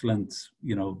excellent,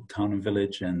 you know, town and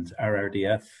village and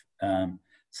RRDF,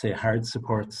 say hard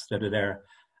supports that are there.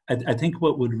 I think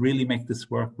what would really make this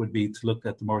work would be to look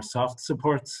at the more soft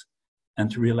supports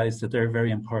and to realize that they're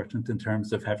very important in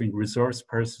terms of having resource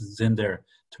persons in there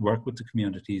to work with the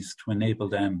communities to enable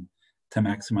them to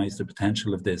maximize the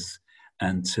potential of this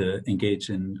and to engage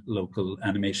in local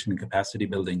animation and capacity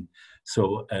building.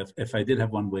 So if I did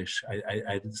have one wish,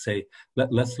 I'd say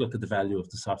let's look at the value of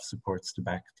the soft supports to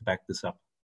back this up.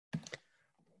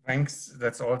 Thanks.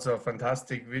 That's also a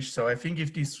fantastic wish. So I think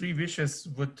if these three wishes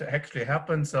would actually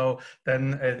happen, so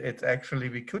then it actually,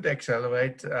 we could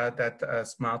accelerate that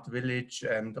smart village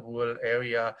and rural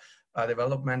area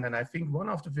development. And I think one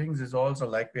of the things is also,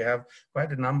 like, we have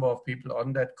quite a number of people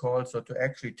on that call, so to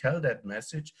actually tell that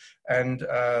message. And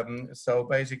so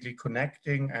basically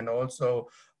connecting and also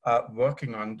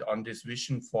working on this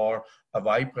vision for a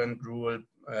vibrant rural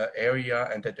area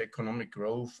and that economic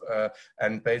growth.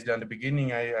 And basically, on the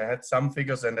beginning, I had some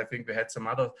figures, and I think we had some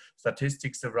other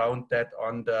statistics around that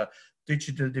on the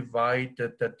digital divide,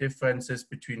 the differences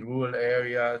between rural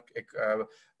area,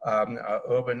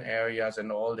 urban areas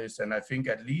and all this. And I think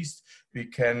at least we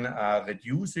can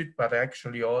reduce it, but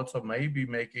actually also maybe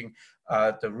making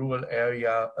the rural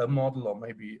area a model, or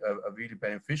maybe a really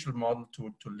beneficial model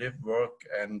to live, work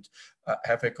and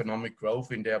have economic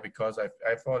growth in there, because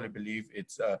I fully believe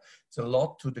it's a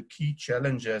lot to the key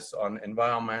challenges on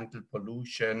environmental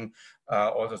pollution,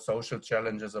 all the social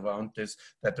challenges around this,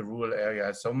 that the rural area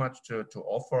has so much to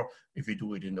offer if we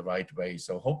do it in the right way.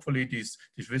 So hopefully these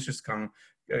wishes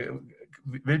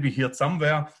will be heard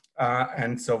somewhere.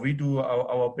 And so we do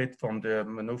our bit from the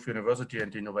Maynooth University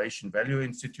and the Innovation Value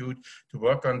Institute to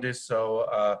work on this.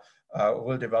 So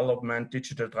rural development,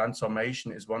 digital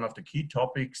transformation is one of the key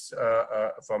topics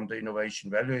from the Innovation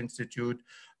Value Institute.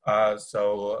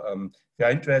 If you're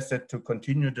interested to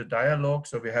continue the dialogue,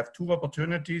 so we have two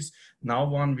opportunities. Now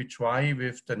one we try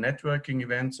with the networking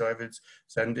event, so I will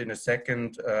send in a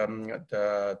second,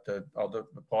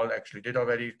 Paul actually did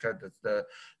already, the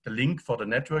link for the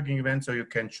networking event, so you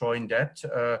can join that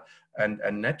and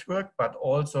network, but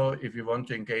also if you want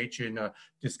to engage in a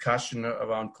discussion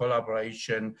around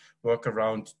collaboration, work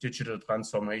around digital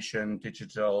transformation,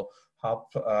 digital hub,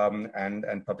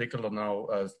 and particularly now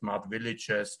smart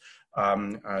villages,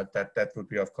 that would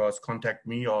be, of course, contact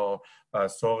me or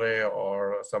Zohreh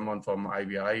or someone from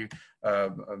IVI.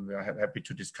 We're happy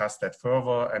to discuss that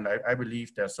further. And I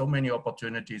believe there are so many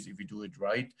opportunities if we do it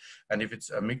right, and if it's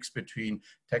a mix between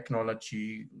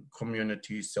technology,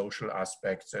 community, social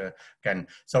aspects again.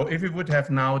 So if we would have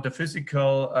now the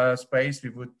physical space, we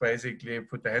would basically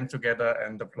put the hands together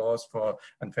and applause for,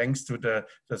 and thanks to the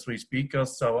three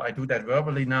speakers. So I do that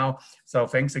verbally now. So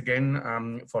thanks again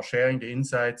for sharing the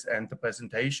insights and the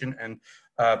presentation, and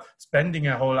spending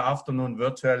a whole afternoon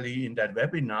virtually in that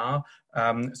webinar.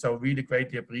 So really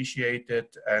greatly appreciate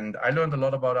it. And I learned a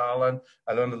lot about Ireland.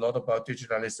 I learned a lot about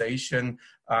digitalization.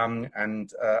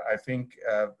 And I think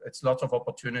it's lots of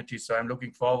opportunities. So I'm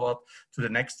looking forward to the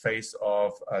next phase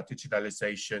of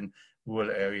digitalization,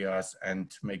 rural areas,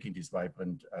 and making these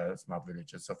vibrant smart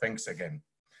villages. So thanks again.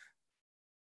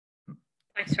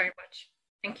 Thanks very much.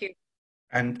 Thank you.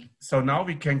 And so now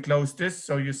we can close this.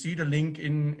 So you see the link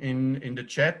in the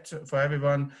chat for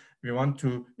everyone. If you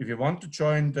want to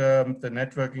join the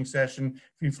networking session,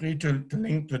 feel free to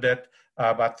link to that.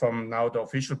 But from now, the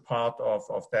official part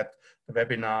of that, the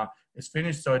webinar is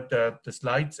finished. So the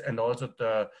slides and also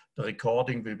the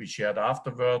recording will be shared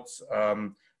afterwards.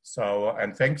 And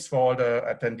thanks for all the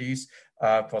attendees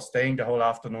for staying the whole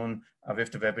afternoon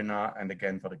with the webinar, and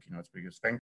again for the keynote speakers. Thank